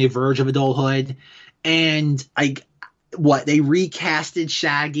teenagers on the verge of adulthood, and they recasted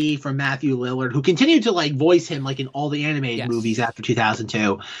Shaggy from Matthew Lillard, who continued to voice him in all the animated movies after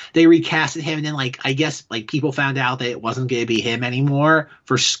 2002. They recasted him, and then I guess people found out that it wasn't going to be him anymore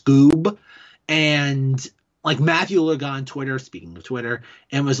for Scoob, and Matthew Lillard got on Twitter, speaking of Twitter,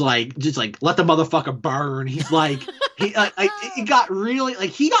 and was let the motherfucker burn. He's he got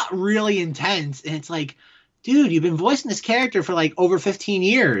really intense, and it's dude, you've been voicing this character for over 15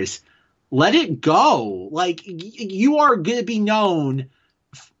 years. Let it go. You are going to be known,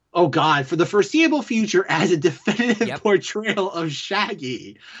 oh God, for the foreseeable future as a definitive portrayal of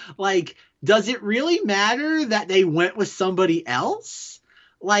Shaggy. Does it really matter that they went with somebody else?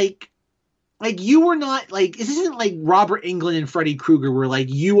 You were not this isn't Robert Englund and Freddy Krueger where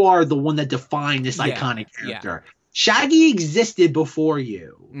you are the one that defined this iconic character. Yeah. Shaggy existed before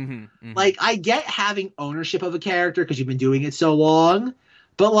you. Mm-hmm. I get having ownership of a character because you've been doing it so long,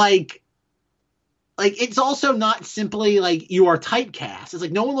 but like it's also not simply like you are typecast. It's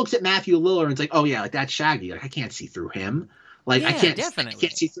like no one looks at Matthew Lillard and it's like, oh yeah, like that's Shaggy. Like I can't see through him. Like I can't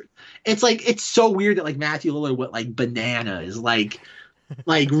see through. It's like it's so weird that like Matthew Lillard went like bananas, like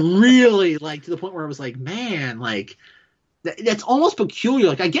really like to the point where I was like, man, like that's almost peculiar.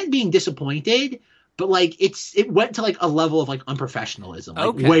 Like I get being disappointed, but like it went to like a level of like unprofessionalism.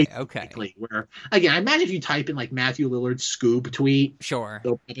 Like, okay. Where again, I imagine if you type in like Matthew Lillard Scoob tweet, sure,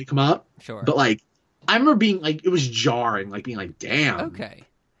 it'll probably come up. Sure, but like I remember being like it was jarring, like being like, damn. Okay.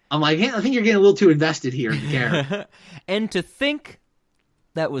 I'm like, hey, I think you're getting a little too invested here in the character. And to think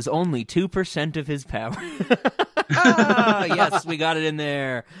that was only 2% of his power. Yes, we got it in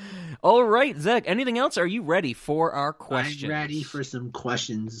there. All right, Zach, anything else? Are you ready for our questions? I'm ready for some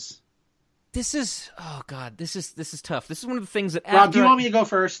questions. This is tough. This is one of the things that Rob, do you want me to go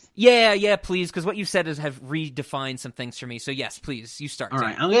first? Yeah, please, because what you said have redefined some things for me. So yes, please, you start. All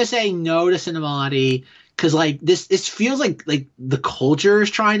right, I'm gonna say no to Cinemati because like this feels like the culture is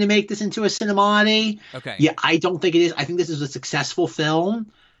trying to make this into a Cinemati. Okay. Yeah, I don't think it is. I think this is a successful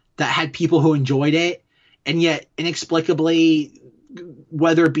film that had people who enjoyed it, and yet inexplicably,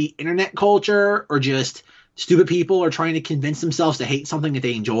 whether it be internet culture or just stupid people are trying to convince themselves to hate something that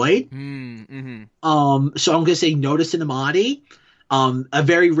they enjoyed. Mm-hmm. So I'm going to say no to Cinemati. A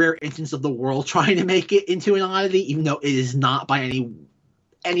very rare instance of the world trying to make it into an oddity, even though it is not by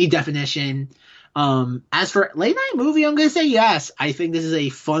any definition. As for late night movie, I'm going to say yes. I think this is a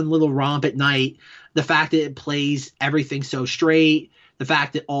fun little romp at night. The fact that it plays everything so straight, the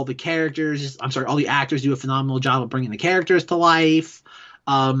fact that all the actors do a phenomenal job of bringing the characters to life.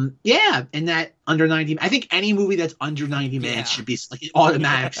 And that under 90, I think any movie that's under 90 minutes should be like an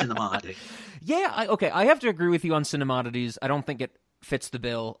automatic Cinemati. Yeah, I have to agree with you on Cinematities. I don't think it fits the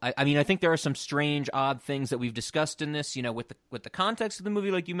bill. I mean, I think there are some strange, odd things that we've discussed in this, with the context of the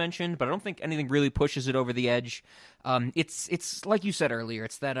movie, like you mentioned, but I don't think anything really pushes it over the edge. It's like you said earlier,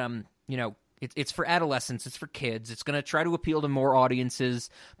 it's that, it's for adolescents, it's for kids, it's going to try to appeal to more audiences,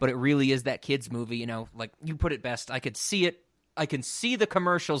 but it really is that kids movie, like you put it best. I could see it. I can see the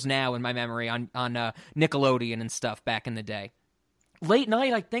commercials now in my memory on Nickelodeon and stuff back in the day. Late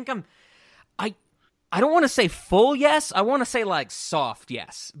night, I think I don't want to say full yes. I want to say like soft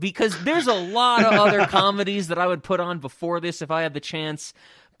yes, because there's a lot of other comedies that I would put on before this if I had the chance.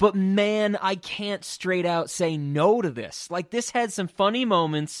 But man, I can't straight out say no to this. Like this had some funny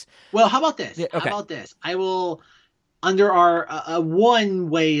moments. Well, how about this? Yeah, okay. How about this? I will. Under our one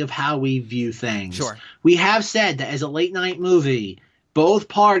way of how we view things, sure, we have said that as a late night movie, both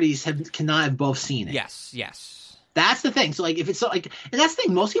parties cannot have both seen it. Yes. That's the thing. So like, if it's like, and that's the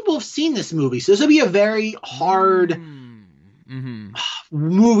thing, most people have seen this movie, so this would be a very hard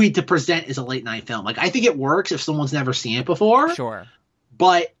movie to present as a late night film. Like, I think it works if someone's never seen it before. Sure.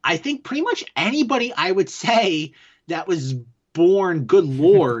 But I think pretty much anybody, I would say, that was born, good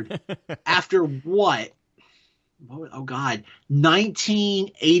Lord, after what? Oh God,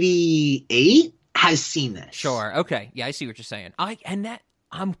 1988 has seen this. Sure. Okay. Yeah, I see what you're saying. I'm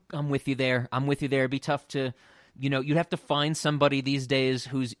with you there. It'd be tough to, you'd have to find somebody these days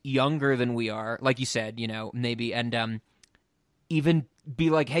who's younger than we are, like you said, maybe, and even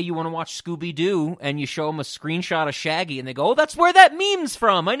be like, hey, you want to watch Scooby-Doo? And you show them a screenshot of Shaggy, and they go, oh, that's where that meme's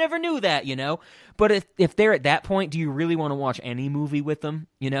from. I never knew that, But if they're at that point, do you really want to watch any movie with them,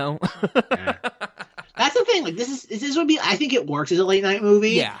 Yeah. That's the thing. Like this would be. I think it works as a late night movie.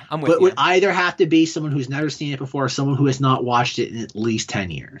 Yeah, I'm with you. But would either have to be someone who's never seen it before, or someone who has not watched it in at least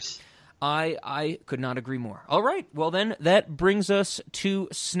 10 years. I could not agree more. All right, well then that brings us to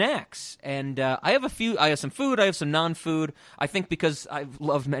snacks, and I have some food. I have some non-food. I think because I've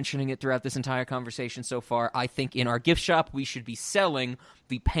loved mentioning it throughout this entire conversation so far, I think in our gift shop we should be selling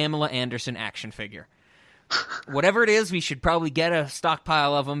the Pamela Anderson action figure. Whatever it is, we should probably get a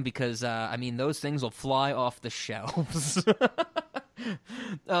stockpile of them because, those things will fly off the shelves.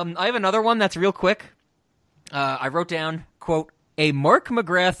 I have another one that's real quick. I wrote down, quote, a Mark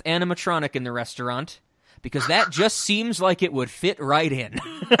McGrath animatronic in the restaurant because that just seems like it would fit right in.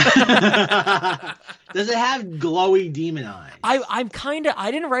 Does it have glowy demon eyes?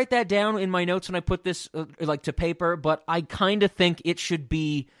 I didn't write that down in my notes when I put this to paper, but I kind of think it should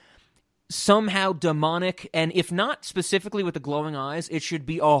be somehow demonic, and if not specifically with the glowing eyes, it should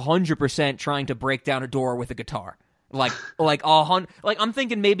be 100% trying to break down a door with a guitar. I'm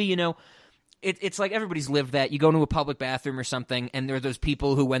thinking maybe, it's like everybody's lived that. You go into a public bathroom or something, and there are those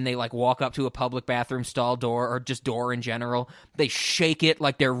people who, when they walk up to a public bathroom stall door or just door in general, they shake it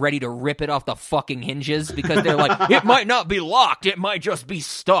like they're ready to rip it off the fucking hinges because they're like, it might not be locked, it might just be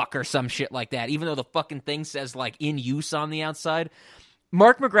stuck or some shit like that, even though the fucking thing says in use on the outside.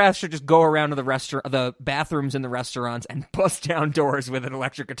 Mark McGrath should just go around to the bathrooms in the restaurants and bust down doors with an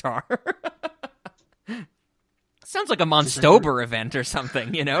electric guitar. Sounds like a Monstober event or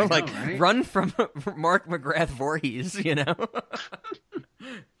something, you know? Right? Run from Mark McGrath Voorhees, you know?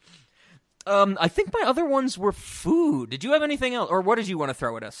 I think my other ones were food. Did you have anything else? Or what did you want to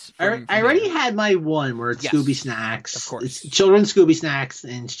throw at us? I already had my one where it's Scooby Snacks. Of course. It's children's Scooby Snacks,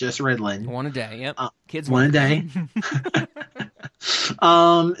 and it's just Ritalin. One a day, yep. Kids one a day.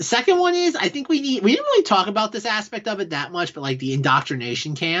 Second one is, I think we didn't really talk about this aspect of it that much, but like the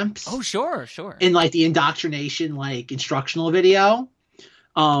indoctrination camps. Oh, sure. And like the indoctrination like instructional video,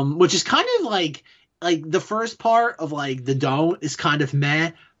 which is kind of like the first part of like the don't is kind of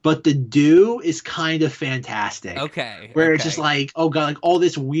meh, but the do is kind of fantastic. Okay. Where it's just like, oh god, like all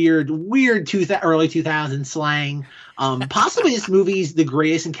this weird early 2000s slang. Possibly this movie's the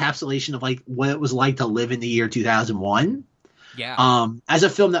greatest encapsulation of like what it was like to live in the year 2001. Yeah. As a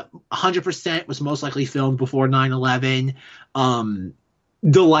film that 100% was most likely filmed before 9/11.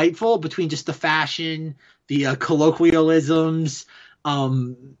 Delightful between just the fashion, the colloquialisms,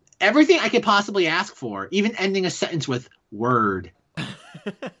 everything I could possibly ask for, even ending a sentence with word.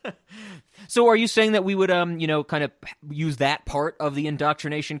 So are you saying that we would, kind of use that part of the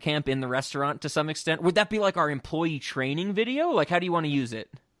indoctrination camp in the restaurant to some extent? Would that be like our employee training video? Like, how do you want to use it?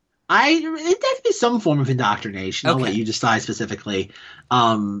 It'd have to be some form of indoctrination. I'll let you decide specifically.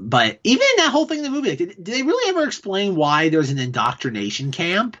 But even in that whole thing in the movie, like, did they really ever explain why there's an indoctrination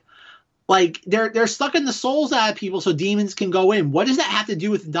camp? Like they're sucking the souls out of people so demons can go in. What does that have to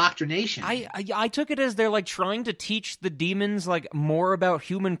do with indoctrination? I took it as they're like trying to teach the demons like more about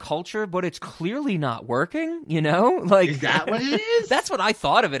human culture, but it's clearly not working, you know? Like, is that what it is? That's what I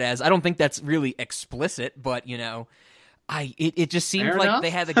thought of it as. I don't think that's really explicit, but you know, it just seemed like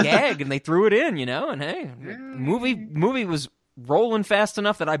they had a gag and they threw it in, you know, and hey, movie was rolling fast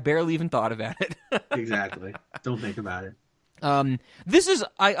enough that I barely even thought about it. Exactly. Don't think about it. This is,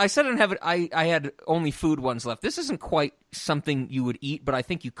 I said I didn't have it, I had only food ones left. This isn't quite something you would eat, but I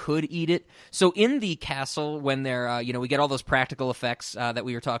think you could eat it. So in the castle, when they're, we get all those practical effects that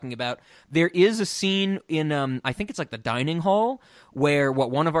we were talking about, there is a scene in, I think it's like the dining hall, where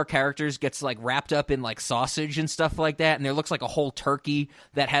one of our characters gets like wrapped up in like sausage and stuff like that, and there looks like a whole turkey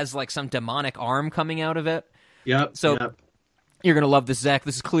that has like some demonic arm coming out of it. Yep. So you're going to love this, Zach.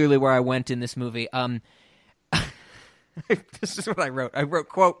 This is clearly where I went in this movie. This is what I wrote. I wrote,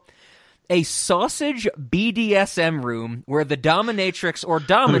 quote, a sausage BDSM room where the dominatrix or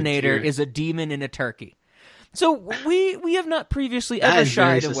dominator is a demon in a turkey. So we have not previously ever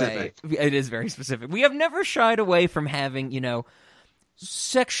shied away. It is very specific. We have never shied away from having,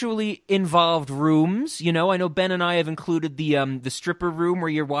 sexually involved rooms. I know Ben and I have included the stripper room where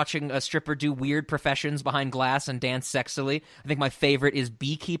you're watching a stripper do weird professions behind glass and dance sexily. I think my favorite is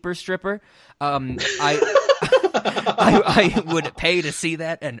beekeeper stripper. I would pay to see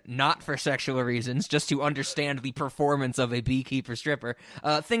that, and not for sexual reasons, just to understand the performance of a beekeeper stripper.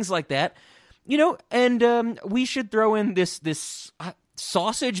 Things like that, and we should throw in this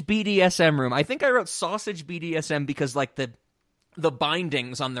sausage BDSM room. I think I wrote sausage BDSM because like the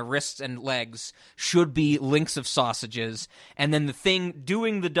bindings on the wrists and legs should be links of sausages, and then the thing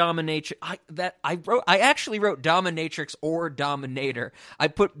doing the domination I actually wrote dominatrix or dominator. I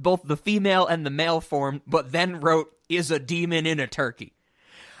put both the female and the male form, but then wrote is a demon in a turkey.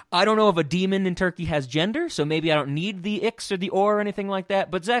 I don't know if a demon in turkey has gender, so maybe I don't need the X or the or anything like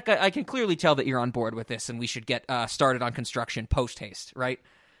that, but Zach, I can clearly tell that you're on board with this, and we should get started on construction post-haste, right?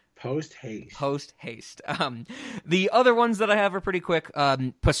 Post-haste. The other ones that I have are pretty quick.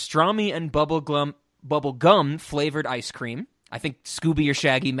 Pastrami and bubblegum flavored ice cream. I think Scooby or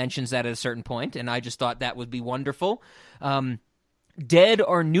Shaggy mentions that at a certain point, and I just thought that would be wonderful. Dead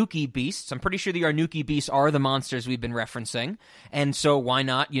Arnuki beasts. I'm pretty sure the Arnuki beasts are the monsters we've been referencing, and so why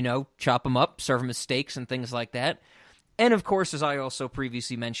not, chop them up, serve them as steaks and things like that. And of course, as I also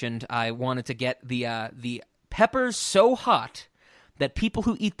previously mentioned, I wanted to get the peppers so hot that people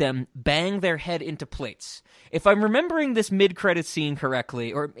who eat them bang their head into plates. If I'm remembering this mid-credits scene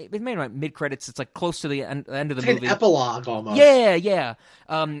correctly, or it may not be mid-credits, it's like close to the end of the movie. An epilogue almost. Yeah.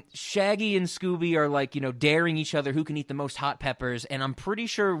 Shaggy and Scooby are like, daring each other who can eat the most hot peppers, and I'm pretty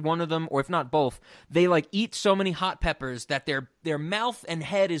sure one of them, or if not both, they like eat so many hot peppers that their mouth and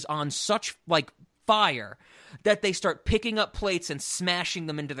head is on such like fire that they start picking up plates and smashing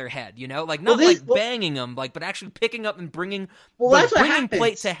them into their head, like not banging them, but actually picking up and bringing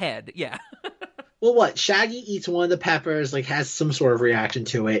plate to head. Yeah. Well, what? Shaggy eats one of the peppers, has some sort of reaction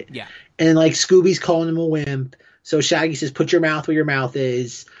to it. Yeah. And Scooby's calling him a wimp. So Shaggy says, "Put your mouth where your mouth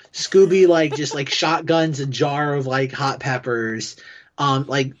is." Scooby just shotguns a jar of hot peppers.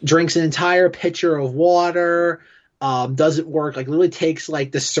 like drinks an entire pitcher of water. Doesn't work. Like literally takes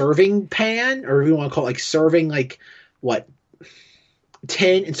like the serving pan, or if you want to call it like serving, like what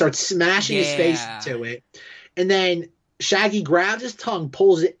tin, and starts smashing his face into it. And then Shaggy grabs his tongue,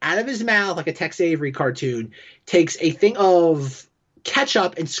 pulls it out of his mouth like a Tex Avery cartoon, takes a thing of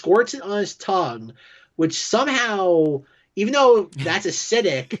ketchup and squirts it on his tongue, which somehow, even though that's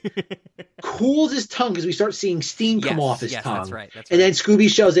acidic, cools his tongue because we start seeing steam come off his tongue. That's right. And then Scooby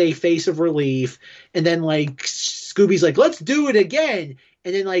shows a face of relief, and then like Scooby's like, "Let's do it again."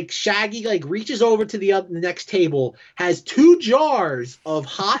 And then like Shaggy like reaches over to the next table, has 2 jars of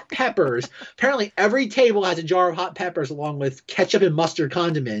hot peppers. Apparently every table has a jar of hot peppers along with ketchup and mustard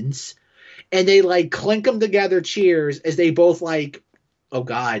condiments. And they like clink them together, cheers, as they both like, oh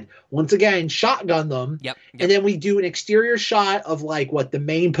God, once again, shotgun them. Yep. And then we do an exterior shot of like what the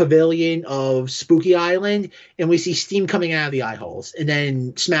main pavilion of Spooky Island, and we see steam coming out of the eye holes, and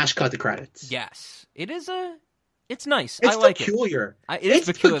then smash cut the credits. Yes. It's nice. It's I like peculiar. It is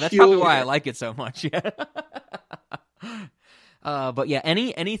peculiar. That's probably why I like it so much. Yeah. But yeah,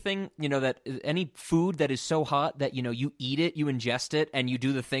 anything, that any food that is so hot that, you eat it, you ingest it, and you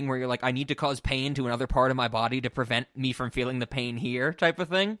do the thing where you're like, I need to cause pain to another part of my body to prevent me from feeling the pain here type of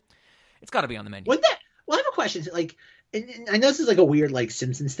thing. It's got to be on the menu. Well, I have a question. Like, and I know this is like a weird like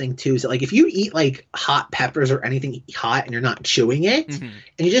Simpsons thing too. So like, if you eat like hot peppers or anything hot and you're not chewing it and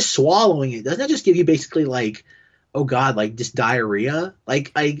you're just swallowing it, doesn't that just give you basically like, oh God, like just diarrhea?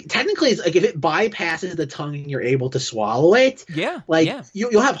 Like technically it's like if it bypasses the tongue and you're able to swallow it,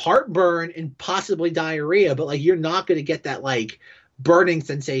 you'll have heartburn and possibly diarrhea, but like you're not going to get that like burning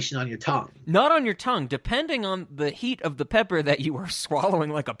sensation on your tongue. Not on your tongue, depending on the heat of the pepper that you are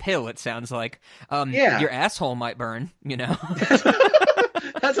swallowing like a pill, it sounds like. Your asshole might burn, That's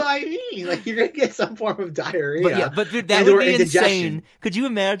what I mean. Like you're going to get some form of diarrhea. But dude, that would be insane. Could you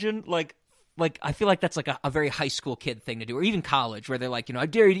imagine like I feel like that's like a very high school kid thing to do, or even college, where they're like, I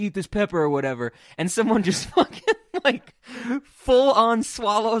dare you to eat this pepper or whatever, and someone just fucking like full on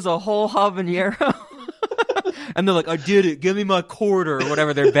swallows a whole habanero, and they're like, I did it, give me my quarter, or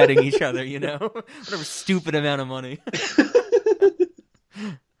whatever they're betting each other, whatever stupid amount of money.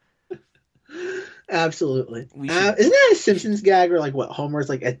 Absolutely. Isn't that a Simpsons gag where like what Homer's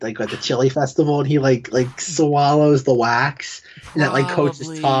like at the chili festival and he like swallows the wax and that like coats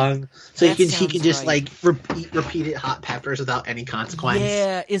his tongue so he can just like repeat it hot peppers without any consequence.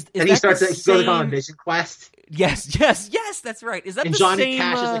 Yeah, and he starts he goes on a vision quest. Yes, that's right. Is that and the Johnny same?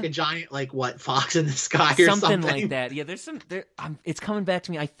 Cash is like a giant like what fox in the sky or something like that. Yeah, there's it's coming back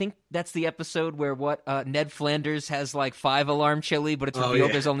to me. I think that's the episode where Ned Flanders has like 5 alarm chili, but it's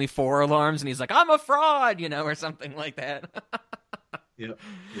revealed there's only 4 alarms, and he's like, I'm a fraud, or something like that. Yep.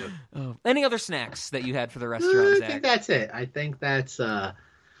 Oh. Any other snacks that you had for the restaurant, Zach? I think that's it. I think that's oh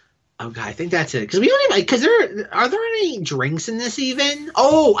God, I think that's it. Because we don't even because are there any drinks in this even?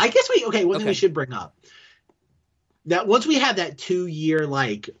 Oh, I guess one thing we should bring up. That once we have that 2-year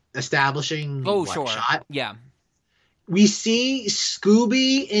like establishing shot, we see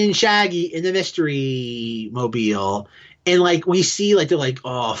Scooby and Shaggy in the mystery mobile, and like we see like they're like,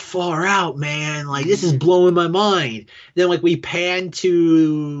 oh, far out, man, like this is blowing my mind. Then like we pan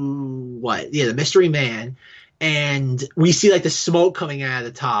to the mystery man, and we see like the smoke coming out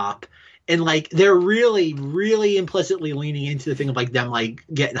of the top. And like they're really, really implicitly leaning into the thing of like them like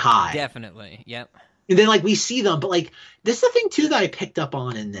getting high. Definitely, yep. And then like we see them, but like this is the thing too that I picked up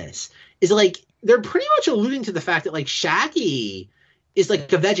on in this is like they're pretty much alluding to the fact that like Shaggy is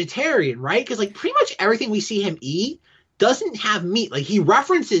like a vegetarian, right? Because like pretty much everything we see him eat doesn't have meat. Like he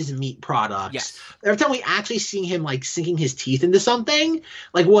references meat products. Yes. Every time we actually see him like sinking his teeth into something,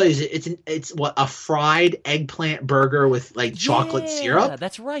 like what is it? It's a fried eggplant burger with like chocolate syrup.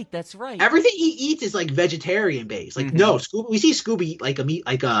 That's right. Everything he eats is like vegetarian based. Like no, we see Scooby eat like a meat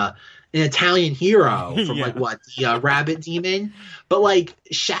like an Italian hero from the Rabbit Demon, but like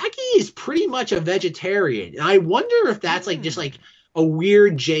Shaggy is pretty much a vegetarian. And I wonder if that's like just like a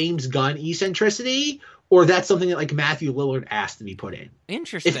weird James Gunn eccentricity, or that's something that like Matthew Lillard asked to be put in.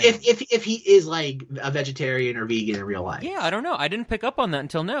 Interesting. If he is like a vegetarian or vegan in real life. Yeah, I don't know. I didn't pick up on that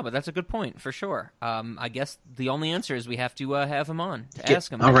until now, but that's a good point for sure. I guess the only answer is we have to have him on to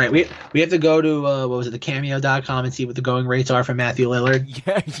ask him. All right, we have to go to the cameo.com and see what the going rates are for Matthew Lillard.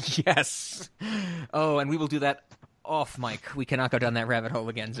 Yeah, yes. Oh, and we will do that off mic. We cannot go down that rabbit hole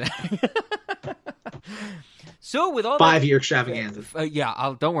again, Zach. So with all 5-year extravaganza.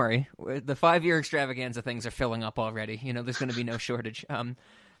 Don't worry. The 5-year extravaganza things are filling up already. There's going to be no shortage.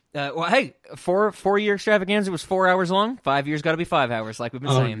 Well, hey, four-year extravaganza was 4 hours long. 5 years got to be 5 hours, like we've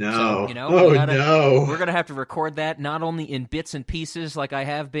been saying. No. So, no. We're gonna have to record that not only in bits and pieces, like I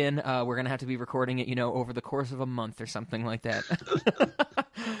have been. We're gonna have to be recording it, over the course of a month or something like that.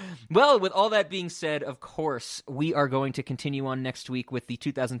 Well, with all that being said, of course, we are going to continue on next week with the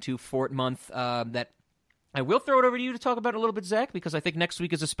 2002 Fort Month. That I will throw it over to you to talk about a little bit, Zach, because I think next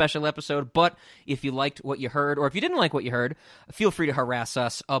week is a special episode. But if you liked what you heard, or if you didn't like what you heard, feel free to harass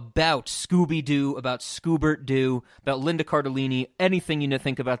us about Scooby-Doo, about Scoobert-Doo, about Linda Cardellini, anything you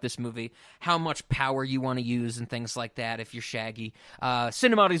think about this movie, how much power you want to use and things like that if you're Shaggy.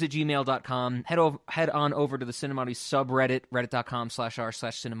 Cinemodities@gmail.com. Head on over to the Cinemodities subreddit,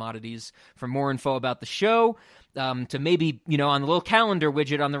 reddit.com/r/cinemodities for more info about the show. To maybe, on the little calendar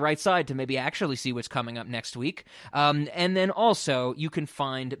widget on the right side to maybe actually see what's coming up next week. And then also, you can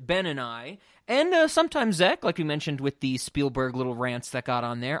find Ben and I, and sometimes Zach, like we mentioned with the Spielberg little rants that got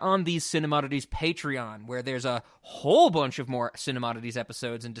on there, on the Cinemodities Patreon, where there's a whole bunch of more Cinemodities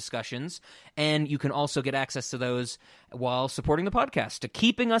episodes and discussions, and you can also get access to those while supporting the podcast, to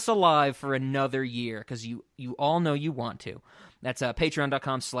keeping us alive for another year, because you all know you want to. That's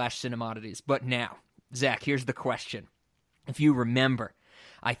patreon.com/Cinemodities. But now, Zach, here's the question. If you remember,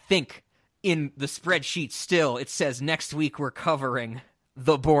 I think in the spreadsheet still, it says next week we're covering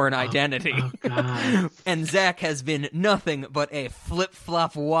The Bourne Identity. Oh, God. And Zach has been nothing but a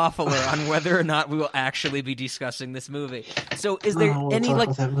flip-flop waffler on whether or not we will actually be discussing this movie. So is there any,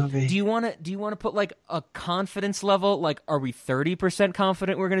 do you want to put like a confidence level? Like, are we 30%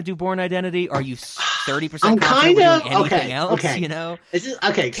 confident we're going to do Bourne Identity? Are you 30% confident we're doing anything else?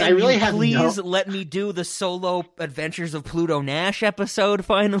 Okay. Because I really have please let me do the solo Adventures of Pluto Nash episode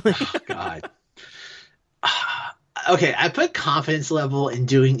finally? Oh, God. Okay, I put confidence level in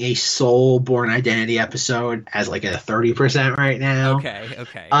doing a sole Bourne Identity episode as like a 30% right now.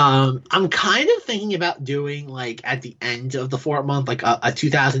 Okay. I'm kind of thinking about doing like at the end of the Fort Month, like a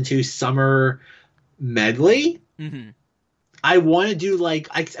 2002 summer medley. Mm-hmm. I want to do like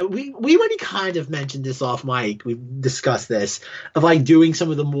we already kind of mentioned this off mic. We've discussed this of like doing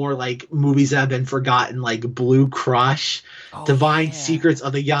some of the more like movies that have been forgotten, like Blue Crush, Divine Secrets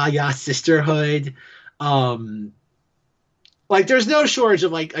of the Ya-Ya Sisterhood. Like, there's no shortage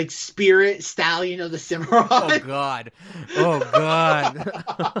of, like Spirit, Stallion of the Cimarron. Oh, God.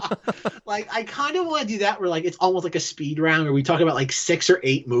 Like, I kind of want to do that where, like, it's almost like a speed round where we talk about, like, 6 or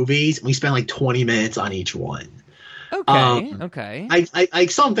 8 movies, and we spend, like, 20 minutes on each one. Okay. I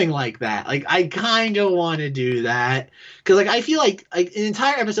something like that. Like, I kind of want to do that. Because, like, I feel like an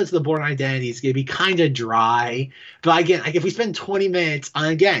entire episode of The Bourne Identity is going to be kind of dry. But, again, like, if we spend 20 minutes on,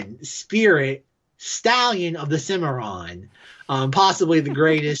 again, Spirit, Stallion of the Cimarron, possibly the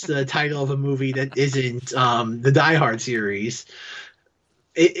greatest title of a movie that isn't the Die Hard series.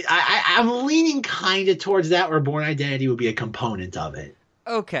 I'm leaning kind of towards that, where Bourne Identity would be a component of it.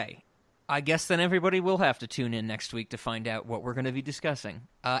 Okay. I guess then everybody will have to tune in next week to find out what we're going to be discussing.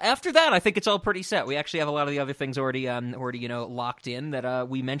 After that, I think it's all pretty set. We actually have a lot of the other things already locked in that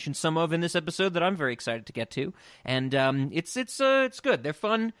we mentioned some of in this episode that I'm very excited to get to. And it's good. They're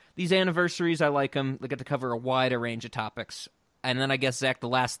fun. These anniversaries, I like them. They get to cover a wider range of topics. And then I guess, Zach, the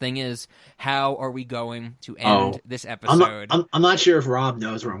last thing is, how are we going to end this episode? I'm not sure if Rob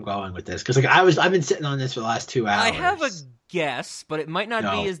knows where I'm going with this, because like I've been sitting on this for the last 2 hours. I have a guess, but it might not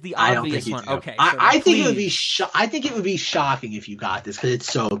be as the obvious one. Okay, so I think it would be. I think it would be shocking if you got this, because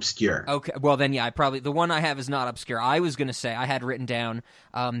it's so obscure. Okay, well then, yeah, the one I have is not obscure. I was going to say, I had written down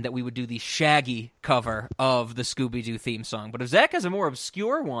that we would do the Shaggy cover of the Scooby-Doo theme song, but if Zach has a more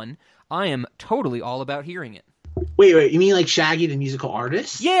obscure one, I am totally all about hearing it. Wait, you mean like Shaggy the musical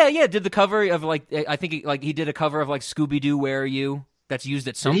artist? Yeah, did the cover of like, I think he did a cover of like Scooby-Doo, Where Are You? That's used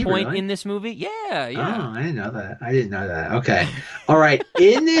at some point in this movie. Yeah. Oh, I didn't know that. Okay. All right.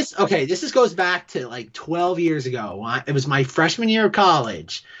 This goes back to like 12 years ago. It was my freshman year of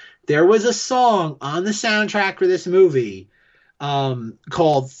college. There was a song on the soundtrack for this movie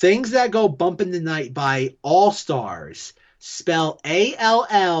called Things That Go Bump in the Night by All Stars. Spell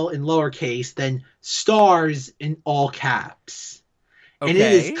ALL in lowercase, then stars in all caps. Okay. And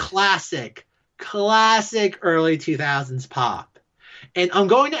it is classic early 2000s pop. And I'm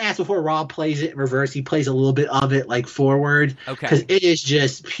going to ask before Rob plays it in reverse. He plays a little bit of it like forward. Okay. Because it is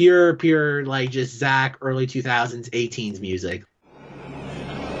just pure, like just Zach early 2000s 18s music.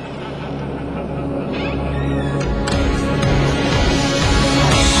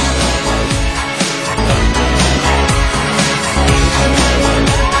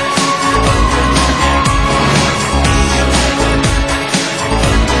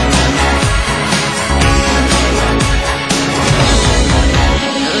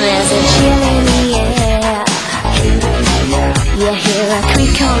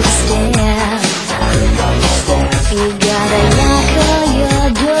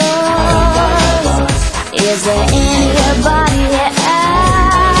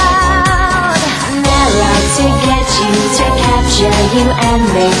 share you and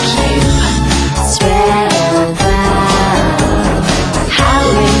make you spellbound.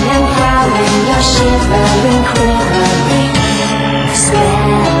 Howling and growling, you're shivering, quivering,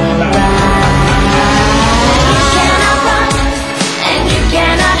 spellbound. You cannot run and you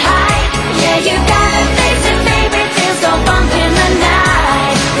cannot hide. Yeah, you gotta face it, baby, feels go bump in the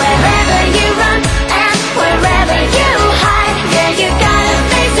night. Wherever you run and wherever you hide. Yeah, you gotta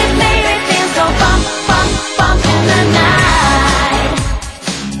face it, baby, feels go bump, bump, bump in the night.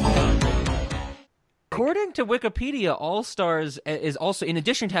 According to Wikipedia, All Stars is also, in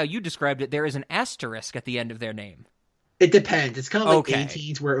addition to how you described it, there is an asterisk at the end of their name. It depends. It's kind of like Okay.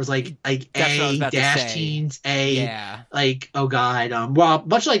 A-teens, where it was like That's what I was A about to dash say. teens, A, Yeah. like, oh god, well,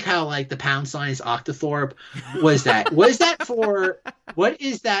 much like how like the pound sign is Octothorpe. Was that? What is that for? What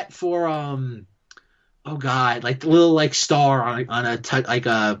is that for? Oh god, like the little like star on like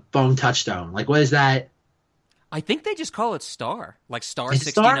a phone touchstone. Like, what is that? I think they just call it Star, like Star Is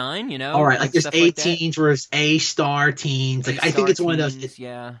it Star? 69, you know? All right, like there's stuff A like that. teens versus A star teens. Like, I think it's one of those. A-star teens,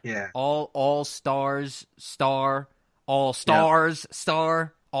 yeah. Yeah. All stars, star, all stars,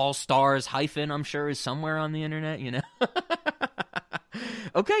 star, all stars hyphen, I'm sure is somewhere on the internet, you know?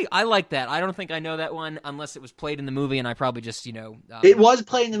 Okay, I like that. I don't think I know that one unless it was played in the movie, and I probably just, It was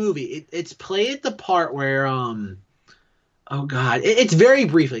played in the movie. It's played at the part where oh god, it's very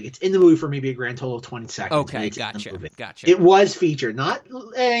briefly. It's in the movie for maybe a grand total of 20 seconds. Okay, It's in the gotcha, movie. gotcha. It was featured, not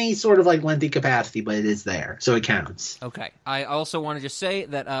any sort of like lengthy capacity, but it is there, so it counts. Okay. I also want to just say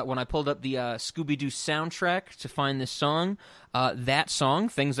that when I pulled up the Scooby-Doo soundtrack to find this song, that song,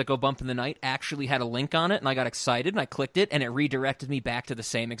 Things That Go Bump in the Night, actually had a link on it, and I got excited, and I clicked it, and it redirected me back to the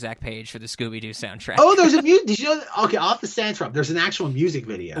same exact page for the Scooby-Doo soundtrack. Oh, there's a music. Did you know? Okay, off the Sandtrop, there's an actual music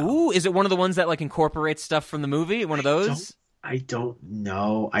video. Ooh, is it one of the ones that, like, incorporates stuff from the movie? One of those? I don't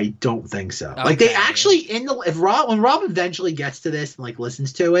know. I don't think so. Like they Okay. actually when Rob eventually gets to this and like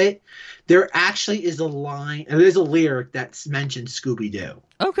listens to it, there actually is a line. There's a lyric that's mentioned Scooby Doo,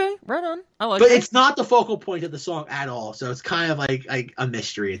 Okay, right on. I like but that. it's not the focal point of the song at all. So it's kind of like a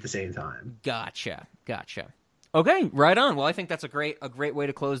mystery at the same time. Gotcha. Okay, right on. Well, I think that's a great way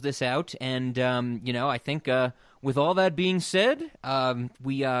to close this out. And I think with all that being said,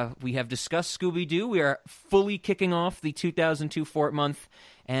 we have discussed Scooby-Doo. We are fully kicking off the 2002 Fort month,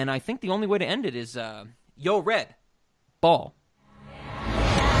 and I think the only way to end it is Yo Red Ball. Up, up,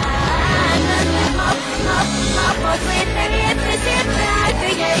 up, up, up, up, up, up, up, up, up, up,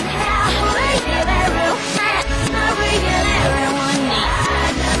 up, up,